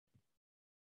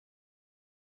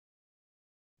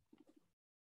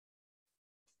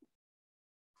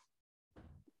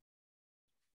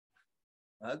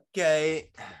Okay.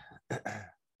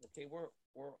 Okay, we're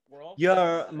all.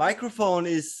 Your microphone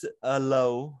is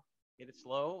low. It's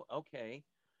low. Okay,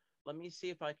 let me see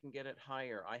if I can get it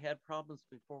higher. I had problems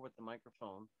before with the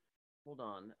microphone. Hold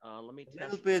on. Let me A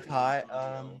test. little bit high.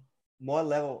 More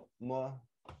level, more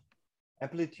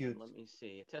amplitude. Let me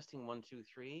see. Testing 1, 2,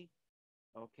 3.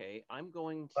 Okay, I'm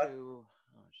going to. Oh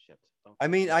shit. Okay. I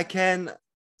mean, I can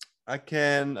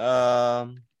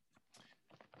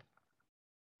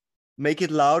make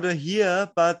it louder here,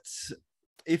 but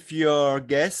if your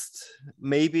guest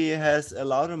maybe has a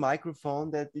louder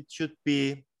microphone, that it should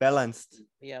be balanced.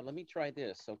 Yeah, let me try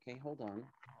this. Okay, hold on.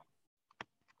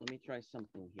 Let me try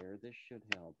something here. This should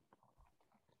help.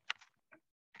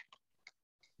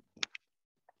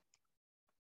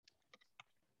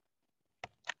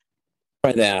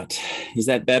 Try that. Is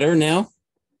that better now?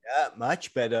 Yeah,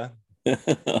 much better.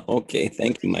 Okay,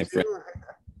 thank you, my friend.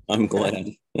 I'm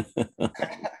glad.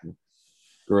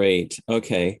 Great.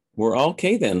 Okay, we're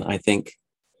okay then, I think.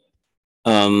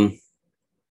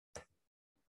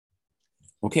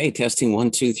 Okay, testing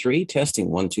 1, 2, 3. Testing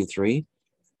 1, 2, 3.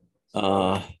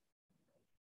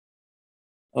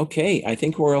 Okay, I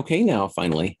think we're okay now.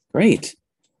 Finally, great.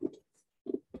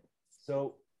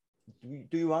 So,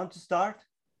 do you want to start?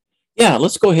 Yeah,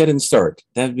 let's go ahead and start.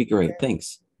 That'd be great. Okay.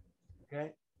 Thanks.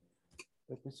 Okay.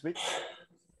 Let me switch.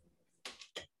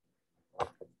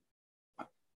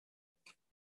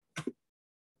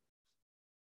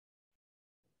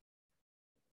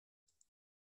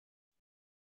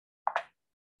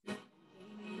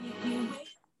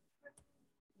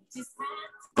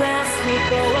 Grass will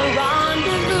go around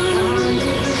the room.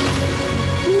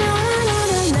 Na, na,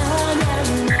 na, na, na,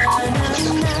 na,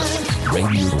 na.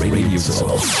 Radio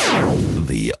Soul,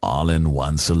 the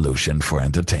all-in-one solution for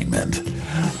entertainment.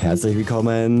 Herzlich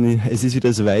willkommen. Es ist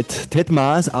wieder soweit. Ted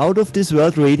Mahrs Out of This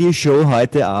World Radio Show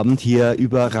heute Abend hier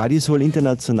über Radio Soul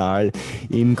International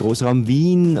im Großraum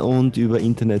Wien und über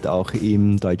Internet auch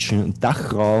im deutschen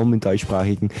Dachraum, im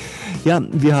deutschsprachigen. Ja,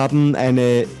 wir haben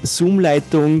eine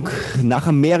Zoom-Leitung nach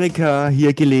Amerika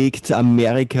hier gelegt.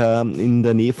 Amerika in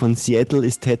der Nähe von Seattle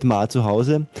ist Ted Mahr zu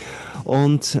Hause.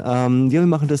 Und ja, wir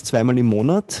machen das zweimal im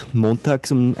Monat,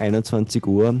 montags um 21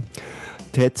 Uhr.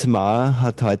 Ted Mahr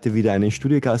hat heute wieder einen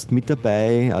Studiogast mit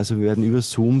dabei, also wir werden über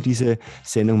Zoom diese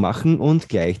Sendung machen und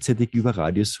gleichzeitig über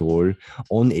Radio Soul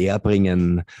on Air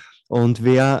bringen. Und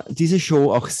wer diese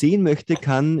Show auch sehen möchte,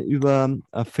 kann über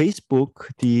Facebook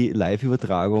die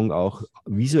Live-Übertragung auch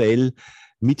visuell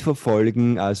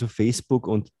mitverfolgen, also Facebook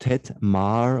und Ted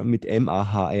Mahr mit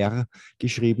M-A-H-R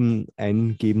geschrieben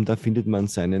eingeben, da findet man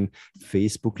seinen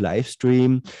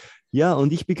Facebook-Livestream. Ja,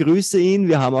 und ich begrüße ihn.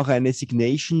 Wir haben auch eine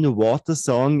Signation Water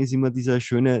Song, ist immer dieser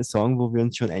schöne Song, wo wir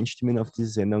uns schon einstimmen auf diese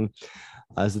Sendung.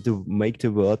 Also to make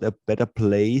the world a better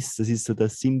place, das ist so der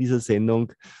Sinn dieser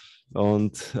Sendung.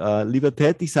 Und lieber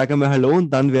Ted, ich sage einmal Hallo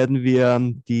und dann werden wir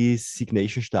die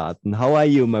Signation starten. How are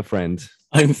you, my friend?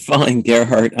 I'm fine,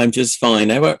 Gerhard. I'm just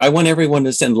fine. I want everyone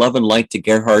to send love and light to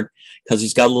Gerhard because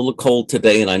he's got a little cold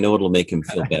today, and I know it'll make him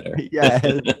feel better. Yeah,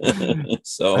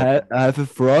 so I have a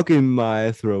frog in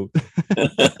my throat.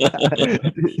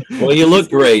 Well, you look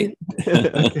great.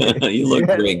 Okay. You look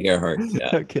great, Gerhard.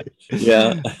 Yeah. Okay.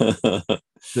 Yeah.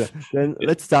 So, then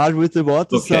let's start with the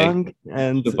water song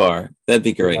and the bar. That'd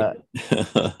be great.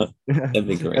 That'd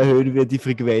be great. Erhöhen wir die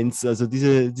Frequenz. Also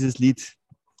dieses Lied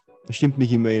stimmt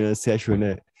mich immer in eine sehr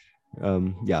schöne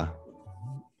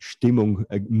Stimmung,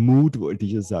 Mood wollte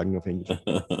ich ja sagen auf Englisch.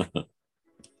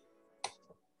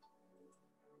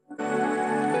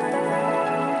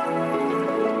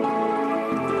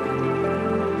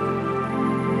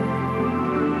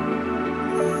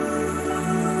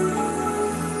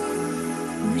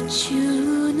宇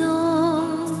宙の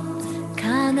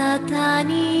彼方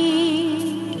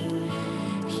に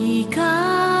光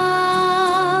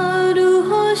る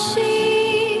星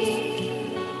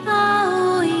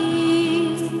青い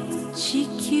地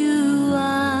球は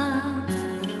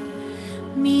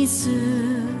水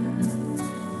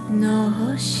の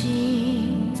星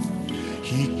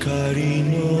光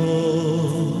の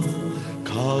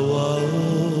川を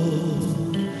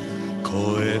越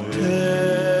えて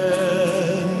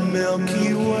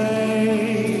Milky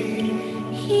Way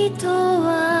人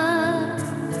は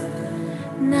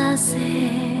なぜ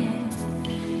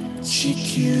地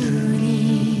球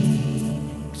に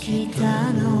来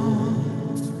たの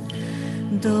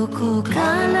どこか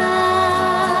ら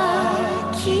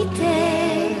来て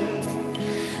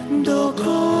ど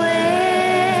こへ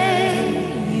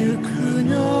行く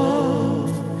の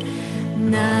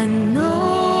何の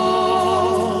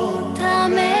た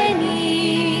め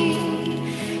に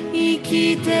生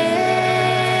きて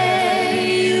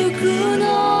ゆく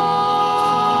の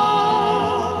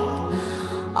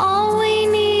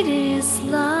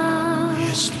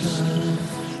this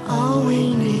love, all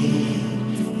we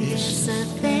need is a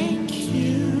thank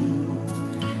you.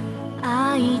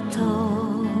 愛と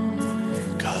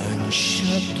感謝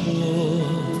と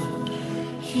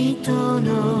人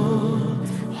の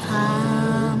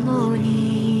ハーモ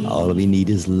ニー All we need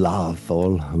is love.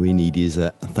 All we need is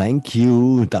a thank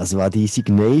you. Das war die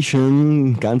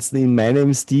Signation, ganz in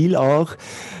meinem Stil auch.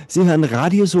 Sie hören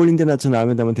Radio Soul International,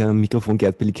 meine Damen und Herren, am Mikrofon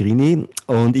Gerd Pellegrini.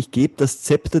 Und ich gebe das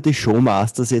Zepter des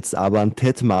Showmasters jetzt aber an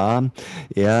Ted Mahr.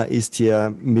 Er ist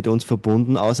hier mit uns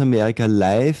verbunden aus Amerika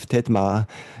live. Ted Mahr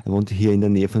wohnt hier in der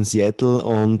Nähe von Seattle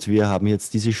und wir haben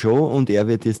jetzt diese Show und er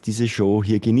wird jetzt diese Show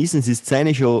hier genießen. Es ist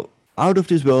seine Show. Out of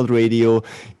this world radio.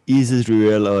 Is it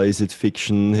real or is it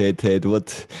fiction? Hey Ted,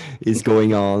 what is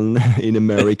going on in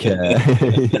America?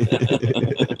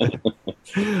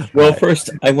 Well, first,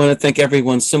 I want to thank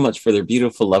everyone so much for their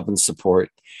beautiful love and support.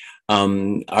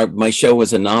 My show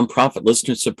is a nonprofit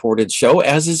listener-supported show,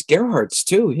 as is Gerhardt's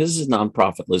too. His is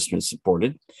nonprofit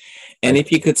listener-supported. And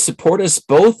if you could support us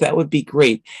both, that would be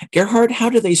great. Gerhard, how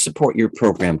do they support your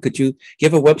program? Could you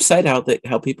give a website out that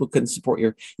how people can support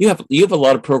you have a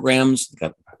lot of programs,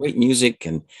 got great music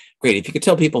and great. If you could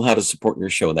tell people how to support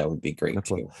your show, that would be great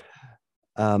too.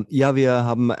 Ja, wir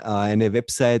haben eine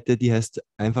Webseite, die heißt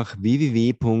einfach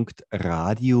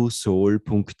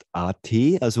www.radiosoul.at,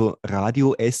 also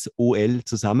Radio SOL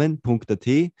zusammen.at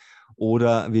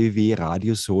oder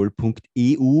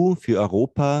www.radiosoul.eu für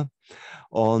Europa.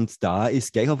 Und da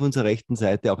ist gleich auf unserer rechten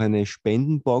Seite auch eine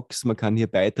Spendenbox. Man kann hier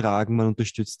beitragen, man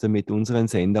unterstützt damit unseren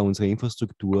Sender, unsere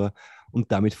Infrastruktur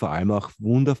und damit vor allem auch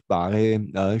wunderbare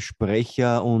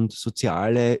Sprecher und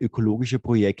soziale, ökologische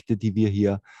Projekte, die wir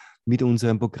hier mit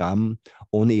unserem Programm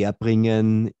on air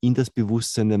bringen, in das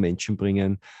Bewusstsein der Menschen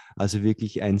bringen. Also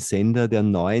wirklich ein Sender der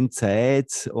neuen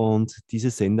Zeit und diese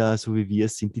Sender, so wie wir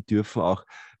es sind, die dürfen auch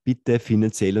bitte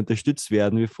finanziell unterstützt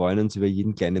werden. Wir freuen uns über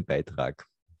jeden kleinen Beitrag.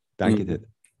 Danke, Ted.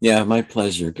 Yeah, my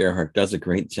pleasure. Gerhard does a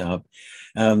great job.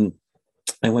 I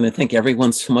want to thank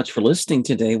everyone so much for listening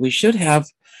today. We should have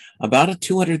about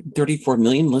 234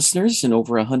 million listeners in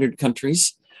over 100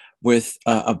 countries with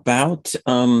about,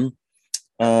 let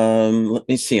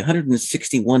me see,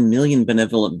 161 million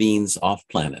benevolent beings off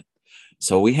planet.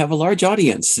 So we have a large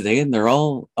audience today and they're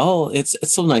all it's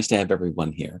so nice to have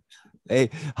everyone here.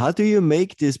 Hey, how do you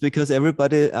make this? Because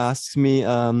everybody asks me,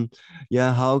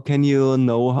 how can you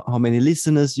know how many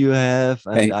listeners you have?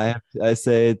 And Hey. I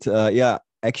said,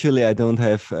 actually, I don't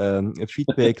have a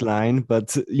feedback line,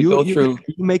 but you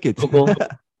make it. Google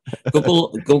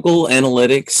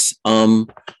Analytics from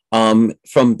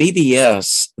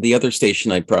BBS, the other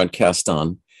station I broadcast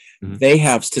on. Mhm. They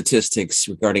have statistics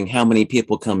regarding how many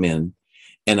people come in,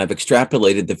 and I've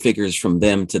extrapolated the figures from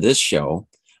them to this show.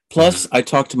 Plus, I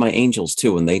talk to my angels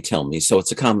too, and they tell me. So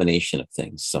it's a combination of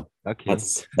things. So Okay.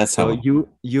 that's So how.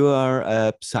 you are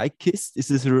a psychist? Is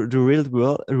this the real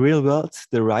world,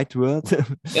 the right word?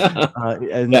 Yeah,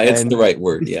 And, it's the right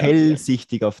word. Yeah.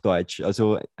 hellsichtig auf Deutsch.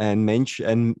 Also ein Mensch,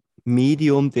 ein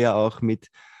Medium, der auch mit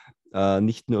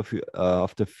nicht nur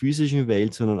auf der physischen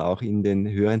Welt, sondern auch in den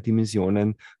höheren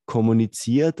Dimensionen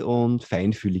kommuniziert und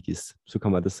feinfühlig ist. So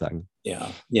kann man das sagen. Yeah.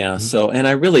 Yeah. Mhm. So, and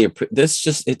I really,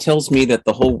 it tells me that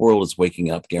the whole world is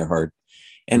waking up, Gerhard,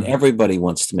 and Mhm. everybody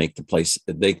wants to make the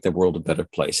world a better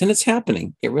place. And it's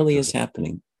happening. It really is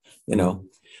happening. You know,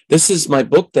 this is my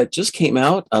book that just came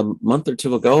out a month or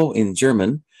two ago in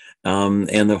German.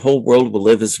 And the whole world will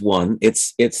live as one.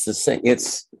 It's the same.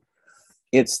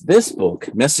 It's this book,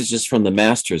 Messages from the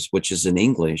Masters, which is in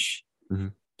English,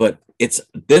 Mhm. but it's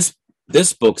this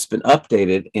book's been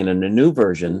updated in a new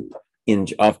version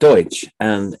of Deutsch.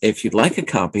 And if you'd like a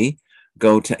copy,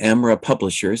 go to Amra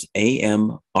Publishers,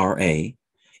 AMRA,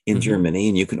 in Mhm. Germany,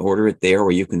 and you can order it there,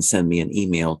 or you can send me an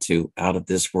email to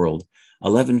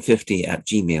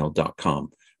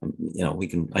outofthisworld1150@gmail.com.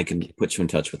 I can put you in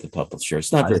touch with the publisher.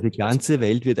 It's not Also very die ganze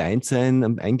Welt wird eins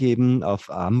sein. Eingeben auf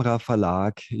Amra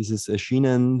Verlag ist es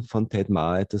erschienen von Ted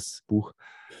Mahr, das Buch.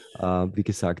 Wie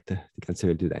gesagt, die ganze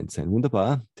Welt wird eins sein.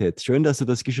 Wunderbar, Ted. Schön, dass du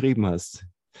das geschrieben hast.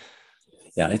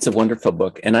 Yeah, it's a wonderful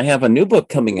book. And I have a new book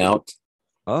coming out.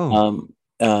 Oh,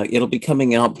 It'll be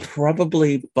coming out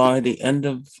probably by the end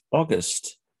of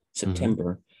August,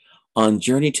 September, on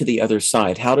Journey to the Other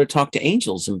Side, how to talk to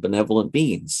angels and benevolent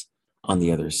beings on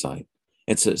the other side.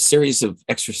 It's a series of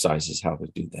exercises how to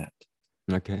do that.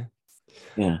 okay.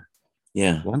 Yeah.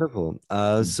 Yeah. Wonderful.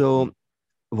 So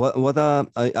what are,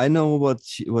 I know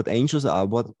what angels are,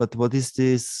 but what is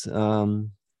this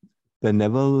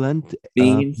benevolent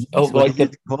Beings? Oh, what like is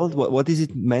it called? What is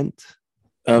it meant?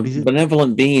 is it?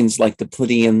 Benevolent beings like the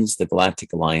Pleiadians, the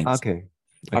Galactic Alliance, Okay.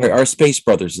 our space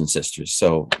brothers and sisters.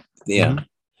 So, yeah. Mhm.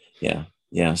 Yeah.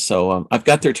 Yeah. So I've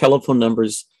got their telephone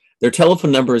numbers. Their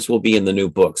telephone numbers will be in the new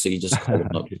book, so you just call them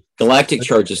up. Okay. Galactic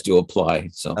charges do apply.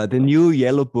 So The new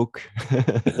yellow book.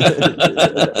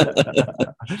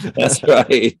 that's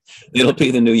right. It'll be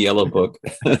the new yellow book.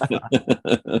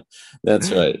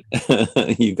 That's right.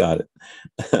 You got it.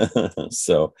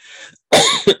 So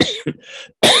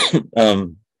I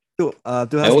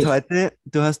always,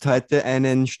 Du hast heute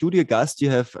einen Studiogast.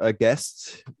 You have a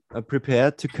guest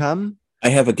prepared to come. I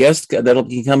have a guest that'll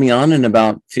be coming on in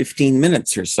about 15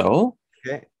 minutes or so.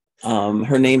 Okay.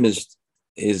 Her name is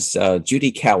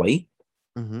Judi Cali,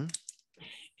 Mhm.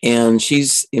 and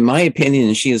she's, in my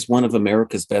opinion, she is one of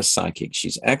America's best psychics.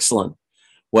 She's excellent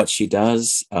what she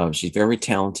does. She's very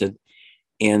talented,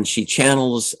 and she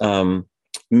channels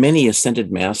many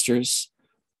ascended masters.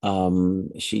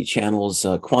 She channels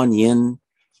Kuan Yin,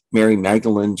 Mary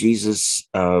Magdalene, Jesus,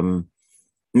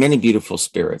 many beautiful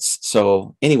spirits.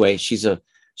 So anyway, she's a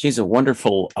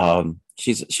wonderful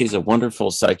she's a wonderful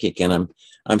psychic, and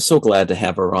I'm so glad to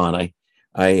have her on.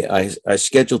 I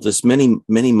scheduled this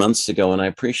many months ago, and I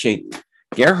appreciate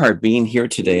Gerhard being here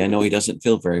today. I know he doesn't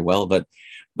feel very well, but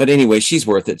anyway, she's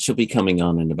worth it. She'll be coming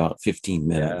on in about 15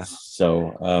 minutes.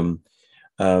 So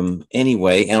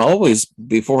anyway, and always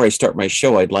before I start my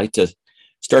show, I'd like to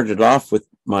start it off with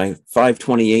my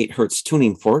 528 hertz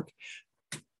tuning fork.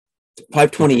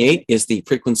 528 is the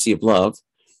frequency of love.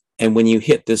 And when you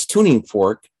hit this tuning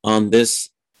fork on this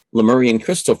Lemurian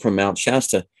crystal from Mount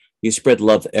Shasta, you spread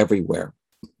love everywhere.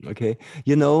 Okay.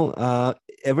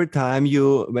 Every time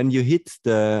when you hit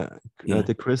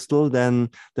the crystal, then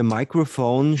the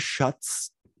microphone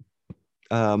shuts,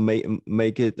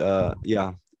 make it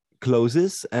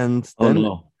closes, and then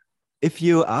if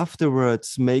you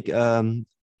afterwards make a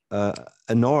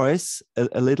noise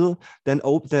a little, then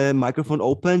the microphone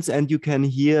opens and you can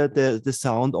hear the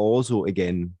sound also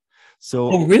again.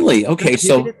 So really? Okay.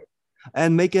 So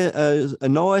and make a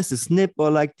noise, a snip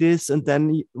or like this, and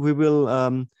then we will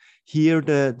hear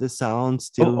the sound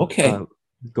still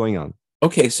going on.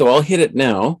 Okay, so I'll hit it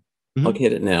now. Mm-hmm. I'll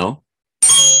hit it now.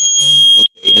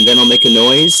 Okay, and then I'll make a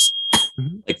noise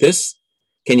like this.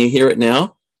 Can you hear it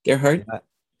now, Gerhard?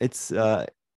 It's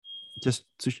just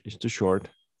too short.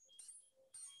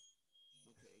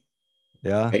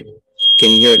 Yeah. Okay.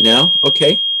 Can you hear it now?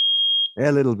 Okay.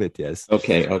 A little bit, yes.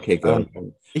 Okay, good.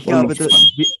 Ich glaube, okay.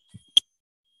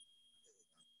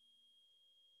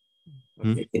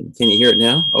 Can you hear it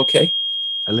now? Okay.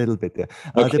 A little bit, yeah.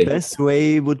 Okay. The best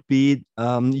way would be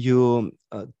you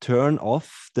turn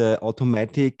off the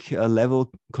automatic level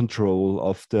control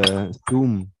of the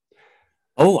Zoom.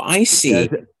 Oh, I see.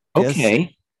 Okay. Yes,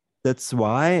 that's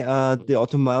why diese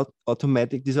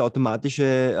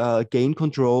automatische Gain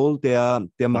Control, der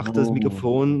macht das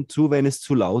Mikrofon zu, wenn es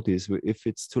zu laut ist. If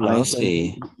it's too loud, then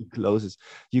it closes.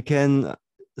 You can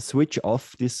switch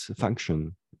off this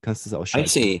function. Kannst das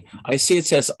ausschalten. I see it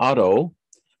says auto.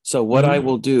 So what I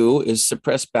will do is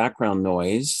suppress background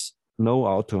noise. No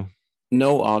auto.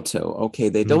 No auto. Okay,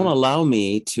 they don't allow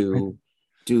me to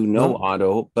do no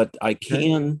auto, but I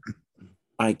can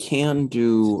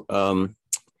do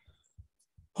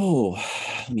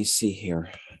let me see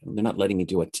here. They're not letting me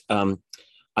do it.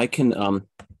 I can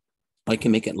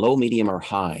make it low, medium, or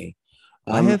high.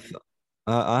 I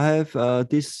have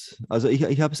this, also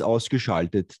ich habe es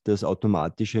ausgeschaltet, das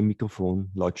automatische Mikrofon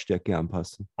Lautstärke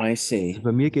anpassen. I see. Also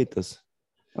bei mir geht das.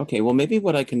 Okay, well maybe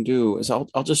what I can do is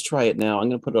I'll just try it now. I'm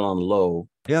going to put it on low.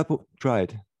 Yeah, try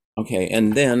it. Okay,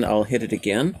 and then I'll hit it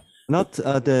again. Not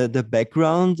the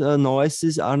background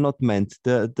noises are not meant.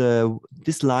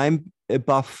 This line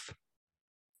above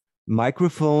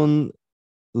microphone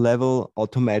level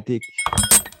automatic.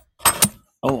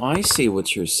 Oh, I see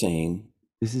what you're saying.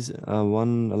 This is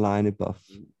one line above.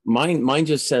 Mine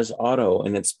just says auto,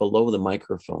 and it's below the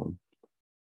microphone.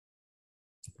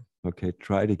 Okay,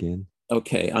 try it again.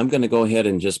 Okay, I'm going to go ahead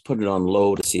and just put it on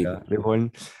low to see. Ja, wir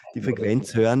wollen die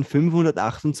Frequenz hören.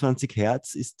 528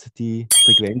 Hertz ist die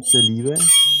Frequenz der Liebe.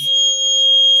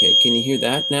 Okay, can you hear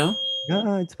that now?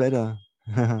 Ja, it's better.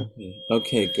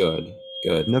 Okay, good.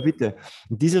 Na bitte.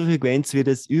 Diese Frequenz wird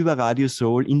jetzt über Radio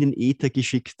Soul in den Äther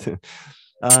geschickt.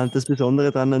 Das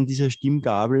Besondere dann an dieser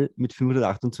Stimmgabel mit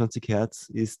 528 Hertz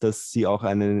ist, dass sie auch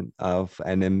auf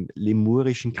einem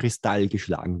lemurischen Kristall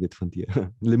geschlagen wird von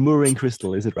dir. Lemurian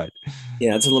crystal, is it right?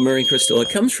 Yeah, it's a Lemurian crystal.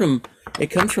 It comes from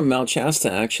Mount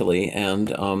Shasta actually, and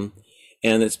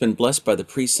it's been blessed by the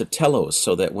priests of Telos,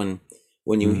 so that when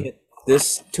you hit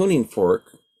this tuning fork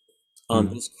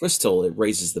on this crystal, it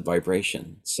raises the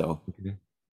vibration. So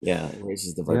yeah, it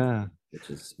raises the vibration. Yeah.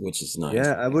 which is nice.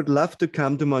 Yeah, I would love to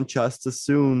come to Manchester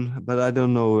soon, but I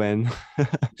don't know when.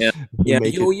 Yeah, We'll yeah.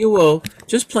 make it. You will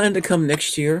just plan to come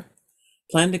next year.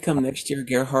 Plan to come next year,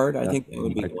 Gerhard. I Yeah, think that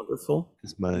would be might- wonderful.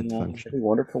 this might Yeah, function. it'd be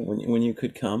wonderful when you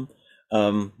could come.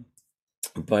 Um,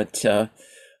 but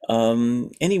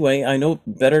anyway, I know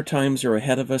better times are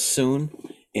ahead of us soon,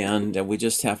 and we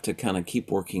just have to kind of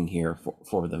keep working here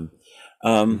for them.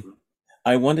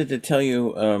 I wanted to tell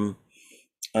you,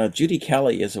 Judi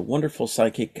Cali is a wonderful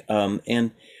psychic,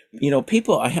 and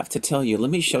people. I have to tell you.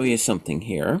 Let me show you something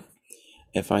here.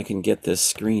 If I can get this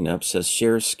screen up, says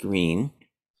share screen.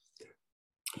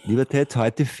 Lieber Ted,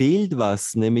 heute fehlt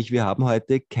was, nämlich wir haben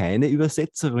heute keine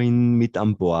Übersetzerin mit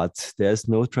an Bord. There's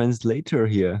no translator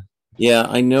here. Yeah,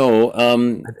 I know.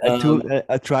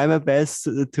 I try my best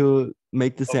to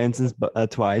make the sentence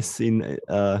twice in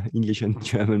English and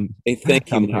German. Hey, thank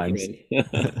you, sometimes. my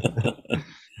friend.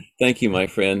 Thank you, my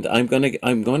friend. I'm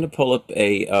going to pull up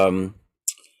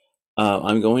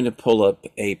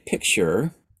a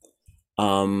picture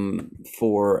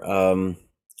for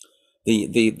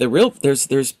the real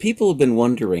there's people who've been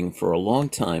wondering for a long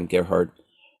time, Gerhard,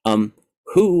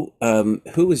 who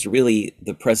is really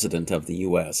the president of the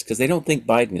US, because they don't think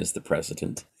Biden is the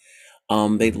president.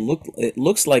 It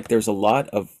looks like there's a lot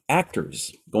of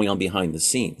actors going on behind the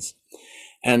scenes.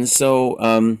 And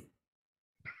so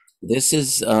this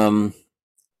is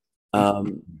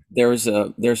there's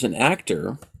an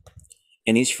actor,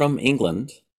 and he's from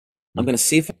England. I'm going to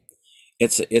see if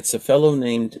it's a fellow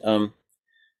named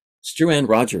Struan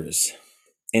Rogers,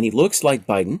 and he looks like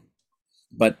Biden,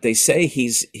 but they say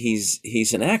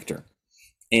he's an actor,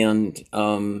 and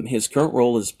his current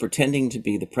role is pretending to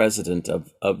be the president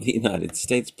of the United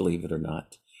States, believe it or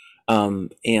not. Can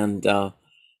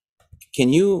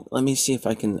you let me see if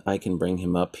I can bring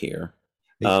him up here?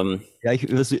 Ja, ich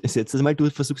übersetze das mal. Du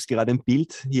versuchst gerade ein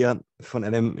Bild hier von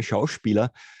einem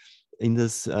Schauspieler in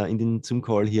den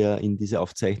Zoom-Call hier, in diese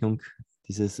Aufzeichnung,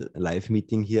 dieses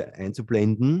Live-Meeting hier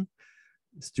einzublenden.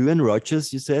 Stuart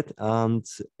Rogers, you said, und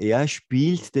er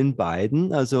spielt den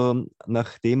Biden, also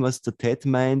nach dem, was der Ted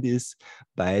meint, ist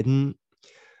Biden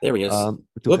There he is.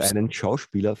 durch Whoops. einen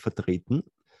Schauspieler vertreten,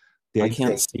 der I ihn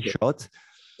can't see it. schaut.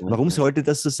 Warum sollte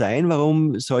das so sein?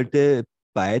 Warum sollte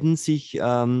Biden sich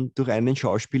durch einen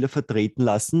Schauspieler vertreten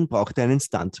lassen? Braucht er einen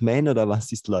Stuntman oder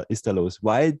was ist da los?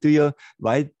 Why do you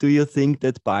think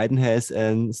that Biden has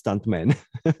a stuntman?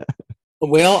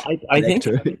 Well, I think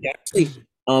Actor. actually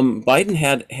Biden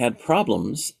had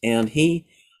problems, and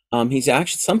he's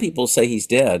actually, some people say he's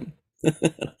dead.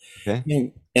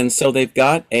 Okay. And so they've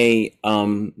got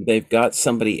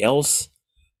somebody else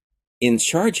in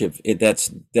charge of it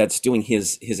that's doing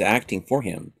his acting for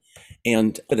him,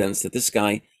 and evidence that this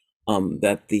guy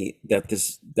that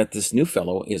this new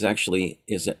fellow is actually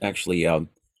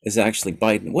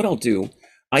Biden. What I'll do,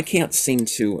 I can't seem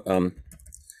to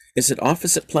is it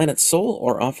Office at Planet Soul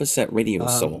or Office at Radio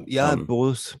Soul? Yeah,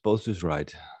 both is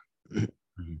right.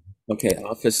 Okay,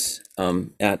 Office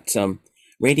at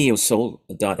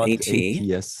radiosoul.at.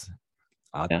 Yes.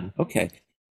 Yeah, okay.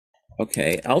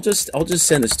 I'll just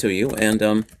send this to you, and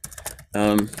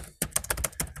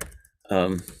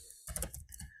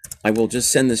I will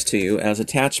just send this to you as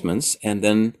attachments, and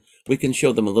then we can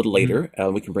show them a little later.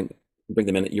 We can bring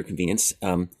them in at your convenience.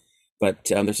 But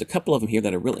there's a couple of them here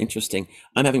that are real interesting.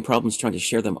 I'm having problems trying to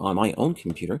share them on my own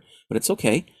computer, but it's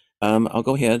okay. I'll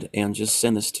go ahead and just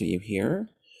send this to you here.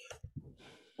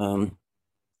 The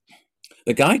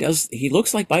guy he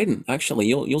looks like Biden, actually.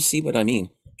 You'll see what I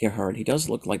mean, Gerhard. He does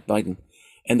look like Biden.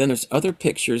 And then there's other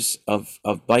pictures of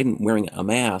Biden wearing a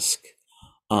mask.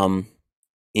 And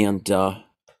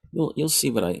you'll see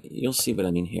what I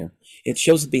mean here. It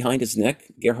shows behind his neck,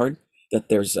 Gerhard, that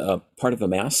there's a part of a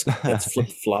mask that's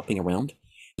flopping around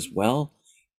as well.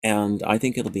 And I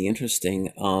think it'll be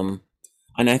interesting. And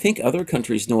I think other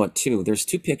countries know it too. There's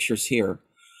two pictures here.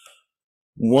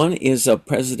 One is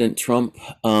President Trump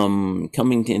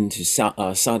coming into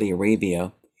Saudi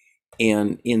Arabia.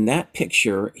 And in that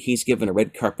picture, he's given a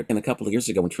red carpet. And a couple of years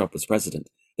ago when Trump was president,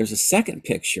 there's a second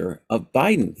picture of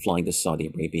Biden flying to Saudi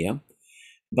Arabia,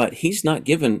 but he's not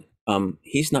given a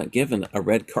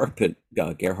red carpet,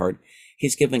 Gerhard.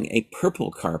 He's giving a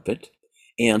purple carpet,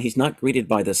 and he's not greeted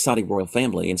by the Saudi royal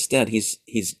family. Instead, he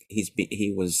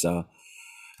was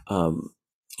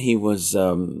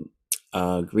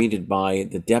greeted by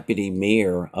the deputy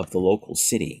mayor of the local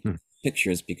city.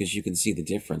 Pictures, because you can see the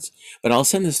difference. But I'll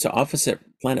send this to office at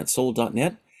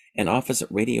planetsoul.net and office at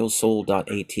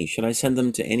radiosoul.at. Should I send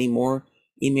them to any more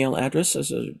email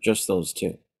addresses, or just those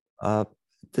two?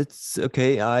 That's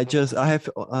okay. I have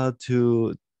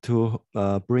to to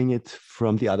bring it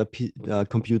from the other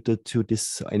computer to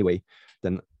this. Anyway,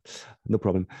 then no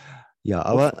problem. Ja,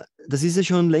 aber das ist ja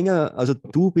schon länger, also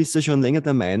du bist ja schon länger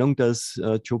der Meinung, dass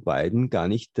Joe Biden gar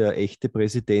nicht der echte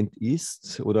Präsident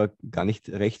ist oder gar nicht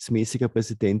rechtsmäßiger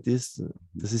Präsident ist.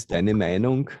 Das ist deine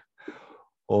Meinung.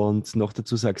 Und noch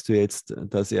dazu sagst du jetzt,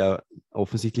 dass er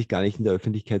offensichtlich gar nicht in der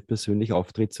Öffentlichkeit persönlich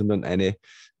auftritt, sondern eine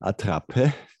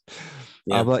Attrappe.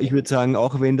 Ja. Aber ich würde sagen,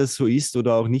 auch wenn das so ist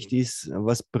oder auch nicht ist,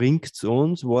 was bringt es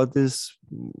uns? What is,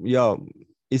 ja,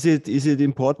 is it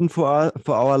important for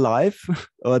our life,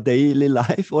 our daily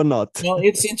life or not? Well,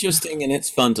 it's interesting and it's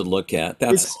fun to look at.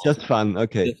 That's It's just fun.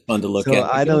 Okay. it's fun to look So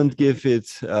at. I don't give it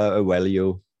a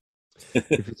value. If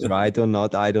it's right or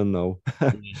not, I don't know.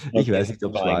 Ich Okay, weiß nicht,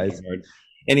 ob es wahr fine, ist. Gerhard.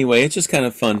 Anyway, it's just kind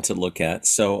of fun to look at.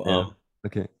 So, Ja.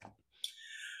 Okay.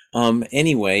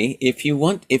 anyway, if you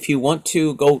want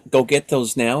to go get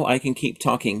those now, I can keep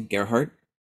talking, Gerhard,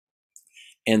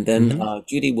 and then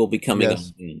Judi will be coming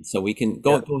Yes. on in. So we can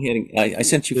go ahead and I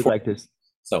sent you Good four, like this.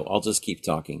 so I'll just keep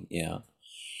talking. Yeah.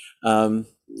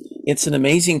 It's an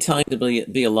amazing time to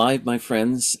be alive, my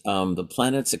friends. The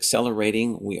planet's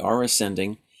accelerating. We are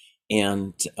ascending.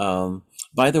 And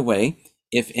by the way,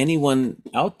 if anyone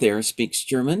out there speaks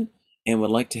German and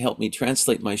would like to help me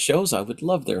translate my shows, I would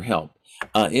love their help.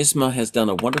 Isma has done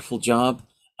a wonderful job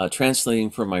translating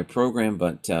for my program,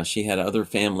 but she had other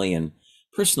family and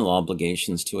personal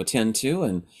obligations to attend to.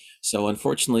 And so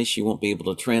unfortunately, she won't be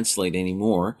able to translate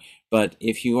anymore. But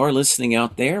if you are listening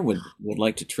out there, would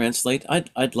like to translate,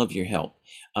 I'd love your help.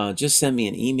 Just send me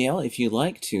an email if you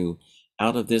like to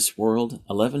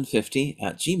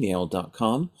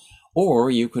outofthisworld1150@gmail.com,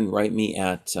 or you can write me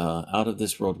at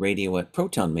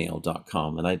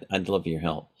outofthisworldradio@protonmail.com, and I'd love your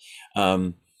help.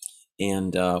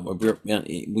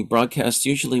 We broadcast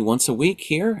usually once a week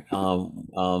here.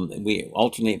 We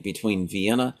alternate between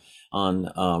Vienna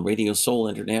on Radio Seoul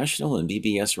International and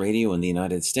BBS Radio in the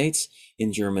United States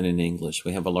in German and English.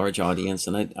 We have a large audience,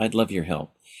 and I'd love your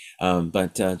help.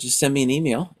 But just send me an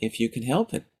email if you can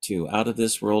help it to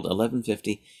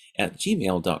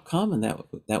outofthisworld1150@gmail.com, and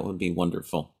that would be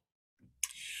wonderful.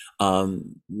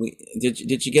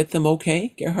 Did you get them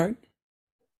okay, Gerhard?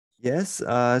 Yes,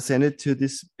 send it to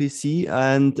this PC,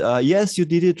 and yes, you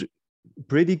did it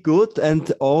pretty good.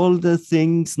 And all the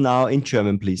things now in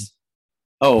German, please.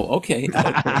 Oh, okay.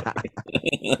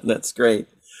 That's great.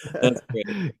 That's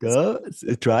great. Go,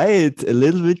 try it. A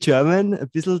little bit German, ein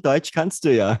bisschen Deutsch kannst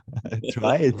du ja.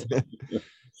 Try it.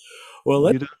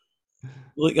 Well, You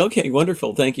don't- okay,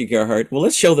 wonderful. Thank you, Gerhard. Well,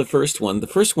 let's show the first one. The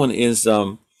first one is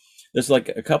there's like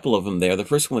a couple of them there. The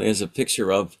first one is a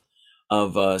picture of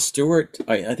Stuart.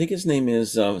 I think his name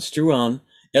is Struan,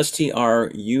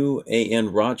 Struan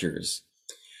Rogers.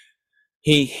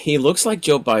 He looks like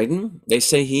Joe Biden. They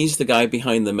say he's the guy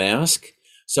behind the mask.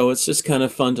 So it's just kind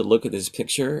of fun to look at this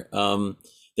picture.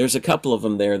 There's a couple of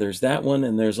them there. There's that one,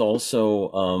 and there's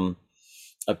also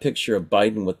a picture of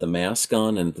Biden with the mask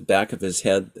on, and the back of his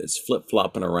head is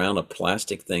flip-flopping around a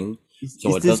plastic thing.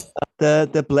 So Is this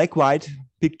the black-white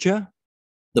picture?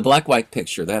 The black-white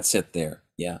picture, that's it there.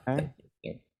 Yeah. Okay.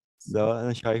 There. So,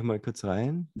 dann schaue ich mal kurz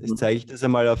rein. Jetzt zeige ich das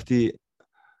einmal auf dem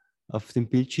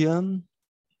Bildschirm.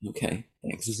 Okay, Das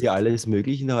thanks. ist ja alles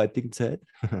möglich in der heutigen Zeit.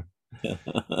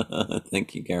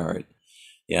 Thank you, Gerhard.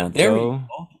 Yeah, there we So,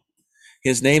 go.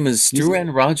 His name is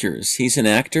Struan Rogers. He's an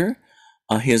actor.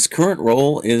 His current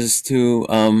role is to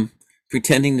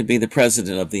pretending to be the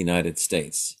president of the United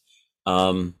States.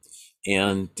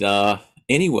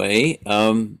 Anyway,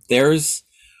 there's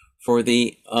for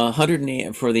the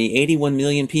 81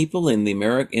 million people in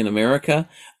America.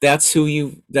 That's who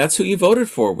you voted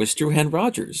for, was Struan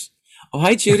Rogers. Oh,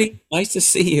 hi, Judi. Nice to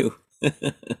see you.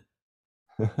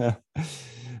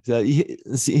 so he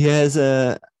has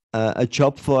a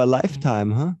job for a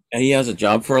lifetime, huh? He has a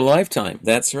job for a lifetime.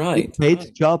 That's right.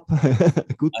 Paid job.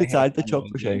 Gut I have bezahlter no Job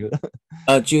idea. wahrscheinlich, oder?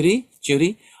 Judi,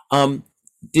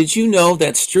 did you know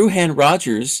that Struan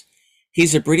Rogers,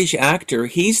 he's a British actor.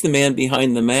 He's the man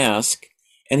behind the mask,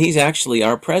 and he's actually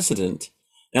our president.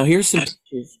 Now, here's some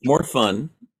pictures, more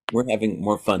fun. We're having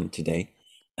more fun today.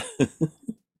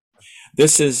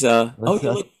 This is, What's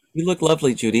that? you look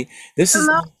lovely, Judi. This is,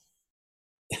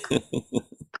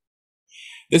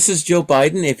 this is Joe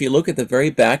Biden. If you look at the very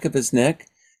back of his neck,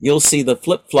 you'll see the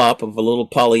flip-flop of a little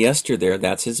polyester there.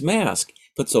 That's his mask.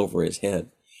 Puts over his head.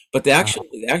 But the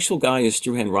actual guy is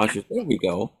Struan Rogers. There we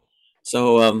go.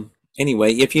 So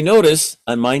anyway, if you notice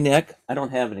on my neck, I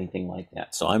don't have anything like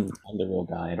that. So I'm the real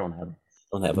guy. I don't have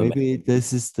a mask. Maybe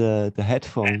this is the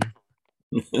headphone.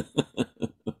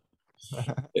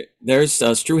 There's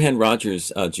Struan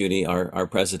Rogers, Judi, our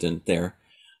president there.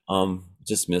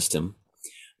 Just missed him.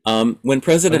 When What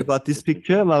President about this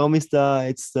picture? Warum ist da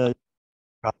jetzt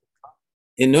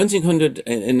in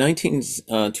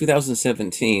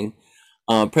 2017,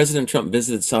 President Trump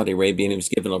visited Saudi Arabia and he was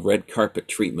given a red carpet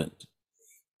treatment.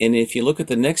 And if you look at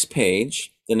the next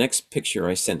page, the next picture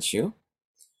I sent you,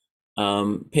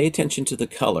 pay attention to the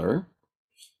color,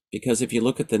 because if you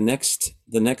look at the next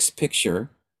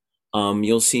picture,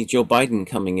 you'll see Joe Biden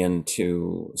coming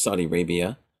into Saudi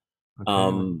Arabia.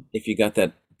 okay. If you got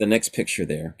that, the next picture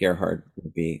there, Gerhard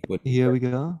would be Here we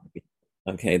go.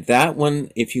 okay. That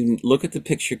one, if you look at the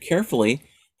picture carefully,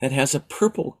 that has a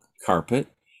purple carpet.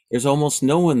 There's almost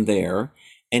no one there,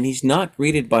 and he's not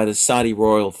greeted by the Saudi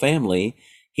royal family.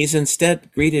 He's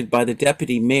instead greeted by the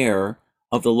deputy mayor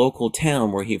of the local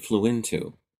town where he flew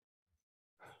into.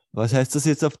 Was heißt das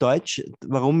jetzt auf Deutsch?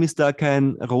 Warum ist da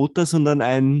kein roter, sondern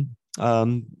ein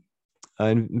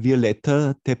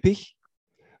violetter Teppich?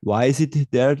 Why is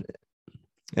it there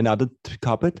another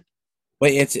carpet?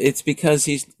 Well, it's because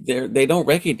he's there. They don't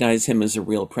recognize him as a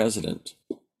real president.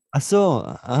 Ach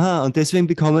so, aha, und deswegen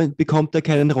bekommt er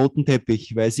keinen roten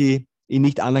Teppich, weil sie ihn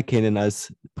nicht anerkennen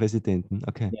als Präsidenten.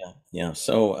 Okay. Yeah.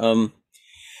 So,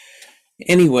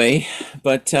 anyway,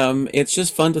 but it's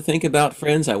just fun to think about,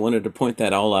 friends. I wanted to point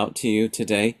that all out to you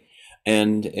today.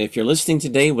 And if you're listening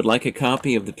today, would like a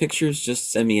copy of the pictures, just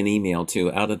send me an email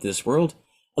to Out of This World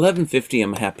 1150.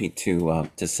 I'm happy to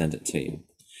send it to you.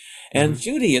 And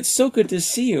Judi, it's so good to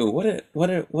see you.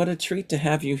 What a treat to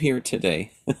have you here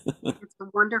today. It's a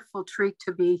wonderful treat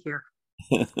to be here.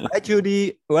 Hi,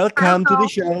 Judi. Welcome to Hello. the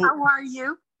show. How are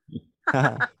you?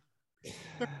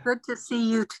 It's good to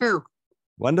see you too.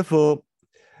 Wonderful.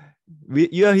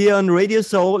 You are here on Radio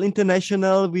Soul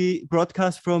International. We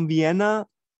broadcast from Vienna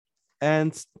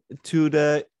and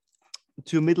to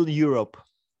Middle Europe.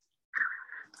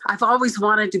 I've always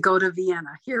wanted to go to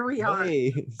Vienna. Here we are.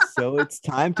 Hey, so it's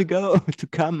time to go to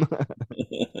come.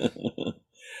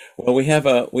 Well, we have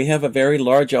a very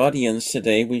large audience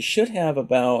today. We should have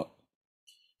about,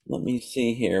 let me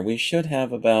see here. We should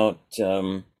have about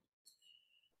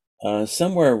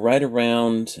somewhere right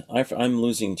around, I'm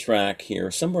losing track here,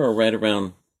 somewhere right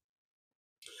around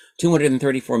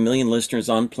 234 million listeners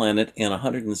on planet and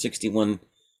 161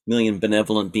 million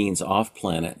benevolent beings off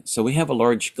planet. So we have a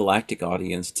large galactic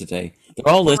audience today. They're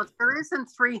all Well, listening. if there isn't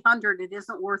 300, it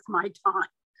isn't worth my time.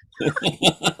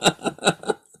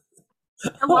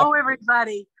 Hello,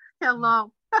 everybody.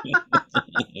 Hello.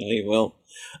 I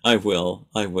will.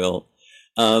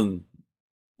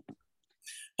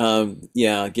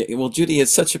 Yeah. Well, Judi,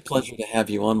 it's such a pleasure to have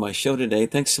you on my show today.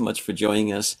 Thanks so much for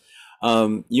joining us.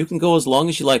 You can go as long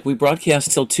as you like. We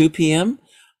broadcast till 2 p.m.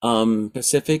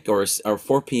 Pacific or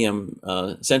 4 p.m.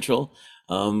 Central.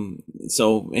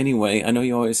 So anyway, I know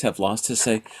you always have lots to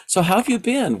say. So how have you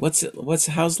been?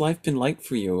 How's life been like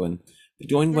for you? And you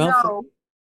doing well?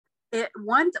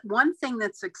 One thing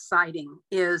that's exciting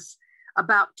is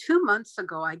about 2 months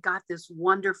ago, I got this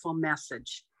wonderful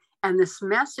message. And this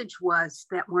message was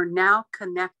that we're now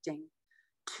connecting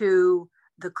to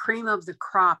the cream of the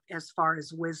crop as far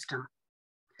as wisdom.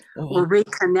 We're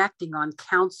reconnecting on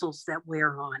councils that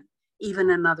we're on, even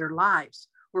in other lives.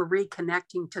 We're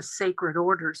reconnecting to sacred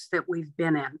orders that we've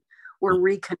been in. We're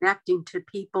reconnecting to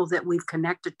people that we've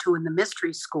connected to in the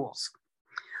mystery schools.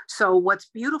 So what's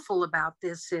beautiful about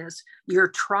this is your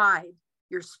tribe,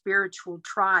 your spiritual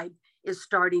tribe is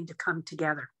starting to come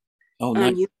together. Oh, and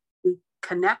nice. you be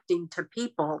connecting to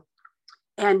people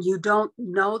and you don't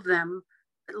know them,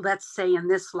 let's say in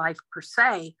this life per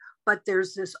se, but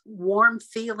there's this warm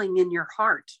feeling in your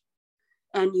heart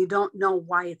and you don't know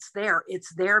why it's there.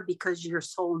 It's there because your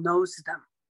soul knows them.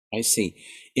 I see.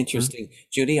 Interesting.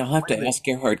 Judi, I'll have to ask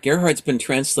Gerhard. Gerhard's been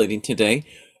translating today.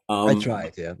 I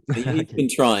tried, yeah. He's been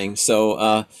trying.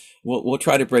 So we'll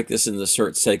try to break this into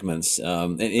short segments.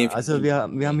 Also wir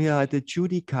haben hier heute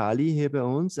Judi Cali hier bei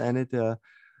uns, eine der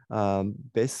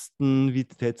besten, wie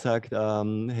Ted sagt,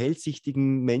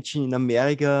 hellsichtigen Menschen in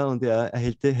Amerika, und er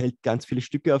hält ganz viele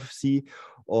Stücke auf sie.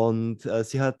 Und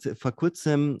sie hat vor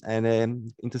kurzem eine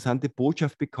interessante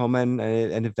Botschaft bekommen,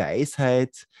 eine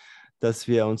Weisheit, dass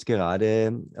wir uns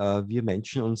gerade, wir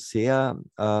Menschen uns sehr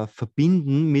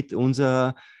verbinden mit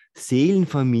unserer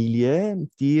Seelenfamilie,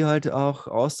 die halt auch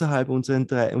außerhalb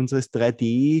unseres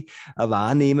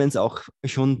 3D-Wahrnehmens auch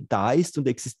schon da ist und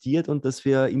existiert, und dass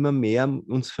wir immer mehr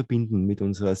uns verbinden mit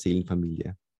unserer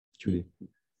Seelenfamilie. Judi.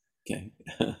 Okay.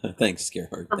 Thanks,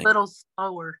 Gerhard. A little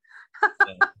slower.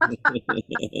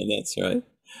 That's right.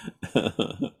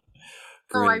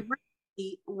 So I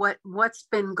really, what's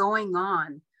been going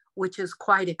on, which is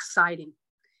quite exciting,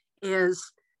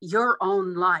 is your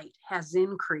own light has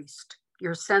increased.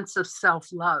 Your sense of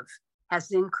self-love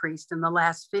has increased in the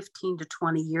last 15 to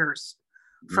 20 years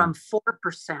from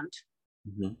 4%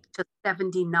 Mhm. to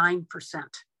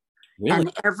 79%. Really?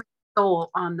 And every soul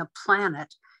on the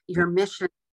planet, your mission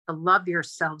is to love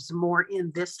yourselves more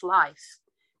in this life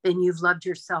than you've loved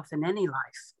yourself in any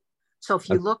life. So if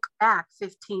you look back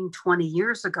 15, 20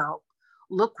 years ago,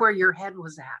 look where your head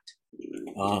was at.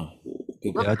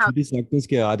 Good. Look Ja, how Judi sagt uns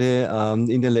gerade,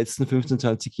 in den letzten 15,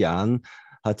 20 Jahren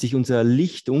hat sich unser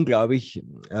Licht unglaublich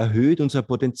erhöht, unser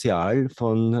Potenzial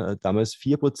von damals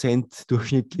 4%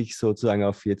 durchschnittlich sozusagen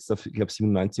auf jetzt auf, ich glaube,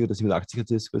 97 oder 87 hat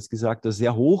sie es kurz gesagt, also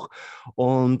sehr hoch.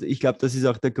 Und ich glaube, das ist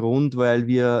auch der Grund, weil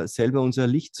wir selber unser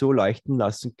Licht so leuchten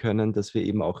lassen können, dass wir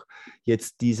eben auch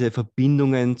jetzt diese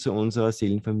Verbindungen zu unserer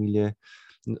Seelenfamilie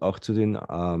und auch zu den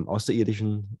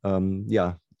außerirdischen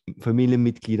ja,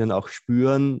 Familienmitgliedern auch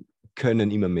spüren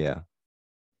können immer mehr.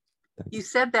 you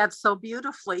said that so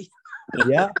beautifully.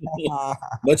 Ja.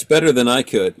 Much better than I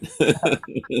could. Well,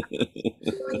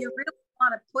 you really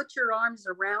want to put your arms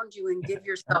around you and give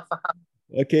yourself a hug.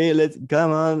 Okay, let's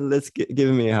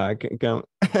give me a hug. Come.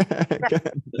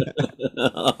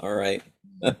 All right.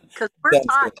 Because we're That's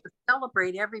taught to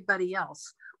celebrate everybody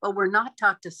else, but we're not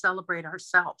taught to celebrate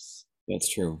ourselves.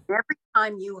 That's true. Every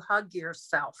time you hug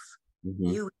yourself,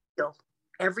 Mhm. you heal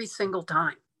every single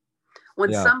time.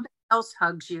 When Yeah. somebody else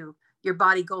hugs you, your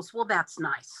body goes, well, that's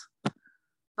nice.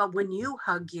 But when you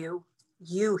hug you,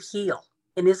 you heal.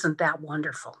 And isn't that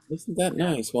wonderful? Isn't that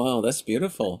nice? Wow, that's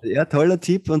beautiful. Ja, toller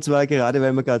Tipp, und zwar gerade,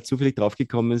 weil wir gerade zufällig drauf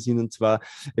gekommen sind, und zwar,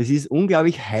 es ist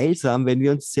unglaublich heilsam, wenn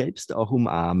wir uns selbst auch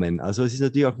umarmen. Also es ist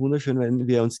natürlich auch wunderschön, wenn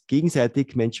wir uns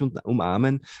gegenseitig Menschen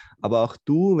umarmen, aber auch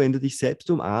du, wenn du dich selbst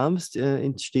umarmst,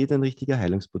 entsteht ein richtiger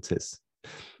Heilungsprozess.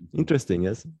 Interesting,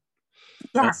 yes?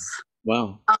 Yes.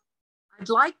 Wow. I'd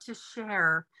like to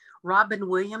share, Robin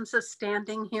Williams is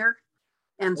standing here.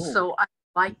 And so I'd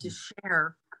like to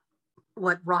share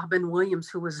what Robin Williams,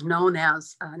 who was known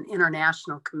as an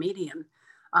international comedian,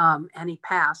 and he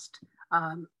passed,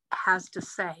 has to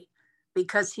say,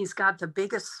 because he's got the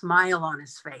biggest smile on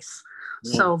his face.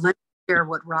 So let me share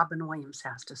what Robin Williams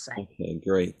has to say. Okay,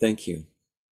 great. Thank you.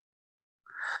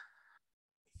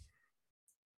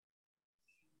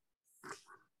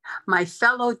 My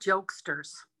fellow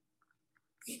jokesters,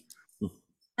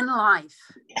 in life,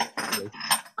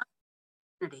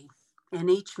 in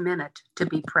each minute to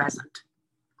be present.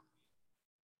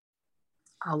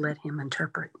 I'll let him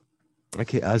interpret.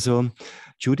 Okay, also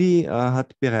Judi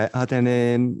hat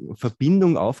eine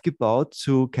Verbindung aufgebaut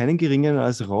zu keinem Geringeren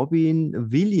als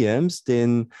Robin Williams,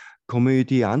 den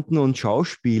Komödianten und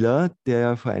Schauspieler,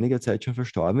 der vor einiger Zeit schon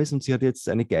verstorben ist. Und sie hat jetzt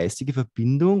eine geistige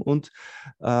Verbindung und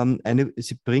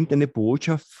sie bringt eine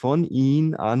Botschaft von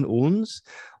ihm an uns.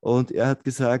 Und er hat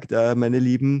gesagt, meine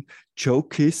lieben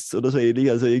Jokists oder so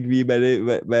ähnlich, also irgendwie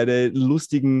meine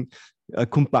lustigen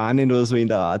Kumpanen oder so in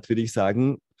der Art, würde ich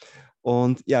sagen.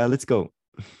 Und ja, let's go.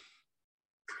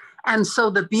 And so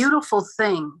the beautiful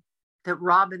thing that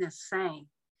Robin is saying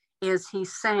is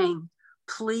he's saying,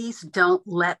 please don't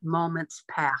let moments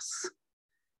pass.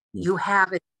 You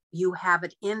have it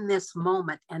in this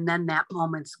moment, and then that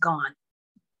moment's gone.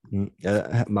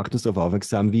 Er macht uns darauf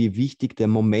aufmerksam, wie wichtig der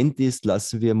Moment ist.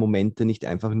 Lassen wir Momente nicht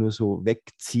einfach nur so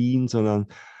wegziehen, sondern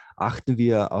achten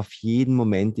wir auf jeden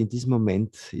Moment. In diesem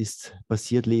Moment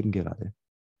passiert Leben gerade.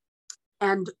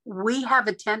 And we have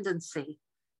a tendency,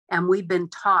 and we've been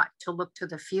taught to look to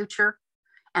the future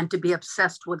and to be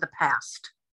obsessed with the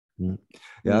past.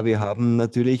 Ja, wir haben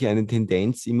natürlich eine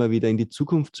Tendenz, immer wieder in die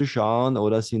Zukunft zu schauen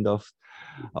oder sind auch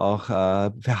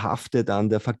verhaftet an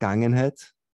der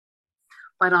Vergangenheit.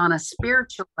 But on a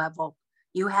spiritual level,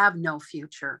 you have no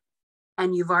future,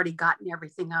 and you've already gotten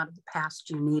everything out of the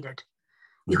past you needed.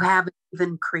 You haven't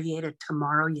even created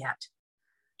tomorrow yet.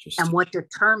 And what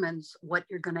determines what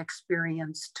you're going to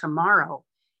experience tomorrow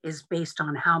is based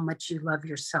on how much you love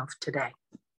yourself today.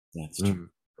 That's true.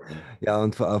 Ja,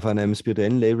 und auf einem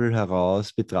spirituellen Level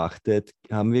heraus betrachtet,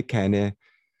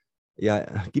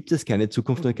 gibt es keine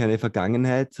Zukunft und keine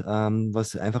Vergangenheit.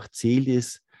 Was einfach zählt,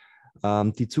 ist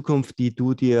die Zukunft, die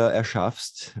du dir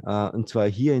erschaffst, und zwar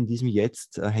hier in diesem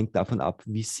Jetzt, hängt davon ab,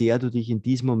 wie sehr du dich in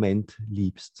diesem Moment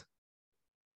liebst.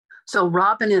 So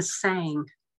Robin is saying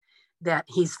that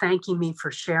he's thanking me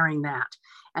for sharing that.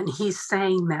 And he's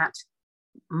saying that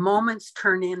moments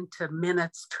turn into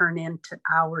minutes, turn into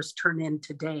hours, turn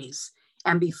into days.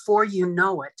 And before you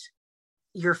know it,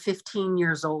 you're 15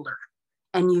 years older.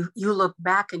 And you look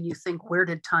back and you think, where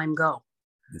did time go?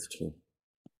 That's true.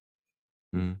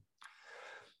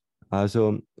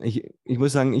 Also ich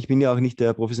muss sagen, ich bin ja auch nicht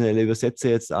der professionelle Übersetzer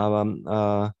jetzt,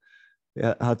 aber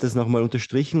Er hat das nochmal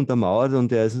unterstrichen, untermauert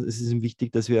und es ist ihm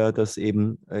wichtig, dass wir das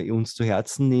eben uns zu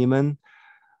Herzen nehmen.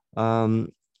 I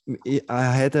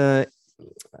had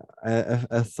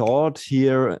a thought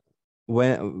here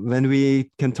when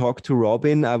we can talk to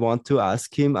Robin. I want to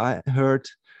ask him. I heard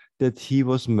that he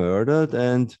was murdered,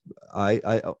 and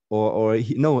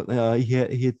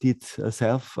he did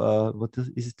self. What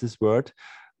is this word?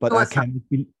 But I Suicide.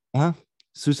 can't.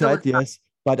 Suicide, Suicide. yes.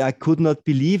 But I could not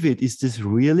believe it. Is this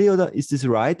really, or is this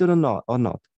right or not? Or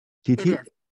not? Did It he? is.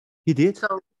 He did.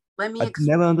 So let me I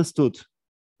never understood.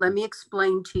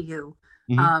 explain to you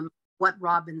Mhm. what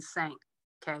Robin's saying.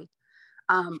 Okay.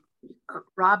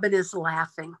 Robin is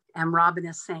laughing and Robin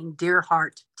is saying, "Dear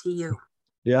heart," to you.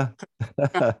 Yeah.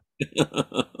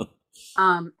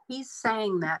 He's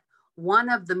saying that one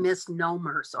of the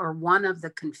misnomers or one of the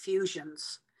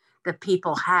confusions that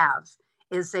people have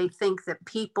is they think that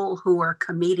people who are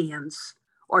comedians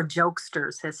or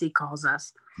jokesters, as he calls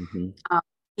us, Mhm.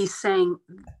 he's saying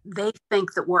they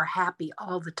think that we're happy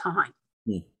all the time.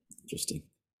 Interesting.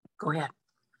 Go ahead.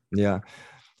 Ja,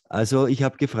 also ich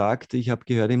habe gefragt, ich habe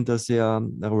gehört ihm, dass er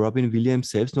Robin Williams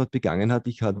Selbstmord begangen hat.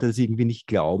 Ich hatte das irgendwie nicht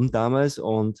glauben damals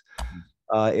und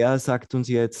er sagt uns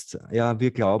jetzt, ja,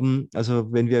 wir glauben,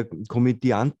 also wenn wir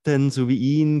Komödianten so wie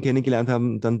ihn kennengelernt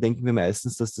haben, dann denken wir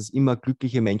meistens, dass das immer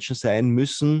glückliche Menschen sein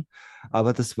müssen,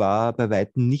 aber das war bei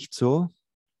weitem nicht so.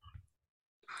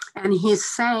 And he's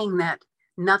saying that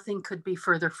nothing could be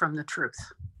further from the truth.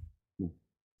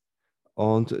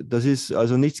 Und das ist,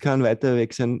 also nichts kann weiter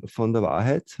weg sein von der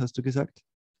Wahrheit, hast du gesagt?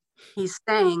 He's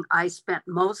saying, I spent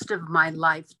most of my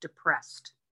life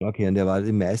depressed Okay, und er war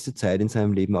die meiste Zeit in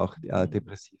seinem Leben auch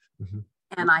depressiv. Mhm.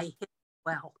 and I hid it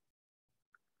well.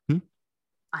 Hm?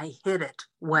 I hid it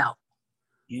well.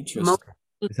 Interesting. Most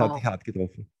Das hat people, dich hart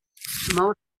getroffen.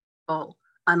 most people,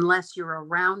 unless you're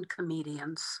around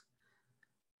comedians,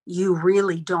 you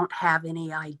really don't have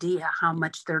any idea how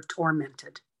much they're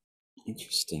tormented.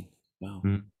 Interesting. Wow.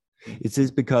 It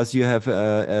is because you have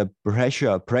a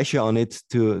pressure on it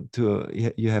to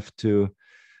you have to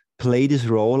play this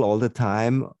role all the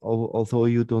time, although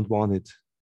you don't want it.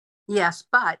 Yes,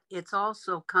 but it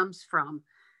also comes from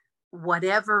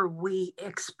whatever we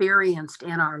experienced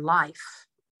in our life.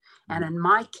 And in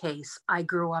my case, I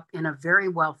grew up in a very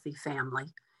wealthy family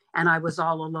and I was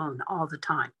all alone all the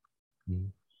time.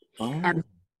 Oh, And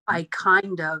I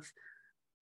kind of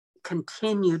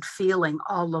continued feeling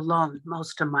all alone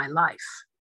most of my life.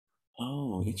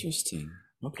 oh, interesting.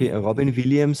 Okay, Okay. Robin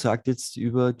Williams sagt jetzt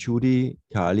über Judi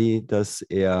Cali, dass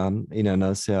er in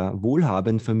einer sehr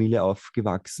wohlhabenden Familie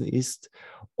aufgewachsen ist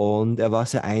und er war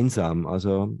sehr einsam.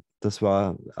 Also das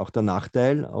war auch der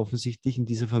Nachteil offensichtlich in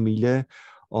dieser Familie.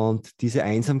 Und diese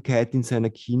Einsamkeit in seiner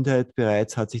Kindheit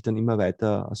bereits hat sich dann immer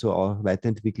weiter, also auch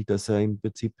weiterentwickelt, dass er im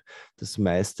Prinzip das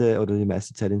meiste oder die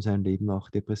meiste Zeit in seinem Leben auch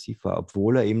depressiv war,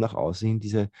 obwohl er eben nach außen hin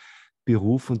diesen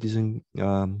Beruf und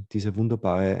diese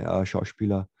wunderbare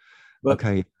Schauspieler But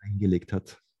Karriere hingelegt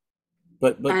hat.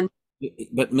 but And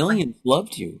millions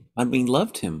loved you. I mean,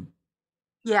 loved him,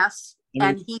 yes, I mean-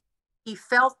 and he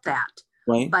felt that,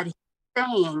 right? but he's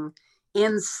saying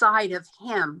inside of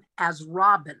him as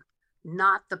Robin,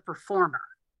 not the performer.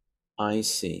 I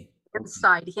see.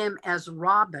 Inside him as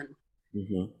Robin,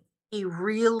 Mhm. he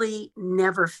really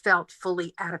never felt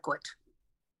fully adequate.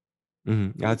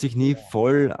 Mhm. Er hat sich nie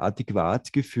voll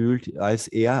adäquat gefühlt, als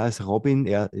Robin,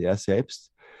 er selbst.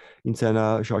 In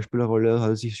seiner Schauspielerrolle hat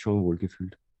er sich schon wohl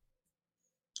gefühlt.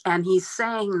 And he's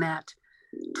saying that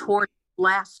toward the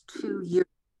last 2 years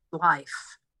of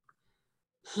life,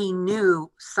 he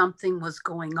knew something was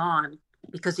going on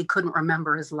because he couldn't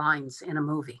remember his lines in a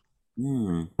movie.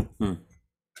 Hmm.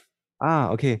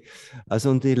 Ah, okay. Also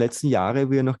und die letzten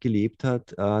Jahre, wie er noch gelebt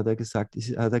hat, hat er gesagt,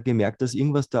 hat er gemerkt, dass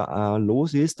irgendwas da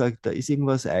los ist, da ist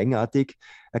irgendwas eigenartig.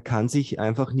 Er kann sich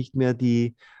einfach nicht mehr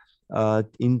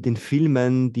in den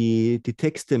Filmen die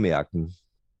Texte merken.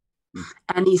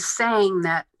 And he's saying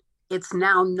that it's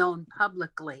now known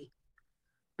publicly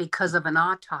because of an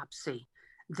autopsy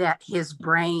that his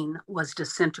brain was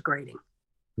disintegrating.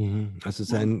 Mhm. Also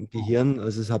sein Gehirn,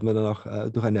 also das hat man dann auch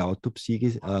durch eine Autopsie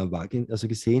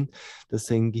gesehen, dass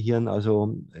sein Gehirn also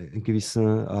einen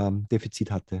gewissen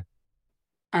Defizit hatte.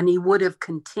 And he would have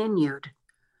continued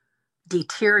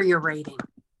deteriorating,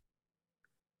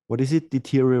 What is it?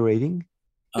 Deteriorating?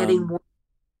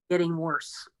 getting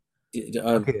worse.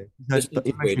 Okay. Das heißt, immer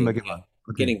schlimmer Disintegrating, geworden. yeah.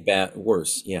 Okay. Getting bad,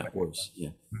 worse. Yeah, worse.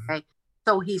 Yeah.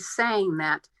 So he's saying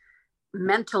that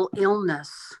mental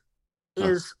illness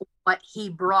is what he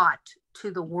brought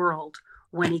to the world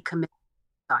when he committed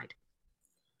suicide.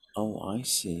 Oh, I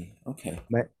see. Okay.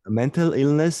 Mental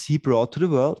illness he brought to the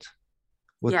world?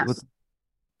 Yes.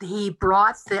 he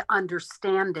brought the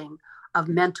understanding of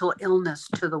mental illness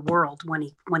to the world when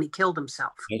he killed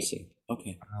himself. I see.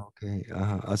 Okay. Okay,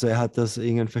 aha. Also er hat das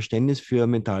irgendein Verständnis für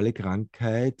mentale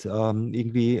Krankheit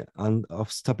irgendwie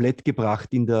aufs Tablett gebracht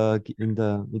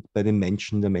bei den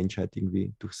Menschen der Menschheit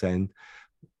irgendwie durch sein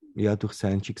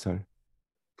Schicksal.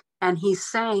 And he's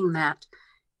saying that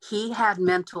he had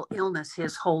mental illness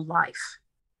his whole life.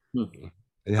 Er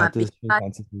But hatte das schon because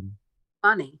ganzes Leben.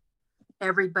 funny,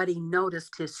 everybody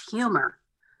noticed his humor,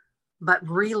 but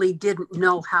really didn't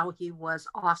know how he was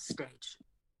off stage.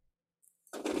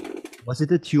 Was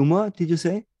it a tumor, did you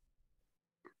say?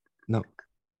 No.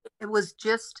 It was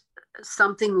just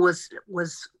something was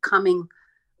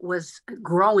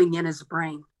growing in his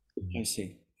brain. I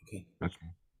see. Okay. Okay.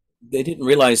 They didn't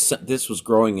realize this was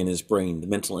growing in his brain. The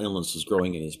mental illness was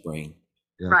growing in his brain.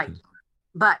 Ja, Right. okay.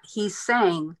 But he's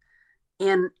saying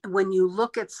when you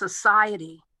look at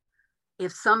society,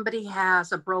 if somebody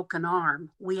has a broken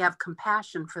arm, we have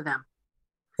compassion for them.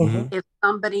 Mhm. If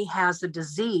somebody has a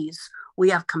disease, we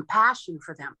have compassion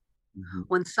for them. Mhm.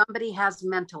 When somebody has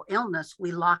mental illness,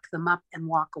 we lock them up and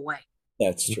walk away.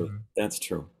 That's true. That's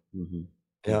true. Mhm.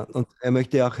 Ja, und er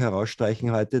möchte auch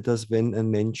herausstreichen heute, dass wenn ein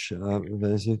Mensch, wenn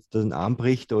es sich den Arm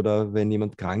bricht oder wenn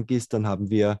jemand krank ist, dann haben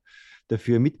wir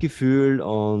dafür Mitgefühl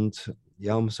und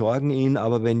ja, umsorgen ihn.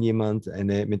 Aber wenn jemand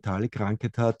eine mentale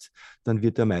Krankheit hat, dann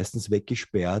wird er meistens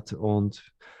weggesperrt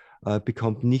und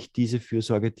bekommt nicht diese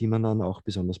Fürsorge, die man dann auch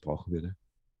besonders brauchen würde.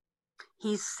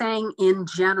 He's saying in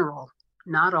general,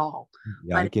 not all,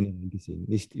 Ja, but generell gesehen,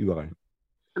 nicht überall.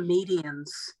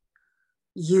 comedians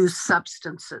use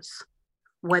substances,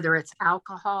 whether it's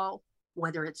alcohol,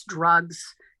 whether it's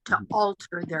drugs, to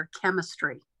alter their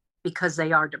chemistry because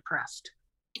they are depressed.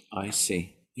 I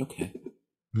see. Okay.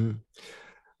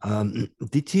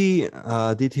 Did he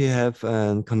have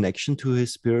a connection to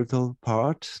his spiritual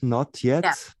part? Not yet.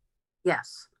 Yes.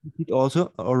 Yes. Did it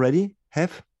also already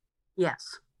have?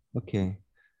 Yes. Okay.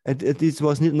 And this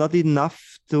was not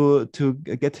enough to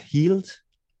get healed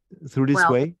through this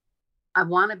Well, way? I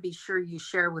want to be sure you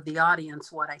share with the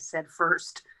audience what I said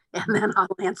first, and then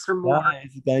I'll answer more. Ja,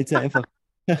 es ist gar nicht so einfach.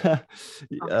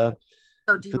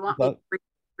 So do you want me to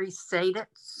restate it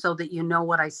so that you know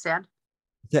what I said?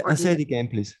 Say it again,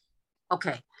 please.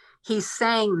 Okay. He's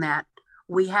saying that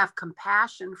we have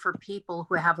compassion for people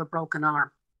who have a broken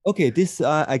arm. Okay, this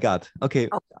I got. Okay.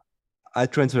 Okay. I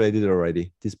translated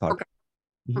already, this part. Okay.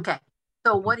 Okay.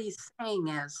 So what he's saying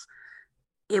is,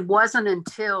 it wasn't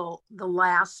until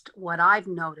what I've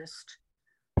noticed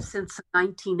since the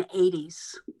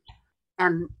 1980s,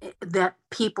 and that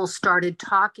people started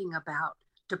talking about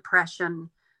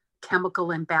depression, chemical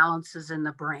imbalances in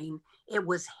the brain. It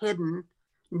was hidden.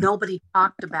 Nobody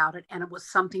talked about it, and it was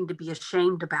something to be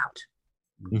ashamed about.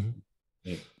 Mhm.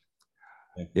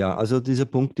 Ja, also dieser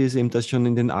Punkt ist eben, dass schon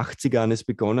in den 80ern es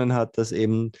begonnen hat, dass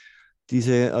eben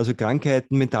also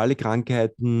Krankheiten, mentale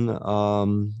Krankheiten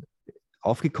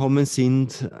aufgekommen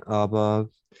sind, aber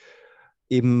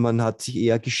eben man hat sich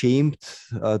eher geschämt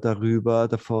darüber,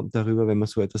 wenn man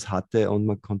so etwas hatte und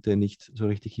man konnte nicht so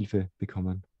richtig Hilfe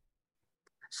bekommen.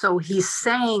 So he's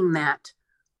saying that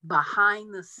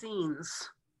behind the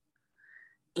scenes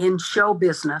in show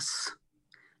business,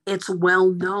 it's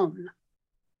well known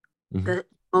that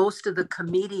most of the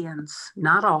comedians,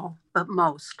 not all, but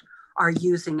most, are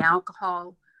using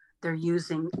alcohol. They're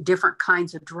using different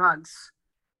kinds of drugs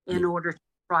in order to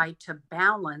try to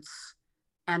balance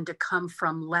and to come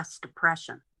from less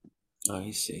depression.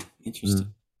 I see.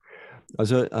 Interesting.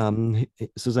 Also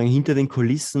sozusagen hinter den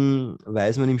Kulissen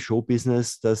weiß man im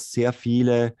Showbusiness, dass sehr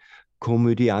viele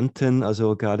Komödianten,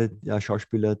 also gerade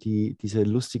Schauspieler, die diese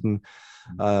lustigen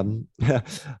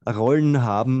Rollen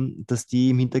haben, dass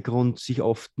die im Hintergrund sich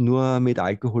oft nur mit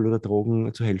Alkohol oder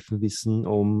Drogen zu helfen wissen,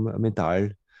 um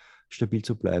mental stabil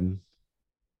zu bleiben.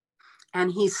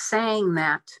 And he's saying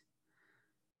that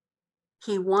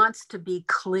he wants to be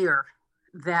clear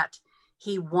that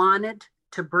he wanted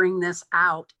to bring this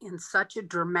out in such a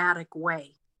dramatic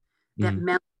way that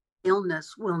mental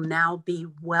illness will now be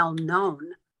well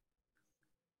known.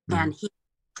 And he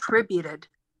contributed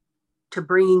to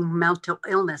bringing mental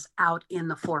illness out in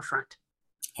the forefront.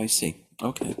 I see.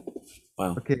 Okay.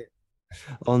 Wow. Okay.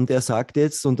 Und er sagt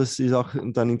jetzt, und das ist auch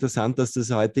dann interessant, dass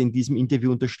das heute in diesem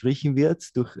Interview unterstrichen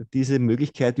wird, durch diese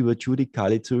Möglichkeit über Judi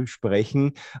Cali zu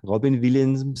sprechen. Robin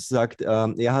Williams sagt,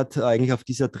 er hat eigentlich auf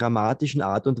dieser dramatischen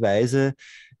Art und Weise,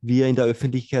 wie er in der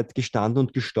Öffentlichkeit gestanden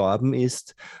und gestorben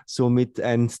ist, somit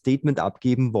ein Statement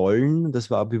abgeben wollen,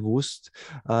 das war bewusst,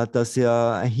 dass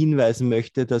er hinweisen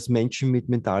möchte, dass Menschen mit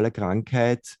mentaler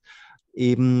Krankheit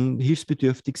eben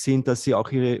hilfsbedürftig sind, dass sie auch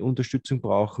ihre Unterstützung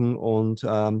brauchen und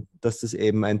dass das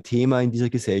eben ein Thema in dieser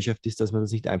Gesellschaft ist, dass man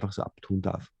das nicht einfach so abtun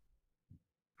darf.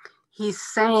 He's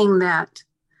saying that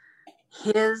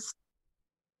his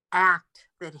act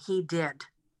that he did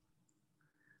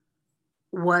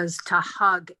was to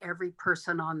hug every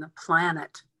person on the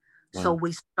planet. So Wow.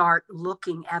 we start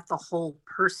looking at the whole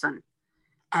person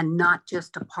and not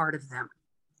just a part of them.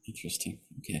 Interesting.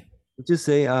 Okay. Would you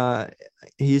say, er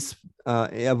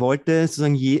wollte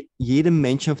sozusagen jedem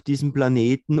Menschen auf diesem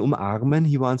Planeten umarmen.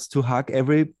 He wants to hug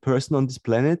every person on this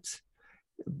planet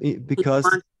because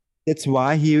that's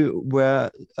why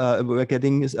we're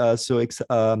getting so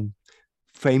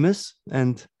famous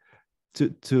and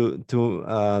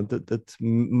that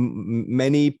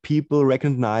many people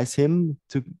recognize him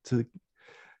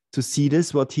to see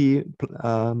this what he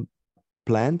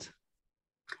planned.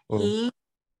 He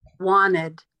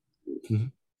wanted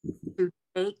Mhm. to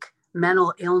take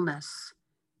mental illness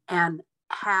and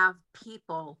have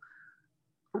people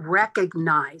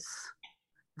recognize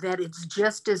that it's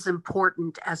just as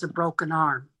important as a broken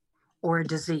arm or a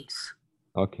disease.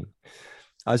 Okay.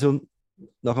 Also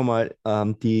noch einmal,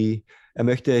 er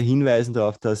möchte hinweisen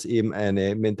darauf, dass eben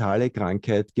eine mentale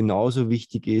Krankheit genauso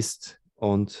wichtig ist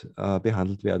und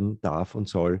behandelt werden darf und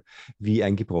soll wie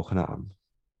ein gebrochener Arm.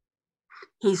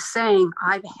 He's saying,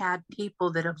 I've had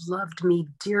people that have loved me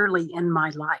dearly in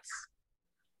my life,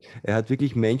 Er hat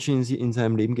wirklich Menschen in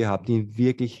seinem Leben gehabt, die ihn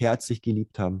wirklich herzlich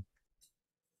geliebt haben.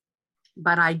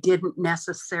 but I didn't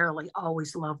necessarily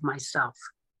always love myself.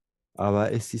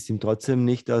 Aber es ist ihm trotzdem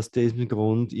nicht aus diesem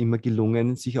Grund immer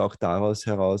gelungen, sich auch daraus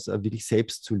heraus wirklich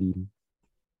selbst zu lieben.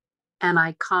 And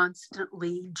I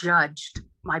constantly judged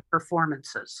my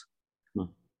performances.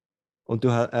 Und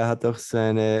er hat auch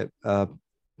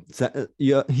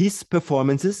his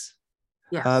performances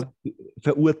Yes.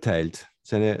 verurteilt.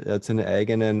 Er hat seine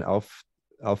eigenen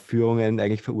Aufführungen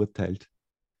eigentlich verurteilt.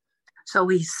 So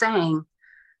he's saying,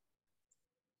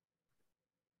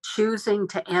 choosing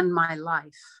to end my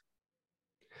life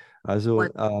Also,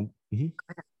 mhm.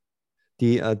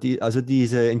 Also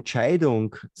diese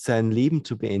Entscheidung, sein Leben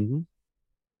zu beenden,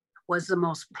 was the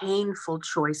most painful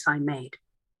choice I made.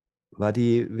 war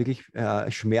die wirklich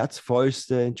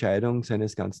schmerzvollste Entscheidung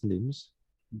seines ganzen Lebens.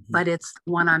 But it's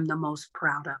the one I'm the most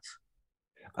proud of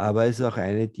Aber es ist auch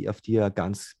eine, auf die er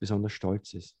ganz besonders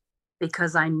stolz ist,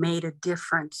 because I made a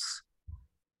difference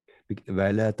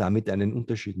weil er damit einen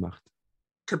Unterschied macht,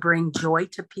 to bring joy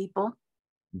to people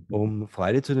um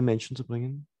Freude zu den Menschen zu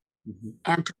bringen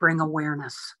and to bring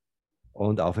awareness.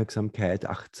 und Aufmerksamkeit,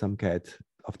 Achtsamkeit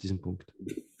auf diesen Punkt.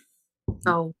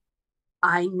 So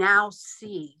I now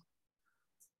see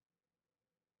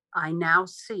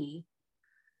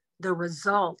the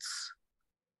results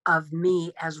of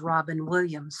me as Robin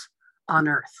Williams on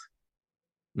earth.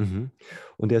 Mhm.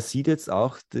 Und er sieht jetzt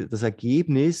auch das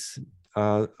Ergebnis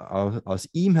aus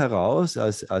ihm heraus,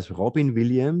 als Robin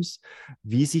Williams,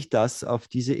 wie sich das auf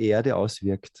diese Erde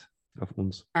auswirkt, auf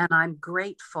uns. And I'm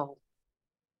grateful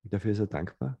Dafür ist er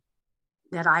dankbar,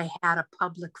 that I had a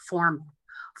public forum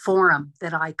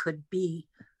that I could be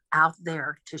out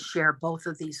there to share both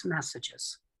of these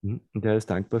messages. Mhm. Und er ist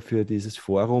dankbar für dieses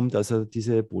Forum, dass er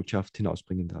diese Botschaft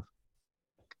hinausbringen darf.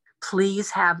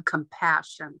 Please have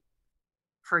compassion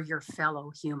for your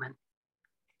fellow human.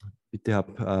 Bitte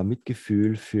hab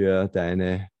Mitgefühl für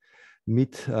deine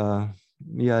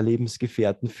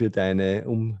Lebensgefährten, für deine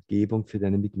Umgebung, für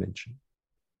deine Mitmenschen.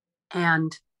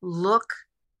 And look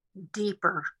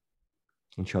deeper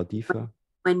Und schau tiefer,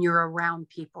 when you're around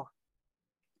people,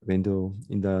 wenn du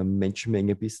in der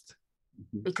Menschenmenge bist.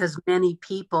 because many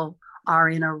people are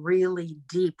in a really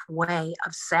deep way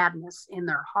of sadness in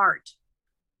their heart.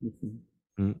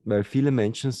 Weil viele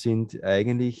Menschen sind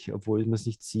eigentlich, obwohl man es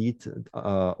nicht sieht,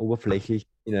 oberflächlich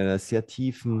in einer sehr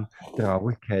tiefen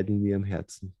Traurigkeit in ihrem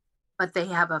Herzen. But they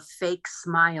have a fake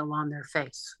smile on their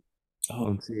face. Oh,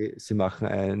 Und sie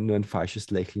machen nur ein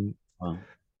falsches Lächeln wow.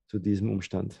 zu diesem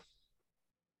Umstand.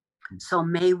 So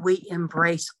may we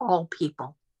embrace all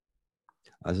people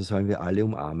Also sollen wir alle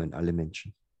umarmen, alle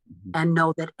Menschen. and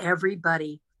know that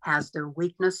everybody has their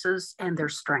weaknesses and their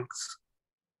strengths,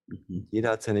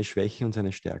 Jeder hat seine Schwächen und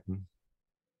seine Stärken.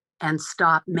 and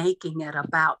stop making it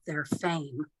about their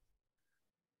fame.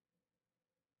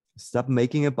 Stop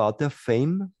making about their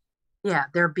fame. Yeah,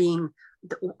 they're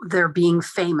being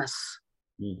famous,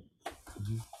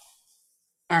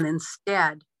 and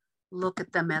instead look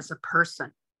at them as a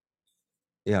person.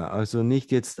 Ja, also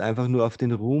nicht jetzt einfach nur auf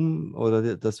den Ruhm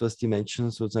oder das, was die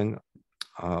Menschen sozusagen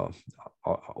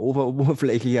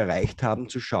oberflächlich erreicht haben,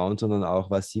 zu schauen, sondern auch,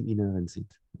 was sie im Inneren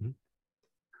sind.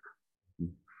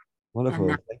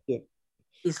 Wonderful. And Thank you.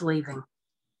 he's leaving.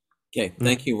 Okay.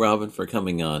 Thank you, Robin, for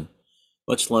coming on.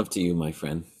 Much love to you, my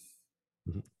friend.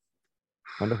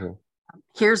 Wonderful.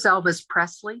 Here's Elvis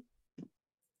Presley.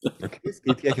 Okay, es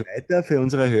geht gleich weiter für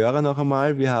unsere Hörer noch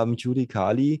einmal. Wir haben Judi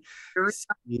Cali,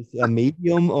 sie ist ein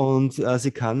Medium und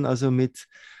sie kann also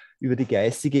über die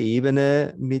geistige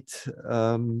Ebene mit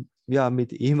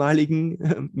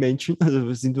ehemaligen Menschen, also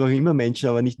wir sind noch immer Menschen,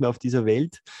 aber nicht mehr auf dieser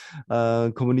Welt,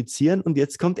 kommunizieren. Und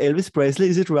jetzt kommt Elvis Presley,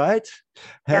 is it right?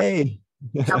 Hey!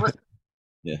 Elvis.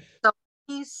 Yeah. So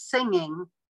he's singing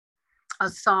a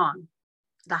song,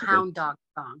 the Hound Dog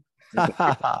song.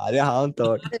 Der Hound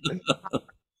Dog.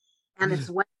 And it's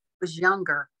when he was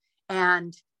younger.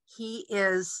 And he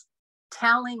is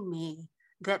telling me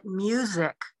that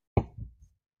music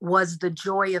was the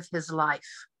joy of his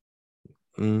life.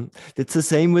 It's the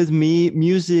same with me.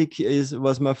 Music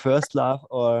was my first love,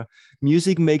 or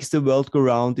music makes the world go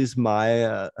round is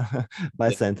my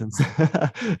sentence.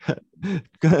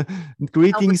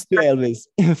 Greetings to Elvis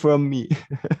from me.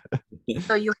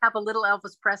 So you have a little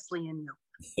Elvis Presley in you.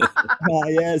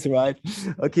 Yes, right.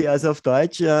 Okay, also auf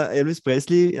Deutsch, Elvis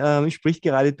Presley spricht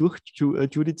gerade durch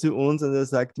Judi zu uns und er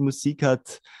sagt, die Musik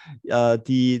hat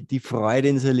die Freude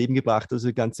in sein Leben gebracht.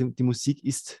 Also die Musik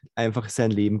ist einfach sein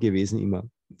Leben gewesen immer.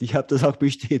 Ich habe das auch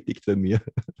bestätigt bei mir.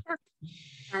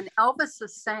 And Elvis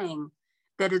is saying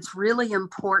that it's really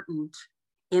important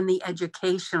in the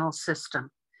educational system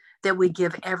that we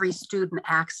give every student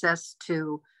access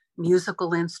to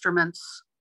musical instruments,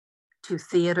 to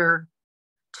theater,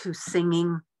 to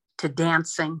singing, to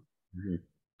dancing.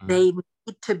 Mm-hmm. They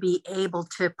need to be able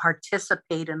to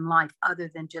participate in life other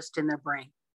than just in their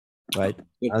brain. Right.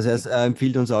 Also er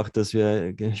empfiehlt uns auch, dass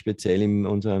wir speziell in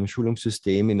unserem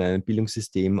Schulungssystem, in einem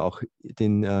Bildungssystem auch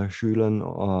den Schülern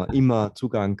immer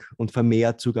Zugang und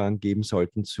vermehrt Zugang geben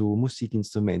sollten zu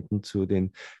Musikinstrumenten, zu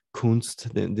den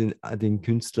den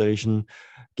künstlerischen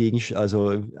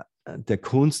also der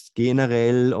Kunst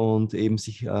generell und eben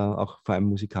sich auch vor allem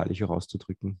musikalisch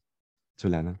herauszudrücken, zu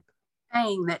lernen.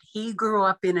 Saying that he grew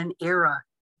up in an era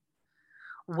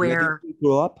where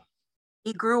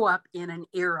he grew up in an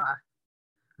era.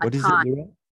 What is the era?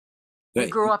 He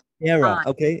grew up Era,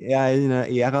 okay. Er ist in einer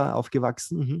Ära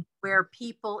aufgewachsen, where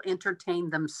people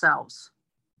entertain themselves.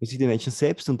 wo sich die Menschen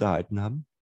selbst unterhalten haben.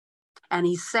 And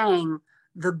he's saying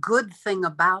the good thing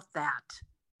about that,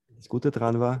 Das Gute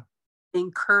daran war,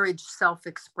 encourage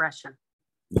self-expression.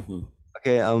 Mm-hmm.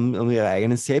 okay, um ihren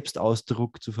eigenen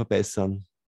Selbstausdruck zu verbessern.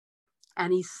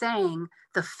 And he's saying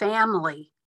the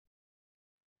family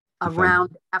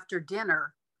around after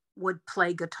dinner would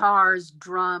play guitars,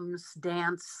 drums,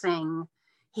 dance, sing.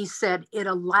 He said it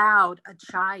allowed a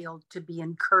child to be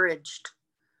encouraged.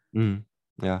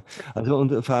 Ja, also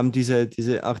und vor allem diese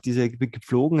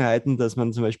Gepflogenheiten, dass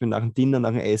man zum Beispiel nach dem Dinner,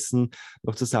 nach dem Essen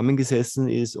noch zusammengesessen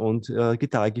ist und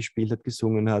Gitarre gespielt hat,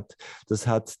 gesungen hat, das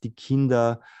hat die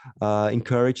Kinder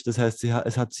encouraged, das heißt,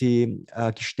 es hat sie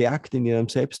gestärkt in ihrem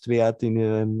Selbstwert, in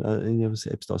ihrem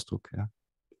Selbstausdruck. Ja.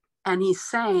 And he's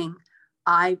saying,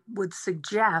 I would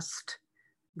suggest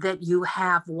that you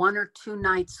have 1 or 2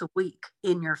 nights a week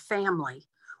in your family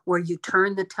where you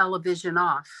turn the television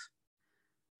off.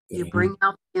 You bring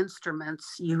out the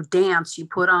instruments, you dance, you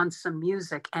put on some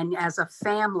music, and as a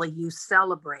family, you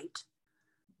celebrate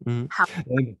how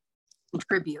you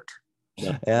contribute.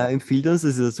 Er empfiehlt uns,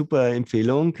 das ist eine super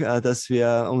Empfehlung, dass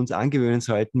wir uns angewöhnen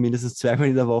sollten, mindestens 2-mal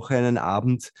in der Woche einen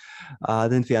Abend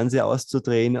den Fernseher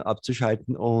auszudrehen,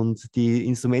 abzuschalten und die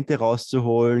Instrumente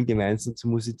rauszuholen, gemeinsam zu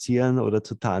musizieren oder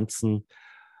zu tanzen.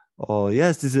 Oh,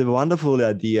 yes, this is a wonderful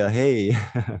idea. Hey.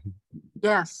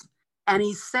 Yes, and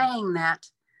he's saying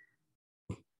that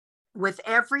with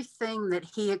everything that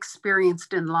he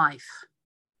experienced in life,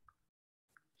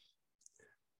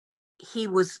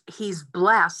 he's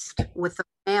blessed with the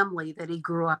family that he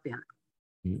grew up in.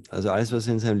 Also alles, was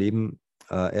er in seinem Leben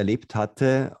erlebt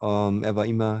hatte, er war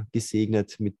immer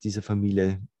gesegnet mit dieser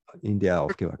Familie, in der er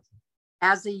aufgewachsen ist.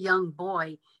 As a young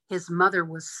boy, his mother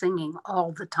was singing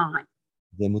all the time.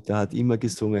 Seine Mutter hat immer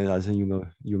gesungen, als er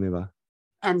Junge war.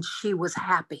 And she was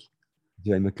happy. Sie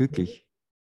war immer glücklich.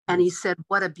 And he said,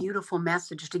 what a beautiful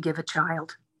message to give a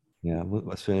child. Ja,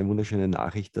 was für eine wunderschöne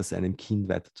Nachricht, das einem Kind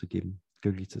weiterzugeben,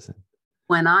 glücklich zu sein.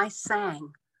 When I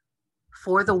sang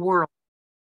for the world,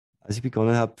 Als ich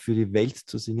begonnen habe, für die Welt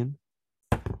zu singen,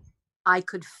 I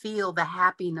could feel the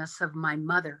happiness of my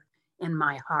mother in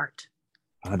my heart.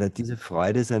 hat er diese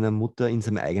Freude seiner Mutter in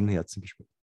seinem eigenen Herzen gespürt.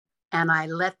 And I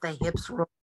let the hips roll.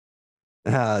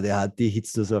 Ja, der hat die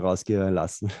Hits nur so rausgehen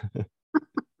lassen.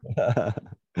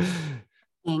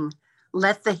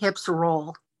 Let the hips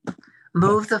roll.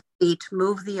 Move the feet,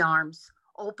 move the arms,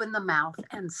 open the mouth,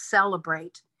 and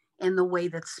celebrate in the way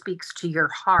that speaks to your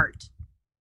heart.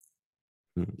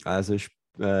 Also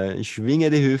schwinge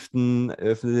die Hüften,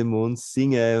 öffne den Mund,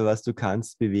 singe, was du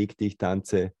kannst, beweg dich,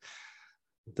 tanze.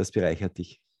 Das bereichert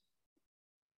dich.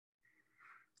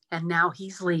 And now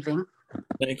he's leaving.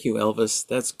 Thank you, Elvis.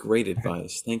 That's great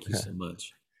advice. Thank you so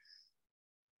much.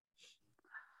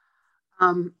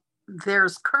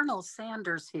 There's Colonel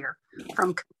Sanders here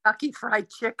from Kentucky Fried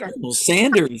Chicken. Well,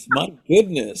 Sanders, my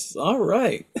goodness. All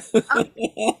right.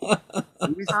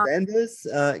 Louis Sanders,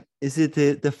 is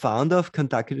it the founder of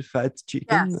Kentucky Fried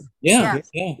Chicken? Yes.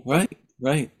 Yeah, right.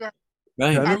 Yeah.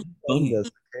 Right. Colonel Funny.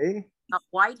 Sanders, okay.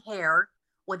 White hair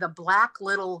with a black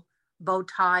little bow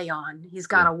tie on. He's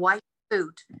got a white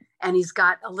suit and he's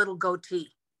got a little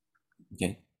goatee.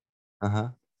 Okay.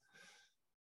 Aha.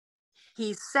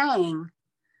 He's saying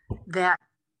that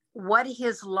what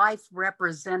his life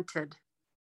represented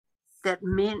that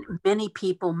many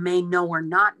people may know or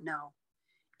not know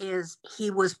is he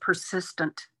was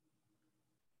persistent.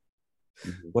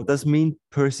 What does mean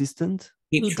persistent?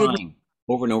 Keep He didn't- trying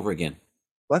over and over again.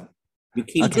 What? You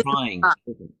keep Okay. trying.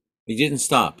 You didn't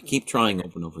stop. Keep trying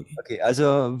over and over again. Okay,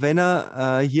 also wenn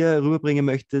er hier rüberbringen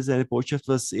möchte, seine Botschaft,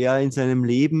 was er in seinem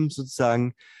Leben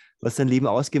sozusagen, was sein Leben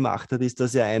ausgemacht hat, ist,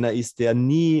 dass er einer ist, der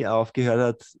nie aufgehört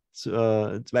hat,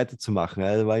 weiterzumachen.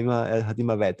 Er hat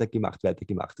immer weitergemacht.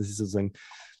 Das ist sozusagen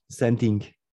sein Ding.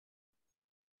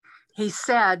 He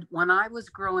said, when I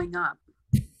was growing up,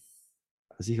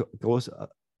 Als ich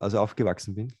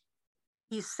aufgewachsen bin.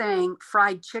 he's saying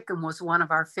fried chicken was one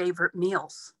of our favorite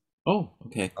meals. Oh,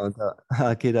 okay. Und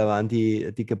okay, da waren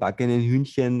die gebackenen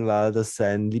Hühnchen, war das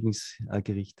sein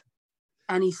Lieblingsgericht.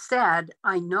 And he said,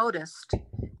 I noticed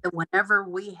that whenever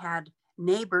we had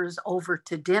neighbors over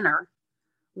to dinner,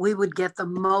 we would get the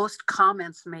most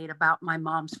comments made about my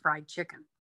mom's fried chicken.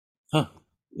 Huh.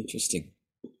 Interesting.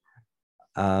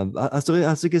 Hast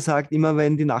du gesagt, immer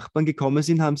wenn die Nachbarn gekommen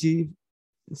sind, haben sie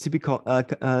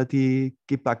die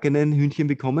gebackenen Hühnchen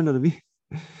bekommen, oder wie?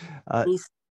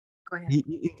 Go ahead.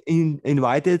 He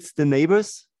invited the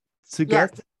neighbors to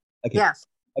Yes. get? Okay. Yes.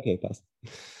 Okay, passt.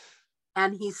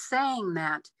 And he's saying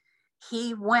that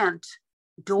he went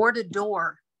door to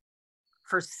door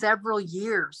for several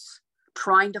years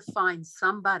trying to find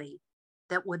somebody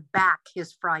that would back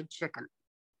his fried chicken.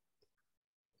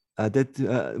 That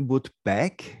would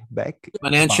back?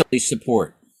 Financially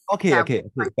support. Okay,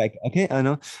 back. Okay, I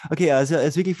know. Okay, also er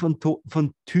ist wirklich von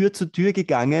Tür zu Tür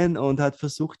gegangen und hat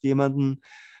versucht, jemanden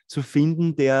zu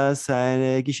finden, der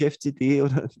seine Geschäftsidee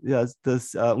oder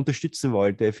das unterstützen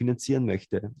wollte, finanzieren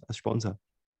möchte als Sponsor.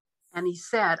 And he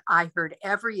said, I heard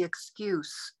every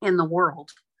excuse in the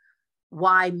world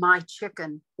why my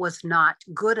chicken was not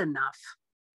good enough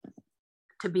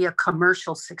to be a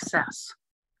commercial success.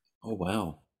 Oh,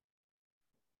 wow.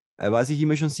 Er war sich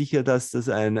immer schon sicher, dass das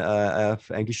ein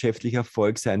geschäftlicher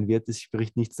Erfolg sein wird. Es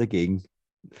spricht nichts dagegen.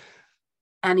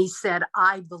 And he said,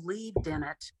 I believed in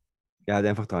it. Er hat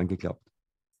einfach dran geglaubt.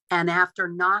 And after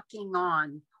knocking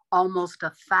on almost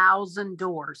 1,000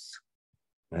 doors,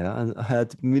 Ja, er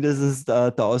hat mindestens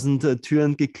 1000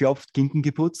 Türen geklopft, Klinken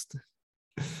geputzt.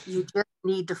 you just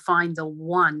need to find the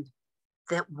one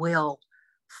that will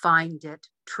find it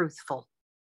truthful.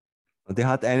 Und er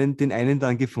hat den einen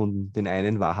dann gefunden, den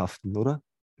einen wahrhaften, oder?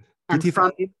 And Did he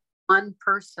from find him? one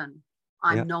person,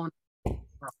 I'm Yeah. known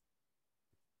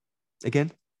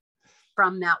Again?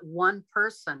 from that one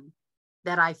person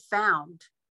that I found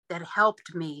that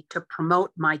helped me to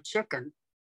promote my chicken.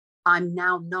 I'm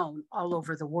now known all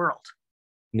over the world.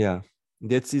 Ja.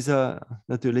 Und jetzt ist er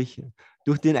natürlich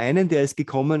durch den einen, der ist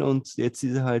gekommen und jetzt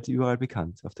ist er halt überall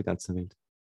bekannt auf der ganzen Welt.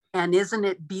 And isn't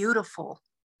it beautiful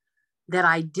that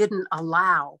I didn't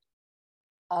allow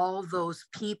all those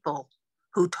people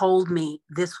who told me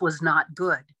this was not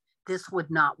good, this would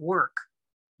not work.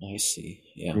 I see.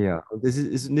 Yeah. Ja, und das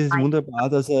ist wunderbar,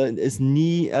 dass er es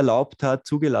nie erlaubt hat,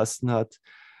 zugelassen hat,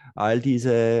 all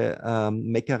diese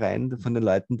Meckereien von den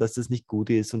Leuten, dass das nicht gut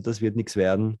ist und das wird nichts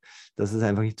werden, dass er es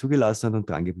einfach nicht zugelassen hat und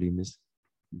dran geblieben ist.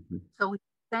 So he's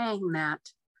saying that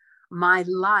my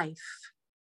life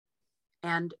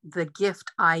and the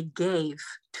gift I gave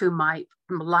to my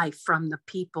life from the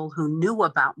people who knew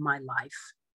about my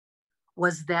life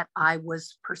was that I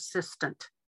was persistent.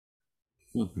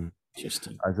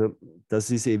 Interesting. Also das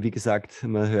ist eben, wie gesagt,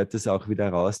 man hört es auch wieder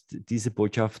raus, diese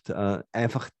Botschaft,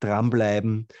 einfach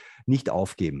dranbleiben, nicht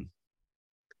aufgeben.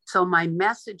 So my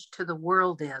message to the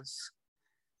world is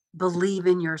believe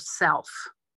in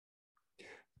yourself.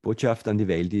 Botschaft an die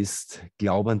Welt ist,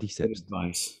 glaube an dich Good selbst.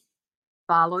 advice.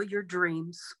 Follow your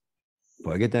dreams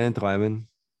Folge deinen Träumen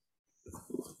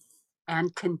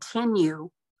and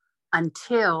continue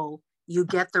until you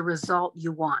get the result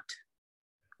you want.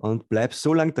 Und bleib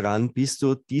so lang dran, bis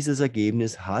du dieses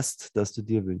Ergebnis hast, das du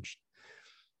dir wünschst.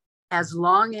 As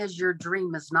long as your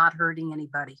dream is not hurting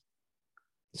anybody.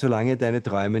 Solange deine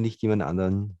Träume nicht jemand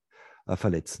anderen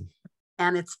verletzen.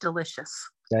 And it's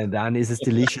delicious. Dann ist es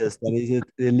delicious. Dann ist es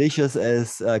delicious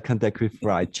as Kentucky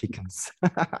Fried Chickens.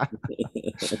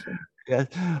 Yes.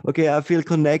 Okay, I feel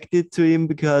connected to him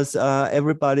because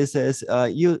everybody says,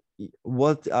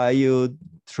 what are you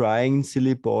trying,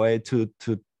 silly boy, to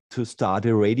start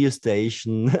a radio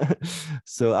station?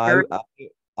 So I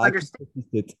Understand.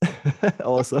 it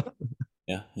also.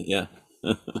 Yeah.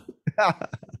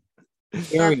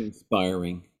 Very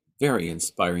inspiring. Very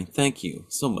inspiring. Thank you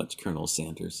so much, Colonel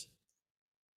Sanders.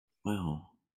 Wow.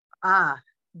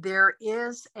 There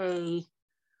is a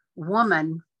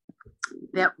woman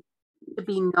that to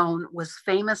be known was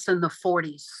famous in the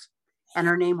 40s, and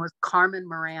her name was Carmen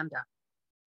Miranda.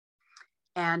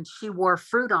 And she wore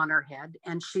fruit on her head,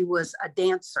 and she was a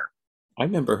dancer. I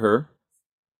remember her.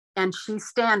 And she's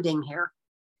standing here.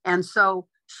 And so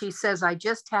she says, I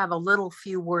just have a little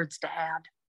few words to add.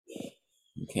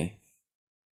 Okay.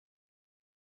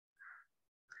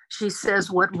 She says,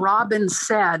 what Robin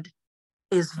said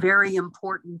is very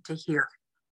important to hear.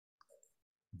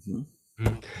 Mhm.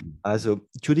 Also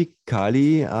Judi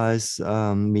Cali als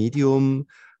Medium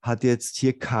hat jetzt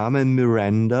hier Carmen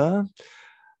Miranda,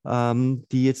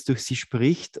 die jetzt durch sie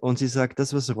spricht, und sie sagt,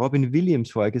 das, was Robin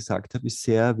Williams vorher gesagt hat, ist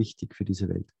sehr wichtig für diese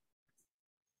Welt.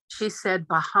 She said,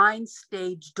 behind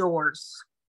stage doors,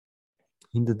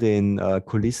 Hinter den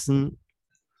Kulissen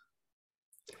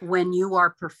when you are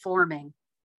performing,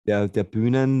 der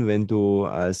Bühnen, wenn du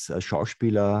als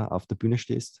Schauspieler auf der Bühne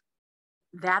stehst,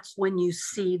 that's when you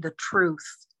see the truth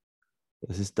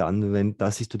das ist dann,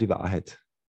 das siehst du die Wahrheit,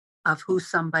 of who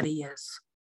somebody is.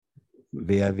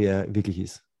 wer wirklich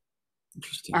ist.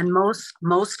 Interesting. And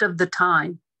most of the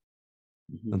time,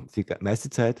 Mhm. Und die meiste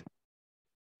Zeit,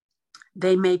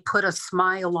 they may put a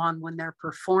smile on when they're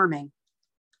performing,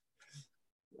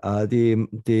 die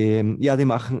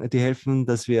helfen,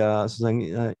 dass wir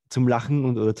sozusagen zum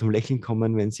Lachen oder zum Lächeln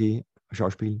kommen, wenn sie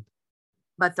schauspielen.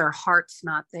 but their heart's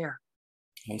not there.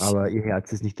 I see. Aber ihr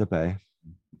Herz ist nicht dabei.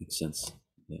 Makes sense.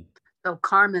 Yeah. So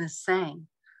Carmen is saying,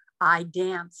 I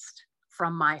danced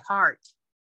from my heart.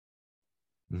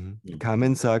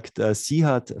 Carmen sagt, sie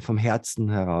hat vom Herzen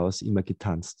heraus immer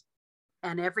getanzt.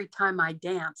 And every time I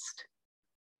danced,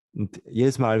 Und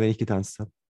jedes Mal, wenn ich getanzt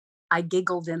habe, I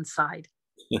giggled inside.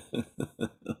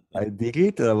 I dig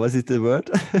it, oder was ist das Wort?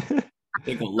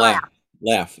 Take a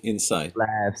laugh inside.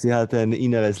 Sie hat ein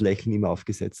inneres Lächeln immer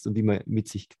aufgesetzt und immer mit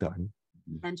sich getragen.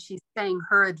 And she's saying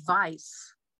her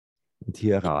advice Und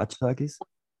hier Ratschlag ist,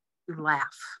 to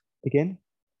laugh. again?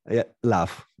 Ja,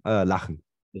 lachen.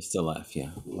 Just a laugh.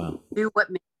 Yeah. Wow. Do what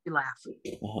makes you laugh.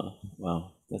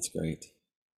 Wow. That's great.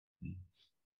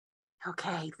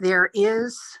 Okay, there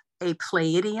is a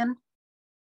Pleiadian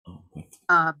Oh, okay.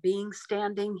 being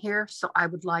standing here. So I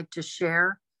would like to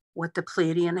share what the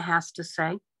Pleiadian has to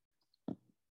say.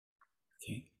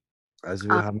 Okay. Also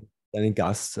wir haben einen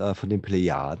Gast von den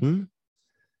Plejaden,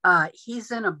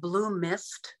 He's in a blue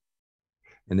mist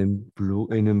einen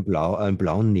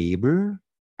blauen Nebel,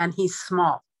 and he's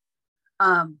small.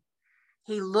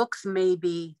 He looks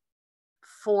maybe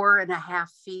 4.5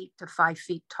 feet to 5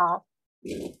 feet tall.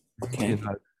 Okay.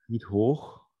 4,5 Feet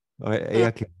hoch,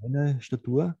 eher kleine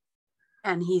Statur.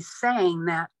 And he's saying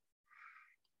that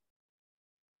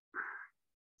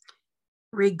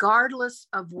regardless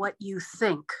of what you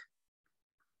think,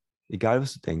 Egal,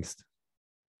 was du denkst,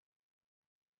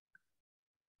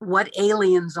 what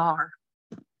aliens are,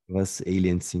 was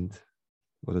Aliens sind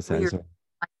oder sein Weird. sollen.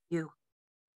 you.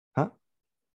 Huh?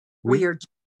 We are just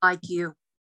like you.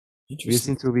 Wir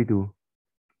Interesting. sind so wie du.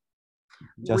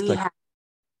 Just like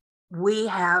We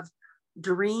have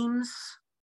dreams.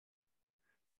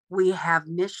 We have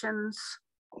missions.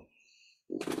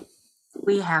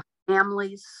 We have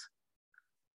families.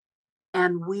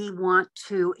 And we want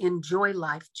to enjoy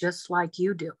life just like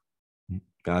you do.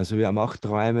 Also wir haben auch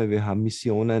Träume, wir haben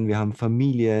Missionen, wir haben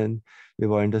Familien. Wir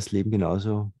wollen das Leben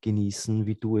genauso genießen,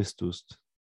 wie du es tust.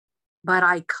 But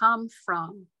I come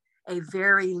from a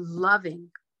very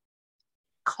loving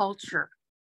culture.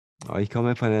 Aber ich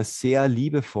komme von einer sehr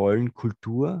liebevollen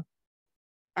Kultur,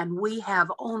 And we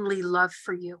have only love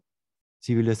for you.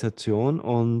 Zivilisation,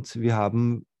 und wir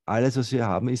haben, alles, was wir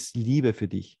haben, ist Liebe für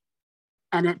dich.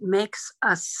 And it makes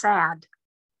us sad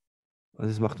Und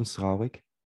es macht uns traurig,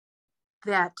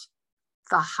 that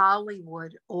the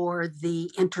Hollywood or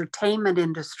the entertainment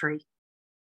industry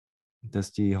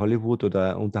dass die Hollywood-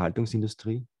 oder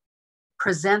Unterhaltungsindustrie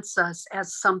presents us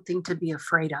as something to be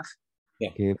afraid of.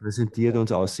 Okay, präsentiert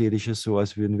uns Außerirdische so,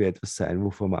 als würden wir etwas sein,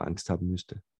 wovor man Angst haben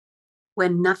müsste.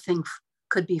 when nothing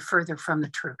could be further from the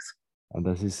truth. Und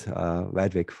das ist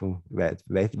weit weg von,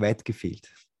 weit gefehlt.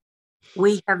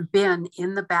 We have been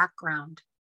in the background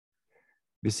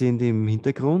Wir sind im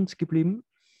Hintergrund geblieben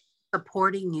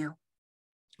supporting you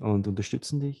und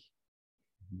unterstützen dich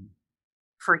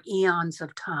for eons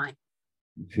of time.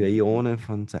 für Äonen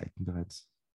von Zeiten bereits.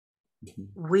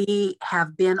 We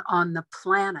have been on the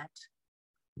planet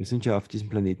Wir sind schon auf diesem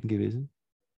Planeten gewesen,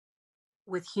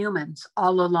 with humans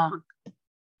all along.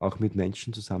 auch mit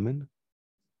Menschen zusammen.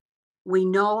 We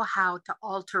know how to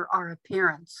alter our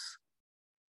appearance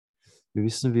Wir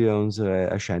wissen, wie wir unser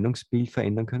Erscheinungsbild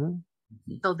verändern können,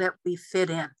 so that we fit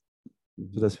in.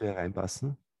 sodass wir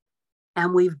reinpassen.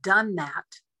 And we've done that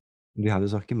Und wir haben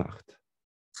das auch gemacht.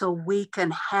 so we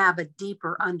can have a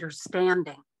deeper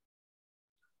understanding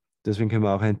Deswegen können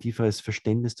wir auch ein tieferes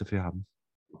Verständnis dafür haben,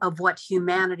 of what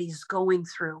humanity is going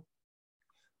through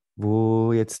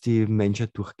wo jetzt die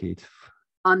Menschheit durchgeht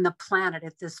on the planet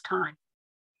at this time.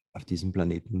 auf diesem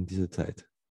Planeten in dieser Zeit.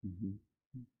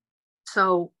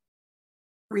 So,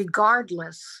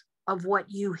 regardless of what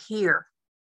you hear,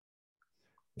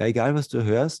 Ja, egal was du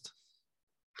hörst,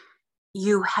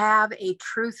 you have a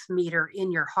truth meter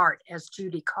in your heart, as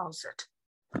Judi calls it.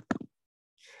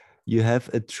 you have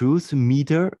a truth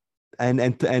meter,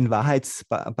 ein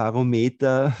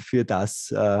Wahrheitsbarometer für das,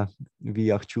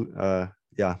 wie auch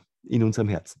ja, in unserem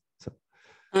Herzen. So.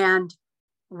 And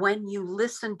when you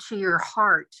listen to your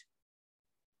heart,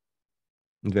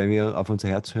 Und wenn wir auf unser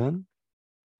Herz hören,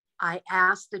 I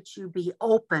ask that you be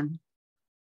open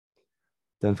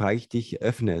dann frage ich dich,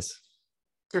 öffne es,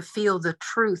 to feel the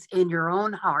truth in your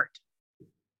own heart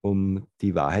um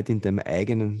die Wahrheit in deinem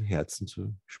eigenen Herzen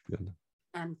zu spüren.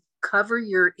 and cover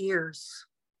your ears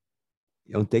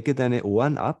Und decke deine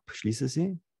Ohren ab, schließe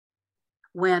sie,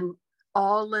 when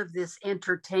all of this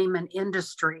entertainment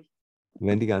industry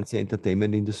wenn die ganze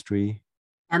Entertainment-Industrie,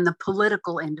 and the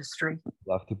political industry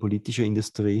auch die politische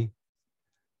Industrie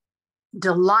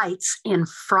delights in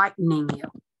frightening you.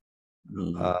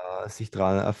 sich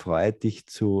daran erfreut, dich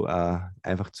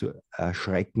einfach zu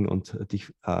erschrecken und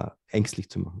dich ängstlich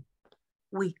zu machen.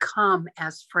 We come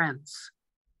as friends.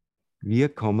 Wir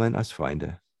kommen als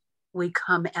Freunde, We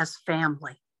come as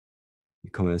family.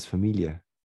 wir kommen als Familie.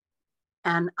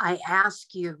 And I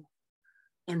ask you,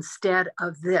 instead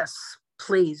of this,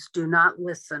 please do not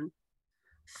listen.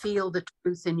 Feel the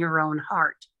truth in your own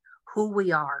heart, who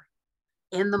we are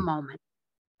in the moment,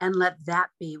 and let that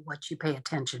be what you pay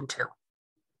attention to.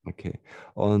 Okay.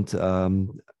 Und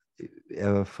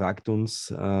er fragt uns,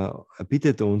 er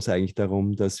bittet uns eigentlich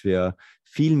darum, dass wir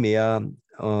viel mehr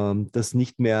das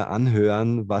nicht mehr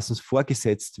anhören, was uns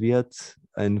vorgesetzt wird,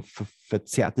 ein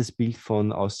verzerrtes Bild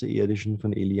von Außerirdischen,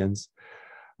 von Aliens,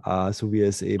 so wie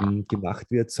es eben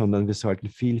gemacht wird, sondern wir sollten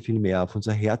viel, viel mehr auf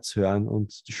unser Herz hören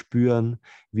und spüren,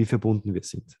 wie verbunden wir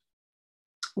sind.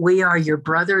 We are your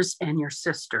brothers and your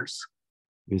sisters,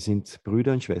 Wir sind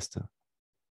Brüder und Schwestern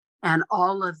and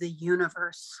all of the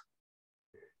universe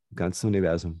im ganzen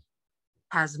Universum.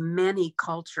 has many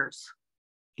cultures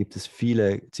Gibt es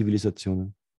viele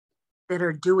Zivilisationen, that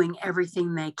are doing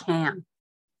everything they can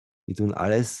die tun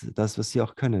alles, das, was sie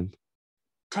auch können,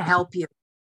 to help you.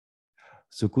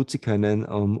 so gut sie können,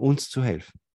 um uns zu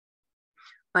helfen.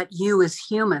 But you as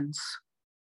humans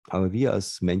Aber wir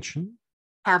als Menschen,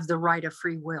 have the right of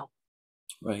free will.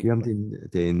 Right. wir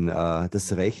haben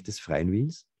das Recht des freien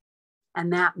Willens.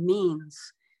 And that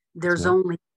means there's Ja.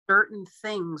 only certain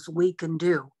things we can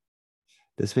do,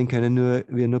 Deswegen können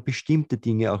wir nur bestimmte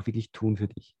Dinge auch wirklich tun für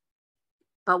dich.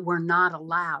 but we're not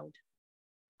allowed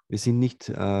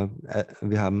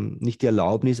Wir haben nicht die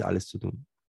Erlaubnis, alles zu tun,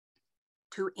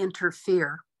 to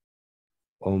interfere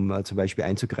um zum Beispiel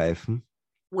einzugreifen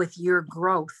with your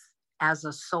growth as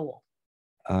a soul.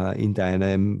 in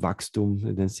deinem Wachstum,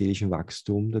 in deinem seelischen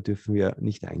Wachstum. Da dürfen wir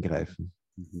nicht eingreifen.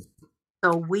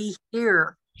 So we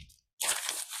hear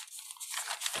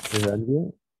So hören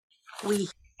wir. your plea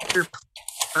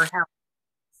for help.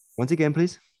 Once again,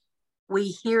 please. We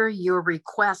hear your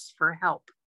request for help.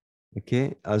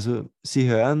 Okay, also Sie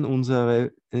hören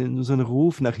unseren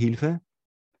Ruf nach Hilfe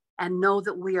And know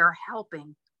that we are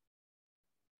helping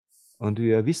und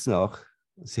wir wissen auch,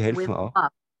 Sie helfen auch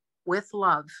with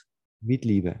love mit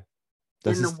Liebe.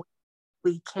 Das in the ist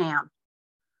way we can.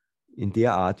 in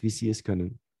der Art, wie Sie es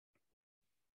können.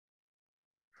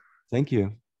 Thank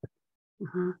you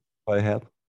Mhm. for your help.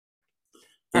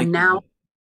 Thank And you. now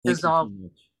Thank is you all. so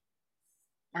much.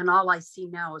 And all I see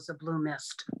now is a blue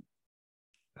mist.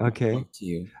 Okay. Love to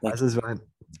you. Thank Also es war,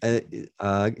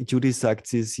 Judi sagt,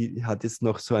 sie hat jetzt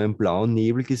noch so einen blauen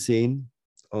Nebel gesehen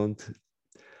und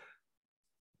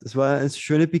das war eine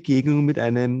schöne Begegnung mit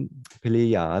einem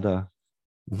Plejader.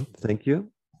 Thank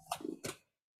you.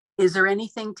 Is there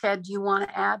anything, Ted, you want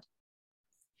to add?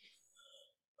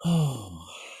 Oh,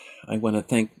 I want to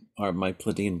thank my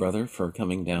Pleiadian brother for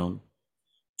coming down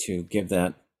to give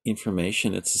that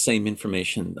information. It's the same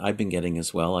information I've been getting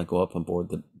as well. I go up on board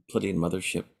the Pleiadian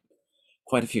mothership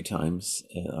quite a few times.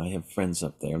 I have friends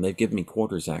up there, and they've given me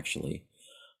quarters, actually.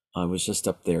 I was just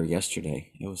up there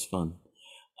yesterday. It was fun.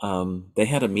 They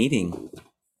had a meeting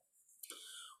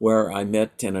where I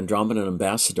met an Andromedan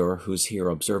ambassador who's here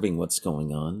observing what's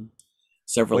going on.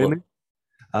 Several Wait a of minute.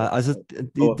 Also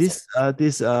Oh,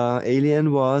 this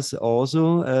alien was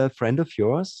also a friend of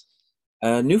yours?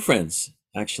 new friends,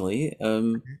 actually.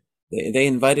 They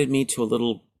invited me to a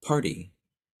little party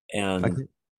and Okay.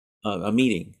 a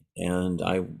meeting, and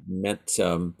I met.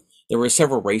 There were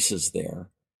several races there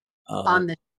On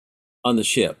the on the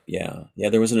ship. Yeah,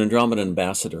 there was an Andromedan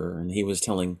ambassador, and he was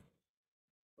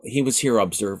here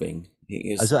observing.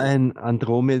 He is Also ein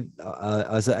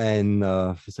also ein,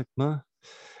 wie sagt man?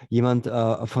 Jemand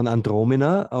von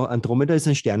Andromeda. Andromeda ist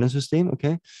ein Sternensystem,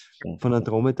 okay? Ja. Von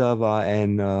Andromeda war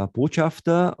ein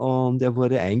Botschafter und er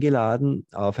wurde eingeladen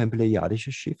auf ein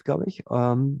plejadisches Schiff, glaube ich,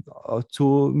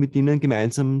 mit ihnen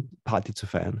gemeinsam Party zu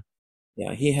feiern.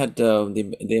 Yeah, he had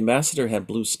the ambassador had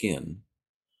blue skin.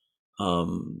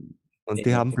 Und die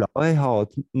and haben blaue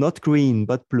Haut, not green,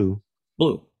 but blue.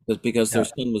 blue, because their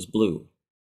Yeah. skin was blue.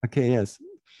 Okay, yes.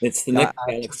 It's the Yeah, next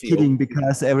I'm just galaxy kidding over.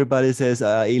 because everybody says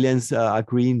aliens are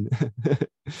green.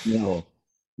 No,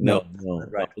 No,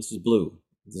 right. This is blue.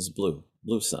 This is blue,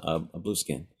 a blue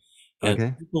skin. And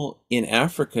Okay. people in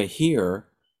Africa here,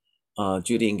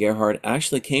 Judi and Gerhard,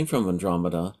 actually came from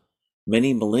Andromeda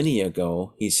many millennia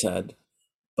ago, he said,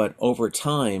 but over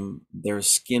time, their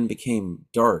skin became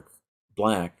dark,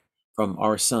 black from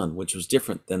our sun, which was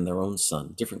different than their own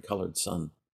sun, different colored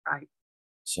sun. right.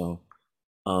 So,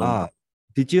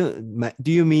 Do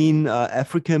you mean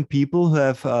African people who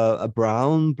have a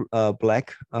brown,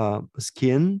 black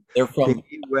skin? they're from,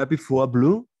 They were before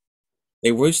blue?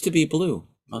 they used to be blue.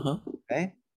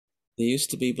 Okay. They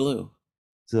used to be blue.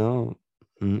 So,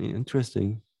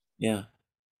 interesting. Yeah.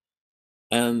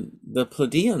 And the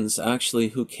Pleiadians actually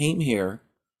who came here,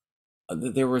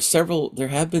 there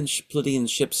have been Pleiadian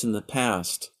ships in the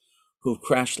past who've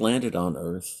crash landed on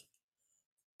Earth,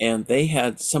 and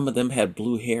some of them had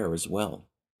blue hair as well.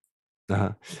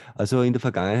 Aha. Also in der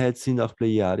Vergangenheit sind auch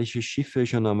plejadische Schiffe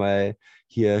schon einmal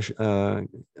hier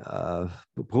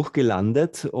Bruch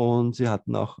gelandet und sie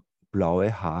hatten auch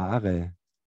blaue Haare.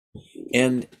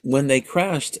 And when they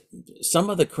crashed, some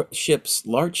of the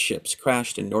large ships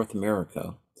crashed in North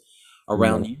America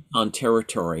around Yukon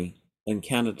Territory and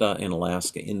Canada and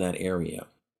Alaska, in that area.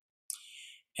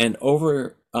 And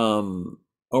over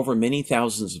many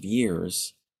thousands of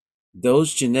years,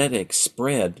 those genetics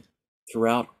spread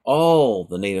throughout all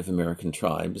the Native American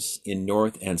tribes in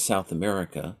North and South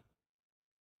America.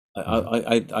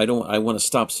 I want to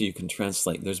stop so you can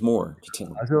translate. There's more to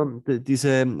tell. Also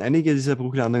einige dieser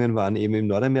Bruchlandungen waren eben in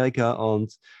Nordamerika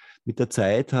und mit der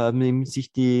Zeit haben eben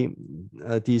sich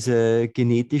diese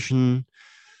genetischen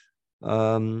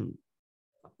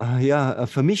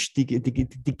vermischt,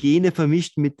 die Gene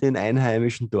vermischt mit den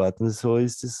Einheimischen dort. Und so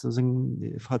ist es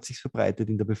sozusagen, hat sich verbreitet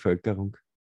in der Bevölkerung.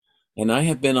 And I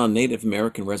have been on Native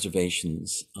American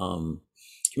reservations,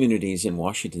 communities in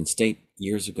Washington State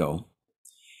years ago.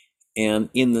 And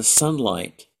in the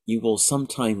sunlight, you will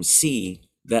sometimes see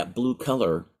that blue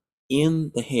color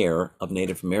in the hair of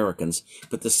Native Americans,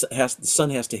 but the sun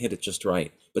has to hit it just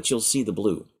right. But you'll see the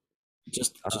blue,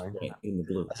 just right in the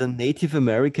blue. Also Native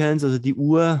Americans, also die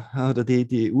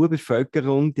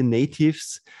Urbevölkerung, die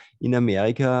Natives in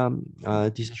Amerika,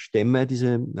 diese Stämme,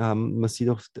 man sieht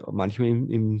auch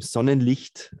manchmal im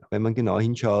Sonnenlicht, wenn man genau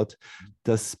hinschaut,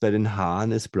 dass bei den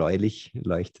Haaren es bläulich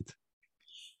leuchtet.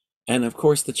 And of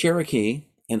course, the Cherokee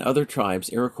and other tribes,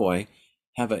 Iroquois,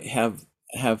 have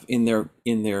in their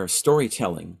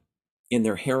storytelling, in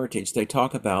their heritage, they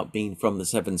talk about being from the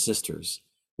Seven Sisters,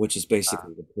 which is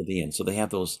basically the Pleiadian. So they have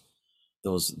those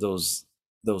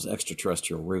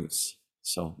extraterrestrial roots.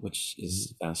 So, which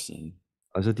is fascinating.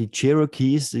 Also die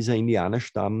Cherokees, dieser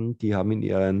Indianerstamm, die haben in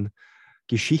ihren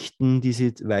Geschichten, die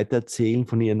sie weitererzählen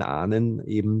von ihren Ahnen,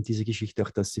 eben diese Geschichte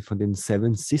auch, dass sie von den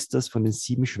Seven Sisters, von den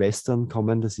 7 Schwestern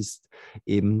kommen. Das ist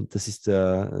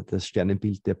das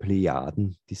Sternenbild der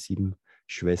Plejaden, die 7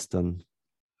 Schwestern.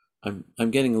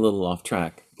 I'm getting a little off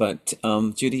track, but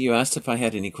Judi, you asked if I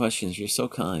had any questions. You're so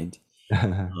kind to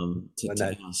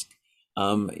ask.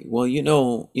 Well, you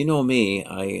know me.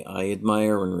 I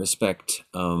admire and respect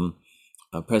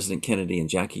President Kennedy and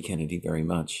Jackie Kennedy very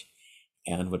much,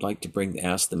 and would like to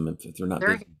ask them if they're not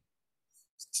They're, busy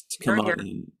to come they're out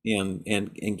here.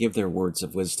 and give their words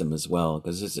of wisdom as well,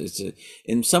 because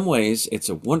in some ways it's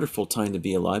a wonderful time to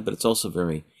be alive, but it's also a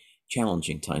very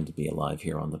challenging time to be alive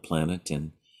here on the planet.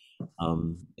 And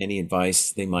any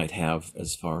advice they might have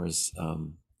as far as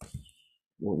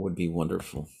what would be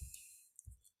wonderful.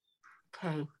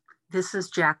 Okay, this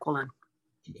is Jacqueline.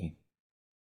 Okay.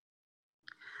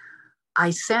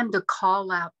 I send a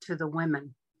call out to the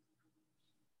women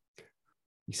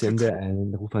Ich sende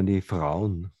einen Ruf an die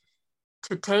Frauen,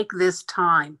 to take this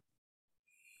time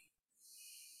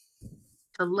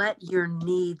to let your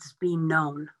needs be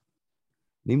known.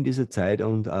 nimm diese Zeit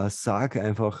und sag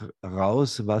einfach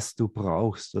raus, was du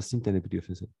brauchst. Was sind deine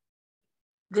Bedürfnisse?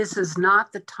 This is not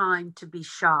the time to be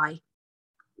shy,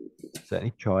 Sei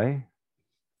nicht scheu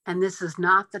and this is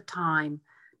not the time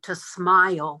to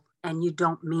smile and you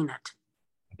don't mean it.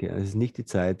 Okay, es ist nicht die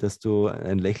Zeit, dass du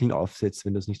ein Lächeln aufsetzt,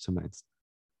 wenn du es nicht so meinst.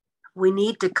 We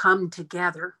need to come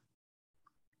together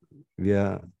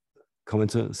Wir kommen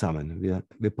zusammen. Wir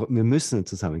müssen we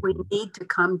zusammenkommen. need to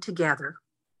come together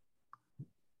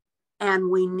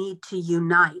and we need to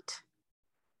unite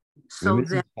Wir so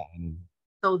müssen that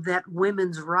uns vereinen,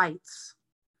 women's rights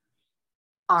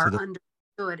are that-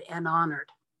 understood and honored.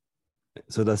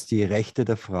 sodass die Rechte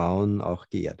der Frauen auch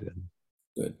geehrt werden.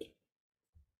 Good.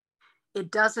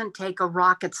 It doesn't take a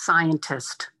rocket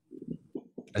scientist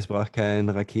Es braucht keinen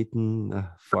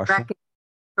Raketenforscher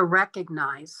to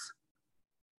recognize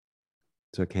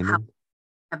zu erkennen,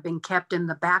 have been kept in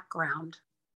the background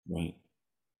Right.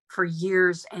 for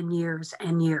years and years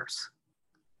and years.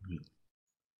 Mhm.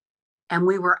 And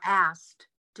we were asked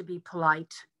to be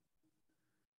polite,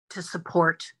 to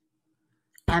support,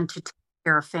 and to take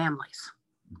care of families.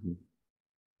 Mhm.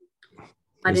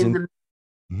 But Wir in sind-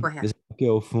 the go ahead. wir sind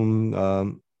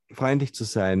aufgerufen, freundlich zu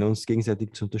sein, uns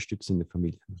gegenseitig zu unterstützen in der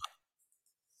Familie.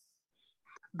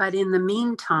 But in the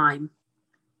meantime,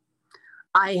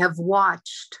 I have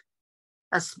watched,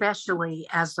 especially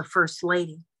as the First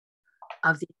Lady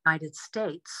of the United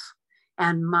States,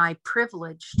 and my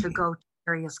privilege to go to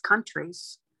various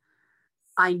countries,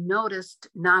 I noticed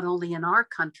not only in our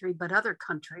country, but other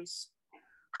countries,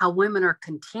 how women are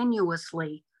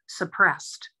continuously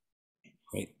suppressed.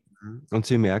 Right. Und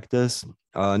sie merkt das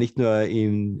nicht nur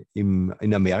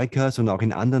in Amerika, sondern auch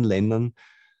in anderen Ländern,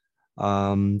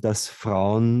 dass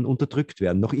Frauen unterdrückt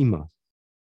werden, noch immer.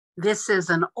 This is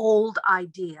an old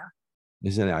idea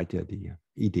Das ist eine alte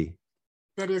Idee.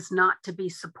 that is not to be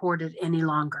supported any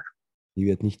longer. Die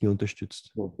wird nicht mehr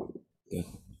unterstützt. Good.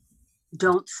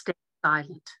 Don't stay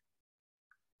silent.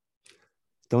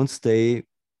 Don't stay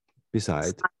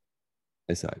beside.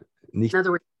 Nicht, In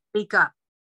other words, speak up.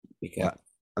 Because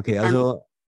okay, also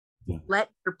Let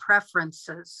your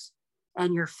preferences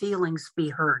and your feelings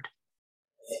be heard.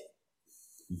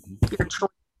 Mhm. Your choice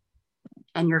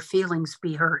and your feelings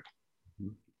be heard.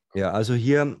 ja, also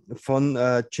hier von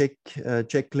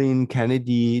Jacqueline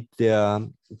Kennedy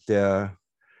der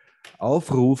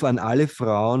Aufruf an alle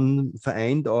Frauen: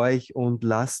 Vereint euch und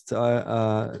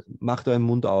macht euren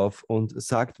Mund auf und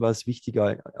sagt, was wichtig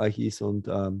euch ist, und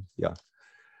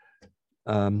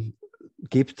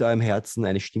gebt eurem Herzen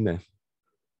eine Stimme.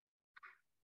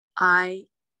 I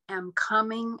am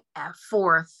coming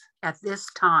forth at this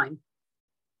time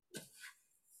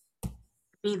to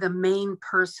be the main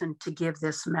person to give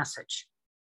this message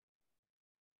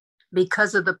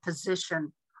because of the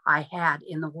position I had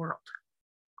in the world.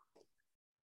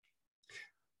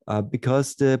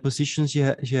 Because the position she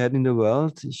had in the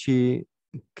world, she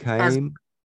came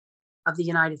Of the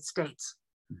United States.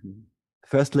 Mhm.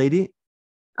 First Lady,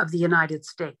 Of the United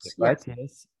States. right? Yes.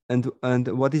 Yes. And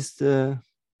what is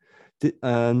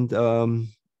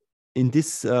in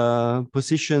this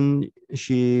position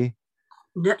she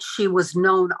She was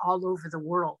known all over the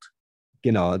world.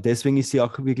 Genau, deswegen ist sie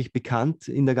auch wirklich bekannt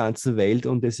in der ganzen Welt,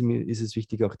 und deswegen ist es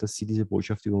wichtig auch, dass sie diese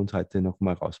Botschaft über uns heute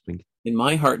nochmal rausbringt. In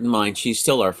my heart and mind, she's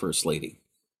still our first lady.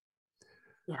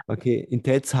 Okay, in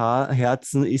Teds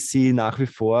Herzen ist sie nach wie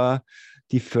vor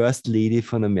die First Lady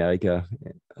von Amerika.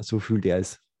 So fühlt er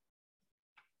es.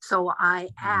 So I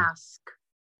ask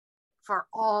for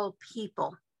all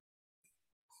people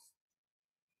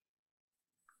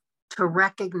to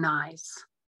recognize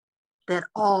that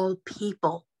all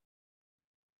people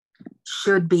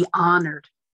should be honored.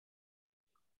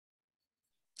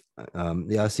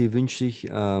 Ja, sie wünscht sich,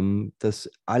 dass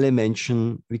alle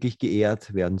Menschen wirklich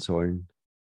geehrt werden sollen.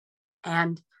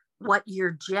 And what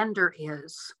your gender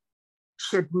is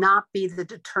should not be the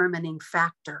determining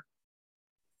factor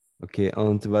Okay,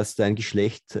 und was dein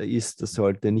Geschlecht ist, das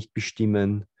sollte nicht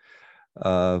bestimmen,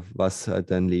 was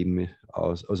dein Leben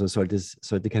also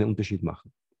sollte keinen Unterschied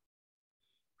machen.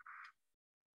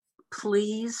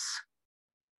 Please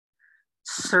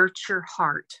search your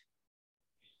heart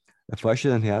Erforsche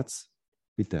dein Herz,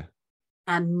 bitte.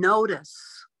 and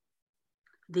notice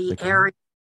the Sehr gerne. area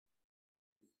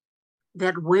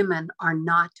that women are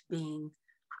not being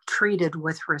treated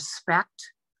with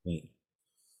respect Right.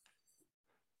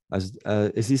 Also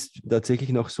es ist tatsächlich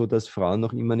noch so, dass Frauen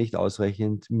noch immer nicht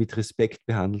ausreichend mit Respekt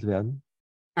behandelt werden.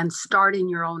 and start in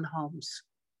your own homes.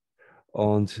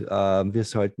 Und wir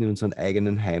sollten in unseren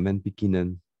eigenen Heimen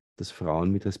beginnen, dass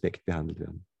Frauen mit Respekt behandelt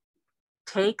werden.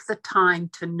 Take the time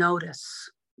to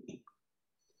notice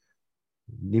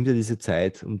Nimm dir diese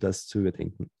Zeit, um das zu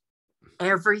überdenken.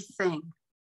 everything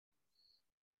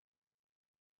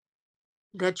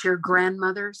that your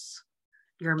grandmothers,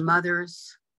 your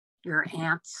mothers, your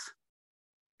aunts,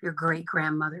 your great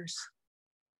grandmothers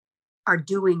are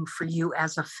doing for you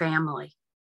as a family.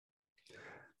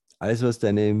 Alles, was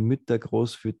deine Mütter,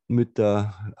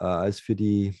 Großmütter als für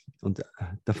die und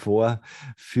davor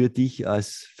für dich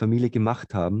als Familie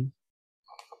gemacht haben,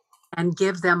 And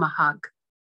give them a hug.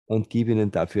 und gib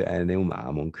ihnen dafür eine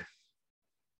Umarmung.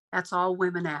 That's all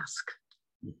women ask,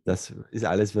 Das ist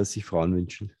alles, was sich Frauen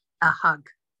wünschen. a hug.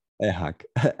 Ein Hug,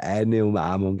 eine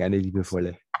Umarmung, eine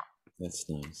liebevolle. That's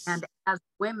nice. And as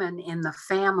women in the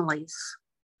families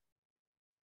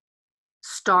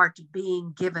start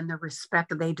being given the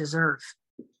respect they deserve,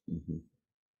 Mhm.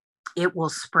 it will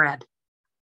spread.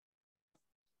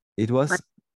 It was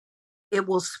It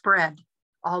will spread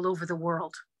all over the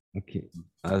world. okay.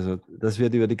 Also das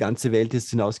wird über die ganze Welt jetzt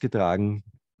hinausgetragen.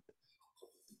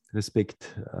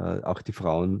 Respekt, auch die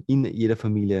Frauen in jeder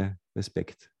Familie,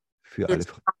 Respekt für alle It's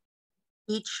Frauen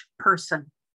each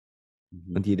person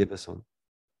Mhm. und jede Person.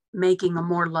 making a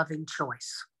more loving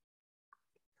choice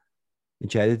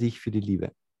Entscheide dich für die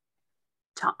Liebe,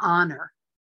 to honor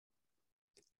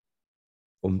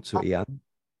um zu ehren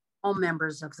all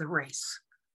members of the race,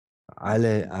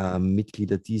 alle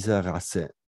Mitglieder dieser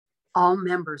Rasse, all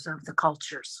members of the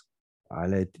cultures.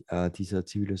 alle dieser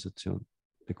Zivilisation,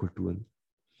 der Kulturen.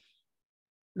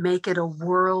 Make it a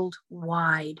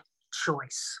worldwide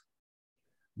choice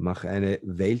Mach eine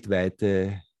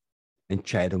weltweite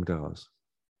Entscheidung daraus.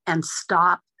 and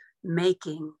stop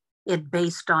making it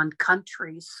based on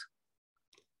countries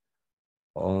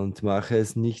Und mache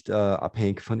es nicht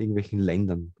abhängig von irgendwelchen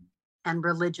Ländern and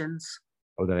religions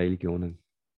oder Religionen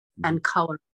and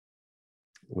color.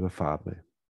 oder Farbe.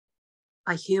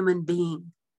 A human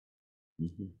being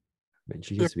Mhm.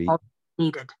 Menschliches is Wesen all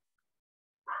needed.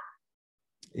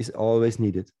 is always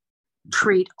needed.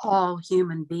 Treat all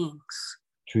human beings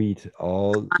Treat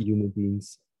all human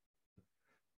beings.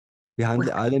 Behandle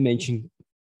With- alle Menschen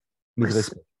mit with-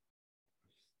 Respekt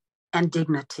and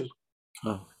dignity.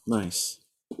 Oh, nice.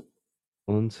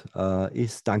 und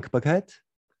ist Dankbarkeit.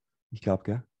 Ich glaube,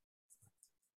 gell?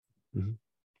 Mhm.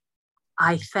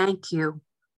 I thank you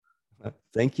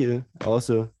Thank you.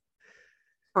 Also,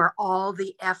 for all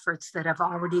the efforts that have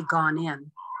already gone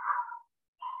in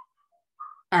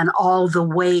and all the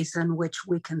ways in which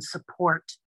we can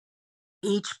support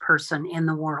each person in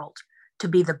the world to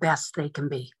be the best they can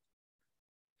be.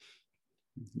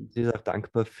 sie ist auch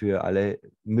dankbar für alle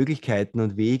Möglichkeiten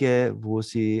und Wege, wo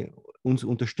sie uns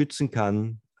unterstützen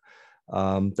kann,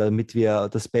 damit wir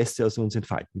das Beste aus uns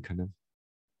entfalten können.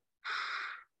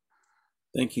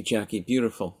 Thank you, Jackie.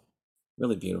 Beautiful.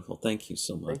 Really beautiful. Thank you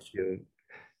so much.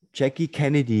 Jackie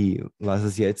Kennedy war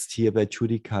es jetzt hier bei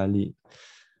Judi Cali.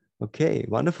 Okay,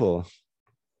 wonderful.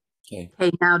 Okay.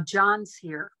 Hey, now John's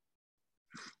here.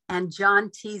 And John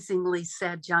teasingly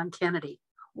said, John Kennedy,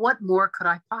 what more could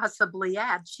I possibly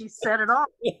add? She said it all.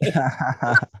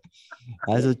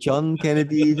 Also John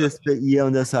Kennedy ist jetzt bei ihr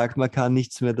und er sagt, man kann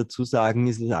nichts mehr dazu sagen,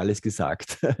 es ist alles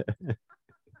gesagt.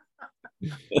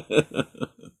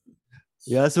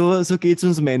 Ja, so geht es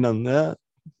uns Männern. Ja.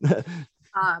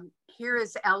 Here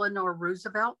is Eleanor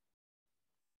Roosevelt.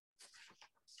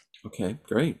 Okay,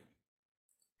 great.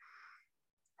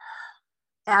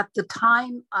 At the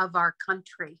time of our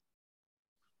country,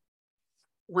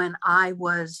 when I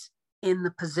was in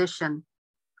the position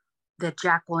that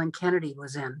Jacqueline Kennedy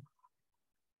was in,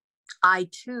 I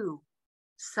too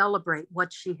celebrate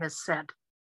what she has said.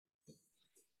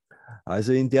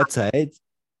 Also in der Zeit,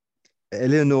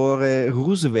 Eleanore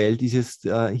Roosevelt ist jetzt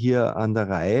hier an der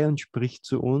Reihe und spricht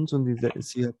zu uns und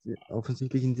sie hat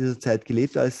offensichtlich in dieser Zeit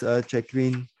gelebt, als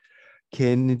Jacqueline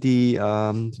Kennedy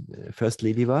First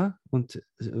Lady war und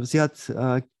sie hat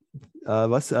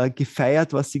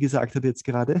gefeiert, was sie gesagt hat jetzt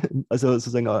gerade? Also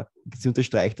sozusagen, sie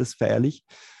unterstreicht das feierlich.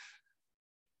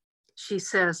 She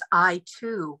says, I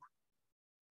too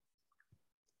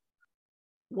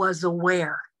was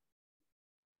aware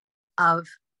of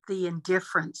the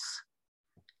indifference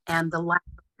and the lack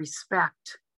of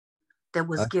respect that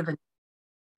was given.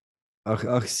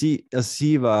 Auch sie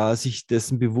war sich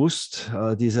dessen bewusst,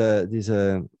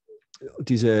 diese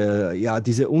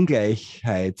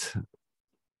Ungleichheit.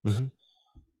 Mhm.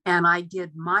 And I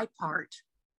did my part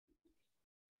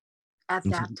at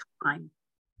Und that time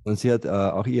Und sie hat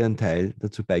auch ihren Teil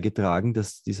dazu beigetragen,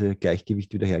 dass dieses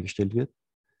Gleichgewicht wiederhergestellt wird.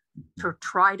 to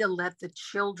try to let the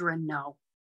children know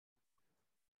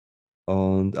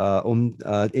Und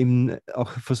eben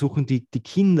auch versuchen, die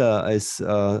Kinder es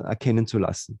erkennen zu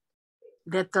lassen,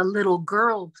 that the little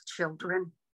girl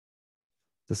children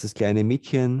dass das kleine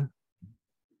Mädchen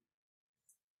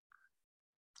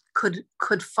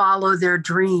could follow their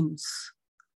dreams,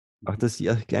 auch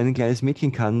kleines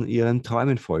Mädchen kann ihren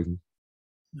Träumen folgen.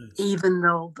 even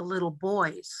though the little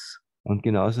boys Und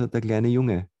genauso der kleine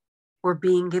Junge. were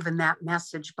being given that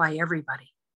message by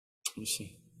everybody. You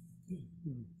see.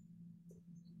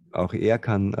 Auch er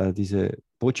kann diese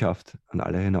Botschaft an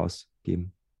alle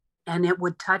hinausgeben. And it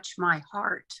would touch my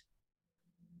heart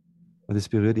Und es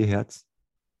berührt ihr Herz,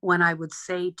 when I would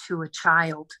say to a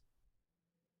child,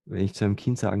 wenn ich zu einem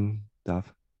Kind sagen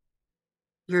darf,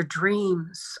 your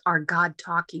dreams are God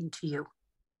talking to you.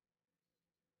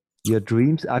 Your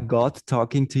dreams are God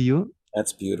talking to you.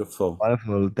 That's beautiful.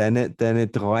 Wonderful. Deine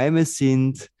Träume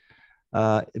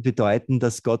bedeuten,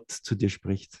 dass Gott zu dir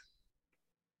spricht.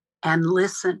 And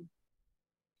listen.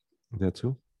 Und hör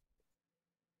zu.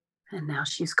 And now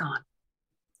she's gone.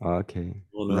 Okay.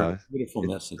 Well, no, beautiful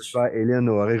Das message. war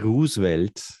Eleanore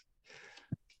Roosevelt.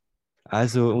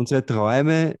 Also unsere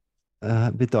Träume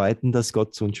bedeuten, dass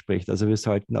Gott zu uns spricht. Also wir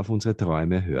sollten auf unsere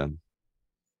Träume hören.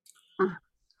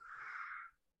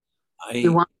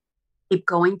 You want to keep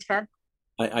going, Ted?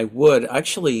 I would.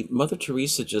 Actually, Mother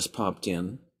Teresa just popped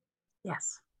in.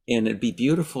 Yes. And it'd be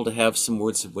beautiful to have some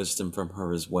words of wisdom from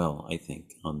her as well, I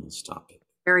think, on this topic.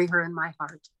 Carry her in my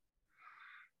heart.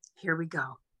 Here we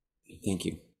go. Thank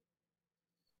you.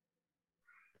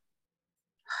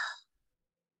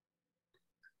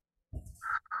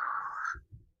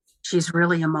 She's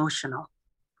really emotional.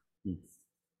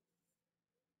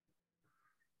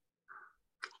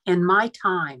 In my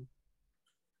time,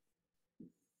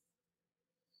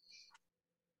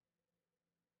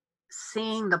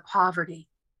 seeing the poverty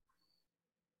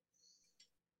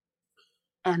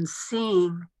and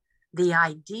seeing the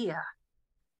idea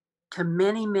to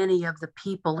many, many of the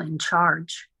people in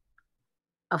charge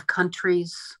of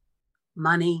countries,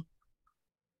 money,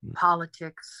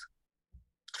 politics,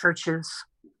 churches.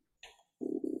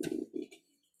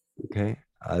 Okay,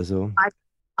 also.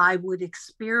 I would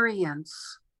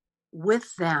experience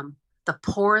with them, the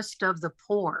poorest of the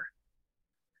poor,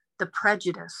 the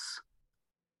prejudice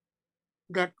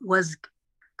that was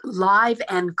live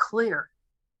and clear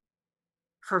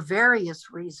for various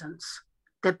reasons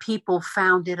that people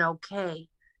found it okay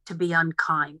to be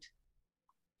unkind.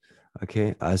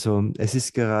 Okay, also es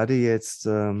ist gerade jetzt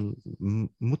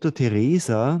Mutter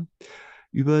Teresa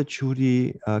über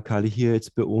Judi Cali hier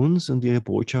jetzt bei uns und ihre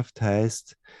Botschaft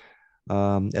heißt,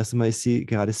 erst einmal ist sie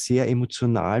gerade sehr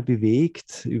emotional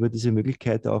bewegt über diese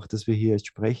Möglichkeit auch, dass wir hier jetzt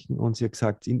sprechen, und sie hat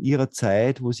gesagt, in ihrer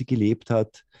Zeit, wo sie gelebt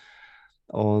hat,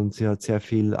 und sie hat sehr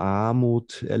viel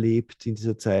Armut erlebt in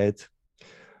dieser Zeit,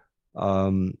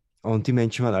 und die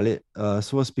Menschen waren alle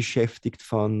sowas beschäftigt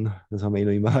von, das haben wir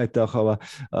noch immer heute auch, aber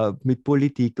mit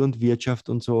Politik und Wirtschaft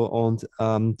und so, und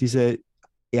diese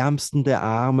Ärmsten der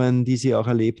Armen, die sie auch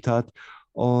erlebt hat,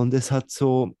 und es hat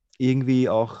so irgendwie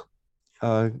auch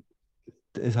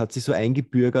es hat sich so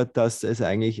eingebürgert, dass es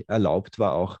eigentlich erlaubt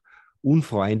war, auch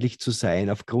unfreundlich zu sein,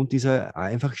 aufgrund dieser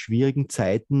einfach schwierigen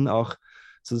Zeiten auch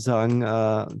sozusagen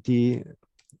die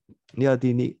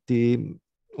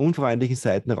unfreundlichen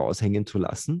Seiten raushängen zu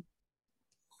lassen.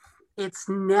 It's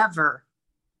never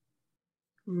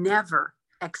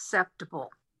acceptable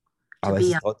to Aber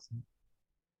be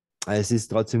es ist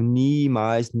trotzdem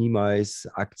niemals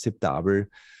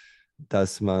akzeptabel,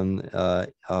 dass man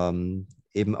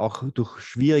eben auch durch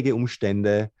schwierige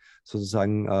Umstände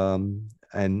sozusagen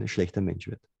ein schlechter Mensch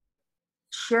wird.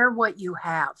 share what you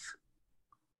have.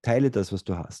 Teile das, was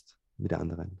du hast, mit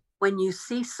anderen. When you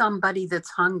see somebody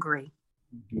that's hungry,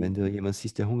 Wenn du jemanden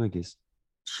siehst, der hungrig ist,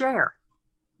 share.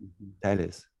 teile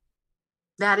es.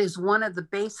 That is one of the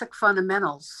basic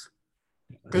fundamentals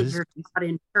that Das ist, you're taught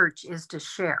in church, is to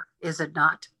share, is it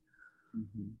not?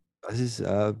 das ist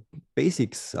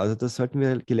Basics, also das sollten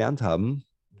wir gelernt haben.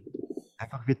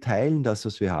 Einfach wir teilen das,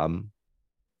 was wir haben.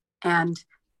 And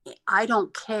I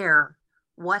don't care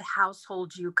what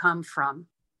household you come from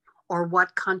or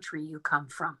what country you come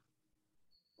from.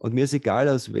 Und mir ist egal,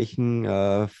 aus welchen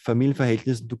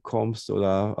Familienverhältnissen du kommst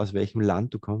oder aus welchem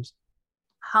Land du kommst.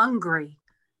 Hungry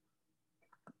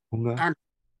Hunger, and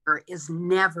hunger is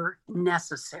never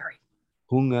necessary.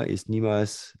 Hunger ist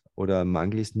niemals oder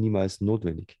Mangel ist niemals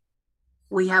notwendig.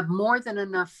 We have more than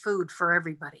enough food for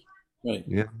everybody. Right.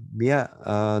 Wir haben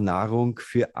mehr Nahrung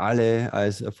für alle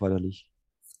als erforderlich.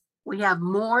 We have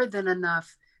more than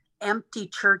enough empty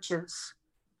churches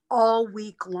all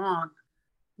week long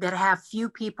that have few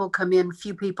people come in,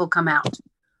 few people come out.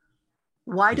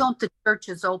 Why don't the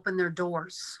churches open their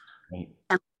doors Right.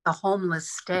 and let the homeless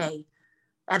stay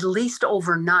at least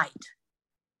overnight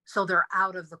so they're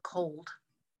out of the cold?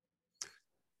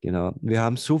 Genau. Wir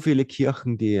haben so viele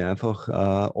Kirchen, die einfach,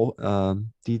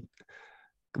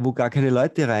 wo gar keine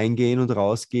Leute reingehen und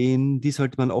rausgehen, die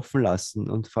sollte man offen lassen.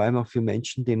 Und vor allem auch für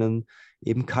Menschen, denen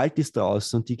eben kalt ist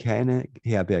draußen und die keine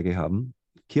Herberge haben.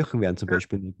 Kirchen wären zum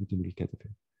Beispiel eine gute Möglichkeit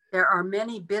dafür. There are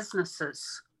many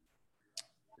businesses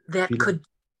that Viele- could do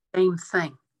the same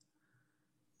thing.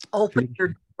 Open Viele-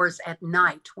 your doors at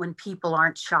night when people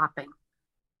aren't shopping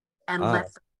and Ah.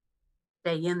 let them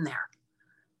stay in there.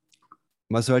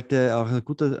 Man sollte auch ein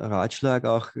guter Ratschlag,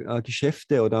 auch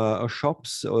Geschäfte oder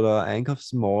Shops oder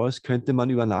Einkaufsmalls könnte man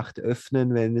über Nacht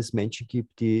öffnen, wenn es Menschen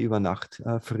gibt, die über Nacht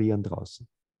frieren draußen.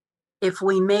 If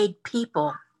we made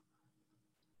people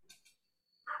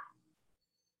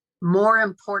more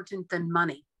important than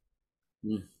money,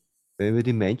 Wenn wir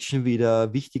die Menschen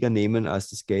wieder wichtiger nehmen als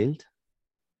das Geld,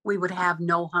 we would have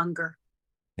no hunger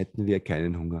hätten wir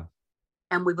keinen Hunger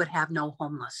and we would have no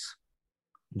homeless.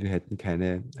 und wir hätten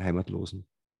keine Heimatlosen.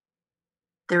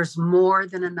 There's more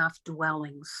than enough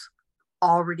dwellings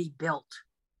already built.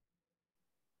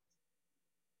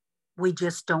 We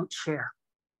just don't share.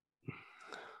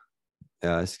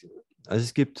 Ja, es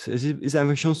ist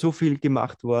einfach schon so viel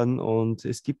gemacht worden und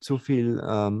es gibt so viel,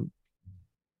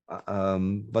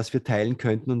 was wir teilen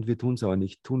könnten und wir tun es aber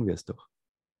nicht. Tun wir es doch.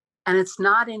 And it's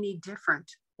not any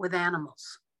different with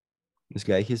animals, Das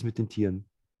Gleiche ist mit den Tieren.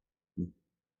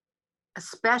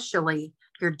 especially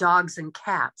your dogs and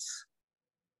cats.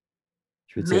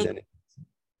 Ich würde sagen,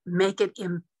 Make it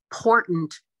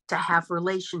important to have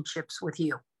relationships with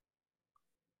you.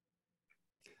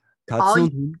 Katzen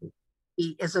und Hunde.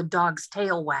 Is a dog's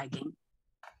tail wagging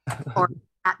or a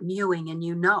cat mewing, and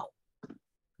you know.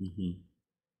 Mhm.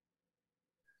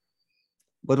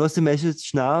 What was the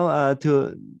message now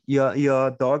to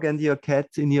your dog and your cat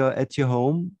at your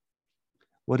home?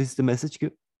 What is the message?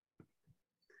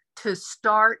 To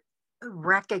start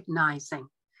recognizing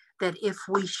that if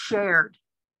we shared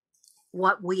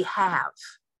what we have,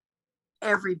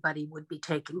 everybody would be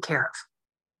taken care of.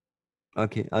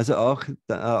 Okay, also auch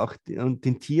und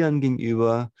den Tieren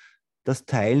gegenüber das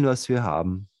Teilen, was wir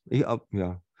haben.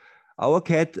 Ja. Our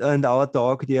cat and our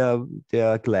dog, they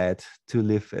are glad to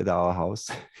live at our house.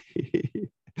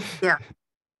 Yeah.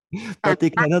 But they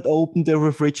cannot open the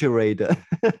refrigerator.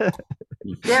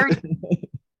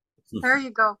 There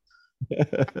you go.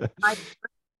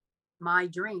 My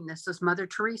dream, this is Mother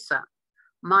Teresa.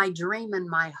 My dream in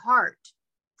my heart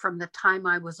from the time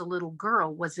I was a little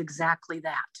girl was exactly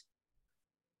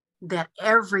that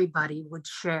everybody would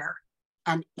share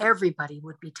and everybody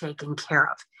would be taken care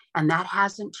of. And that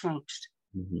hasn't changed.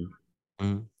 Mhm.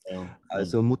 Mhm. Ja.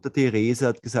 Also Mutter Teresa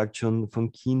hat gesagt, schon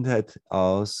von Kindheit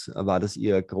aus war das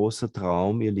ihr großer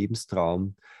Traum, ihr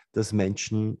Lebenstraum, dass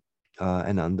Menschen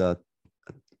einander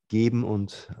geben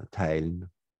und teilen.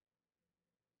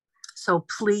 So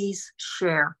please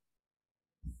share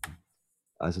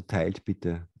Also teilt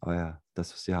bitte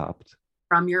das, was ihr habt,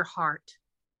 from your heart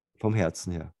vom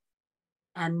Herzen her.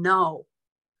 and know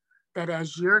that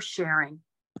as you're sharing,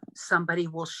 somebody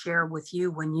will share with you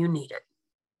when you need it.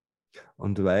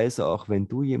 Und weiß auch, wenn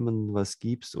du jemandem was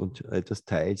gibst und etwas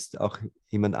teilst, auch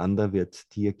jemand anderer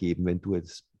wird dir geben, wenn du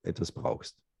etwas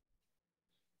brauchst.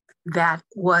 That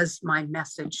was my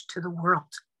message to the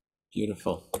world.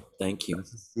 Beautiful. Thank you.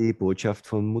 Das ist die Botschaft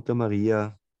von Mutter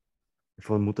Maria,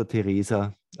 von Mutter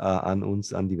Teresa an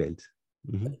uns, an die Welt.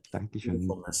 Dankeschön.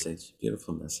 Beautiful message.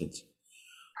 Beautiful message.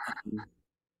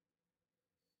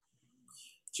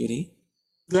 Judi,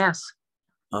 Yes.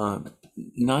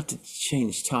 not to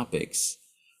change topics,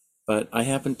 but I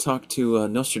haven't talked to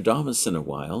Nostradamus in a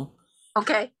while,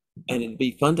 Okay. and it'd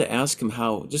be fun to ask him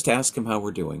how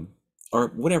we're doing, or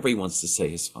whatever he wants to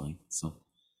say is fine. So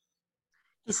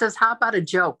He says, how about a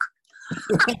joke?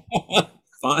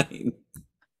 fine,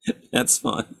 that's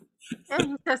fine.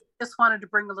 And he just wanted to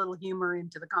bring a little humor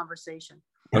into the conversation.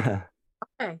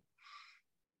 Okay.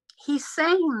 He's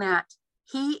saying that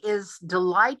he is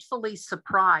delightfully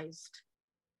surprised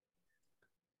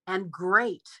and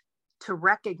great to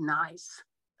recognize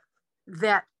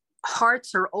that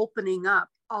hearts are opening up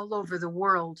all over the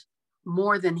world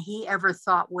more than he ever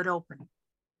thought would open.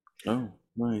 Oh,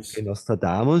 nice.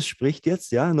 Nostradamus spricht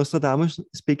jetzt, ja, Nostradamus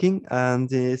speaking, and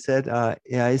he said,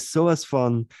 er ist sowas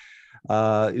von,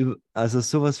 also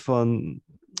sowas von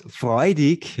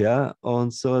freudig, ja,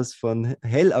 und sowas von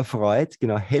hell erfreut,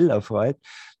 genau, hell erfreut,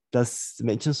 dass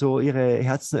Menschen so ihre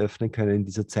Herzen öffnen können in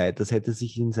dieser Zeit. Das hätte er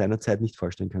sich in seiner Zeit nicht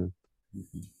vorstellen können.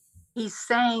 He's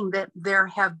saying that there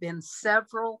have been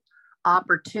several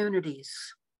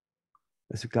opportunities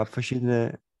Also es gab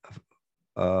verschiedene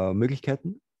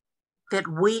Möglichkeiten, that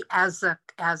we as a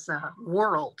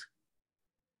world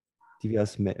die wir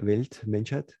als Welt,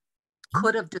 Menschheit,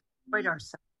 could have destroyed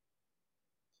ourselves.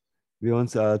 wir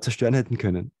uns zerstören hätten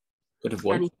können. Could have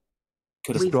what? And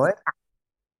Could have. Destroyed?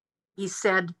 he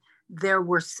said there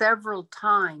were several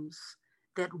times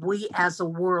that we as a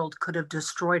world could have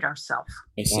destroyed ourselves.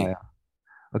 I see. Ja.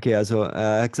 Okay, also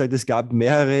er hat gesagt, es gab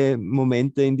mehrere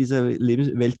Momente in dieser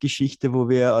Weltgeschichte, wo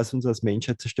wir uns als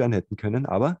Menschheit zerstören hätten können,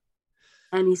 aber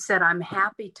And he said, I'm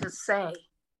happy to say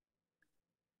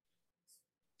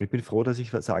ich bin froh, dass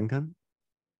ich was sagen kann,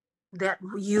 that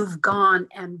you've gone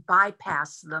and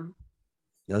bypassed them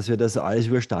dass wir das alles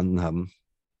überstanden haben.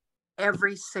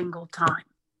 every single time.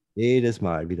 Jedes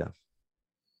Mal wieder.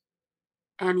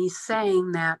 And he's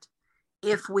saying that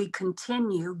if we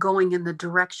continue going in the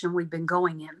direction we've been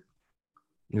going in,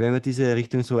 Und wenn wir diese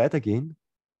Richtung so weitergehen,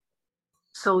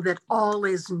 so that all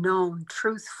is known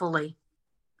truthfully,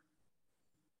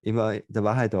 immer der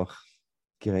Wahrheit auch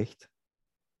gerecht,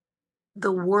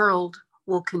 the world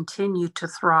will continue to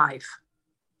thrive.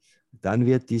 dann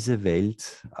wird diese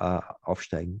Welt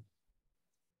aufsteigen.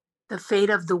 The fate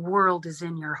of the world is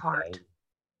in your heart.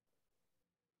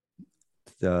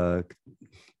 Der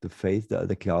Faith, der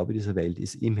Glaube dieser Welt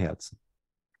ist im Herzen.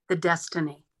 The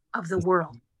destiny of the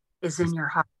world is in your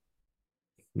heart.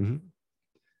 Mhm.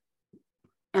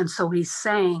 And so he's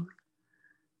saying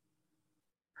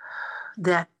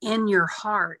that in your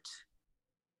heart,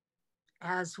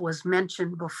 as was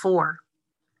mentioned before,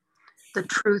 the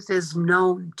truth is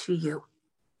known to you.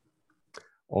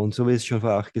 Und so wie es schon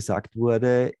vorher auch gesagt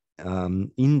wurde,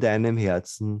 in deinem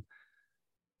Herzen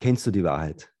kennst du die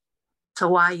Wahrheit.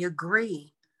 So I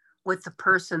agree with the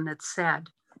person that said,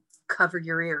 cover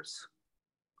your ears.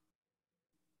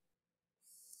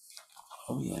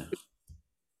 Oh, yeah.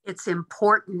 It's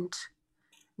important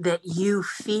that you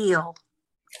feel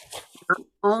your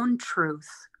own truth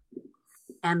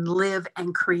and live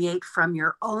and create from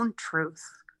your own truth,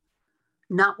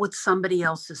 not what somebody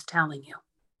else is telling you.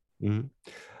 Mhm.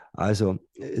 Also,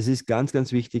 es ist ganz,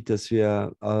 ganz wichtig, dass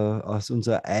wir aus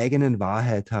unserer eigenen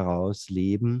Wahrheit heraus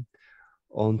leben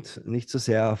und nicht so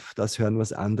sehr auf das hören,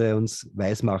 was andere uns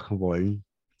weismachen wollen,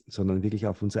 sondern wirklich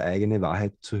auf unsere eigene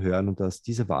Wahrheit zu hören und aus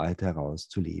dieser Wahrheit heraus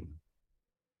zu leben.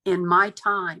 In my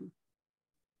time,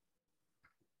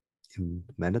 In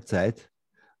meiner Zeit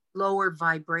lower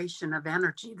vibration of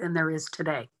energy than there is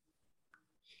today.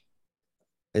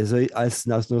 Also als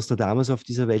Nostradamus auf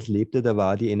dieser Welt lebte, da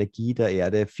war die Energie der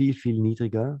Erde viel, viel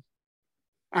niedriger.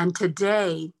 And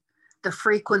today, the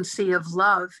frequency of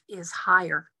love is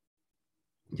higher.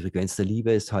 Die Frequenz der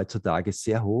Liebe ist heutzutage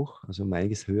sehr hoch, also um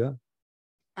einiges höher.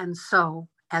 And so,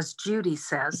 as Judi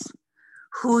says,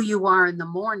 who you are in the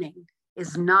morning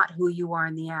is not who you are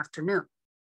in the afternoon.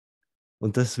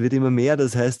 Und das wird immer mehr,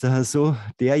 das heißt, also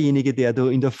derjenige, der du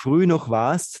in der Früh noch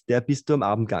warst, der bist du am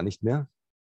Abend gar nicht mehr.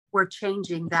 We're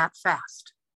changing that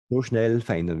fast. So schnell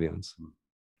verändern wir uns.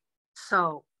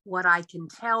 So, what I can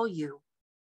tell you,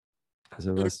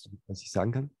 Also was ich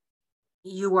sagen kann,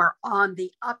 you are on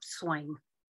the upswing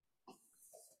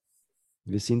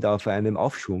wir sind auf einem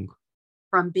Aufschwung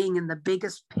from being in the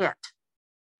biggest pit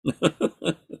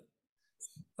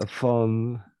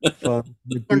von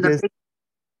in the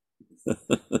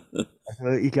also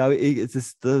ich glaube,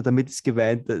 damit ist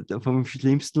gemeint vom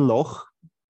schlimmsten Loch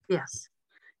yes,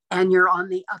 and you're on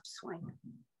the upswing.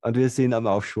 und wir sind am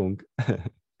Aufschwung.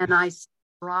 And I say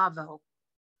bravo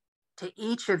to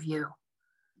each of you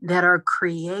that are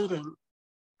creating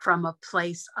from a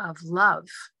place of love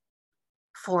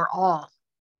for all.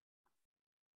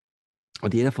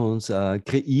 Und jeder von uns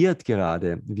kreiert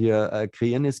gerade. Wir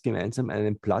kreieren jetzt gemeinsam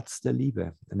einen Platz der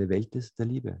Liebe, eine Welt der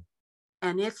Liebe.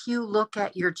 And if you look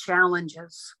at your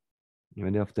challenges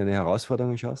Wenn du auf deine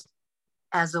Herausforderungen schaust,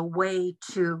 as a way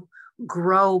to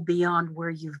grow beyond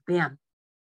where you've been,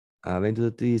 Wenn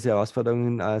du diese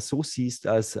Herausforderungen so siehst,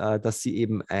 als dass sie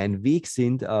eben ein Weg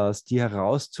sind, aus dir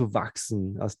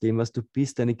herauszuwachsen, aus dem, was du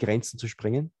bist, deine Grenzen zu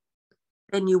sprengen,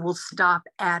 then you will stop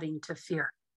adding to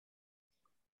fear.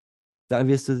 dann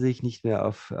wirst du dich nicht mehr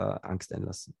auf Angst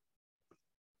einlassen.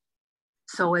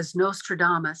 So, as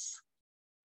Nostradamus,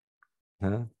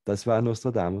 Ja? Das war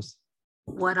Nostradamus.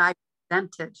 what I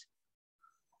presented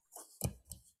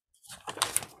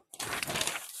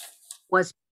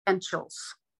was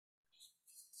potentials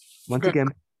Once that, again,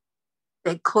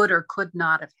 that could or could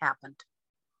not have happened,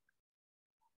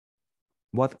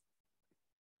 what?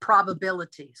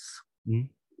 probabilities. Mhm.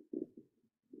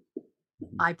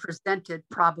 I presented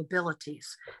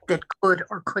probabilities that could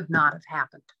or could not have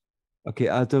happened. Okay,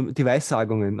 also die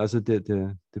Weissagungen, also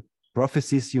the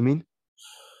prophecies, you mean?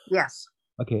 Yes.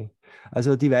 Okay,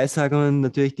 also die Weissagungen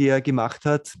natürlich, die er gemacht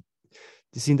hat,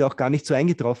 die sind auch gar nicht so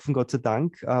eingetroffen, Gott sei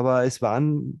Dank, aber es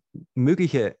waren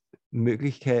mögliche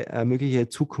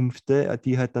Zukünfte,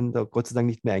 die halt dann da Gott sei Dank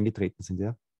nicht mehr eingetreten sind,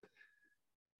 ja.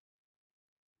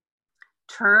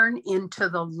 Turn into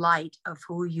the light of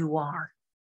who you are.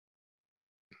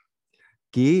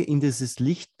 Geh in dieses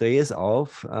Licht, dreh es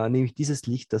auf, nämlich dieses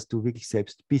Licht, das du wirklich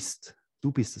selbst bist. Du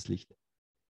bist das Licht.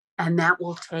 And that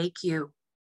will take you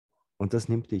Und das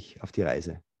nimmt dich auf die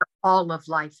Reise for all of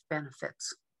life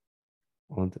benefits.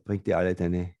 und bringt dir alle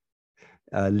deine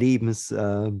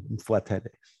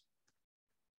Lebensvorteile.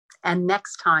 And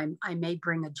next time I may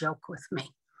bring a joke with me.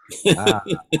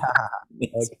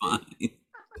 It's fine.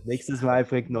 Nächstes Mal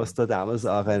bringt Nostradamus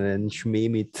auch einen Schmäh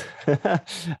mit,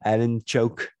 einen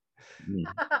Joke.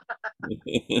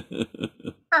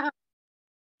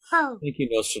 Oh, Thank you,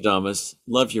 Nostradamus.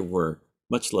 Love your work.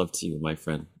 Much love to you, my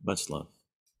friend. Much love.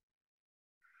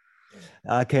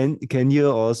 Can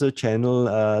you also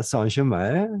channel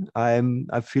Saint-Germain?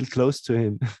 I feel close to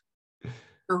him.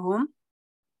 to whom?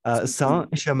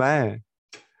 Saint-Germain.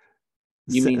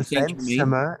 You mean Saint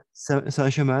Germain?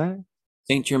 Saint-Germain?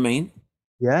 Saint Germain?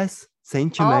 Yes,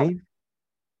 Saint-Germain.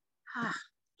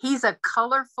 He's a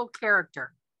colorful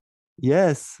character.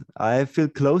 Yes, I feel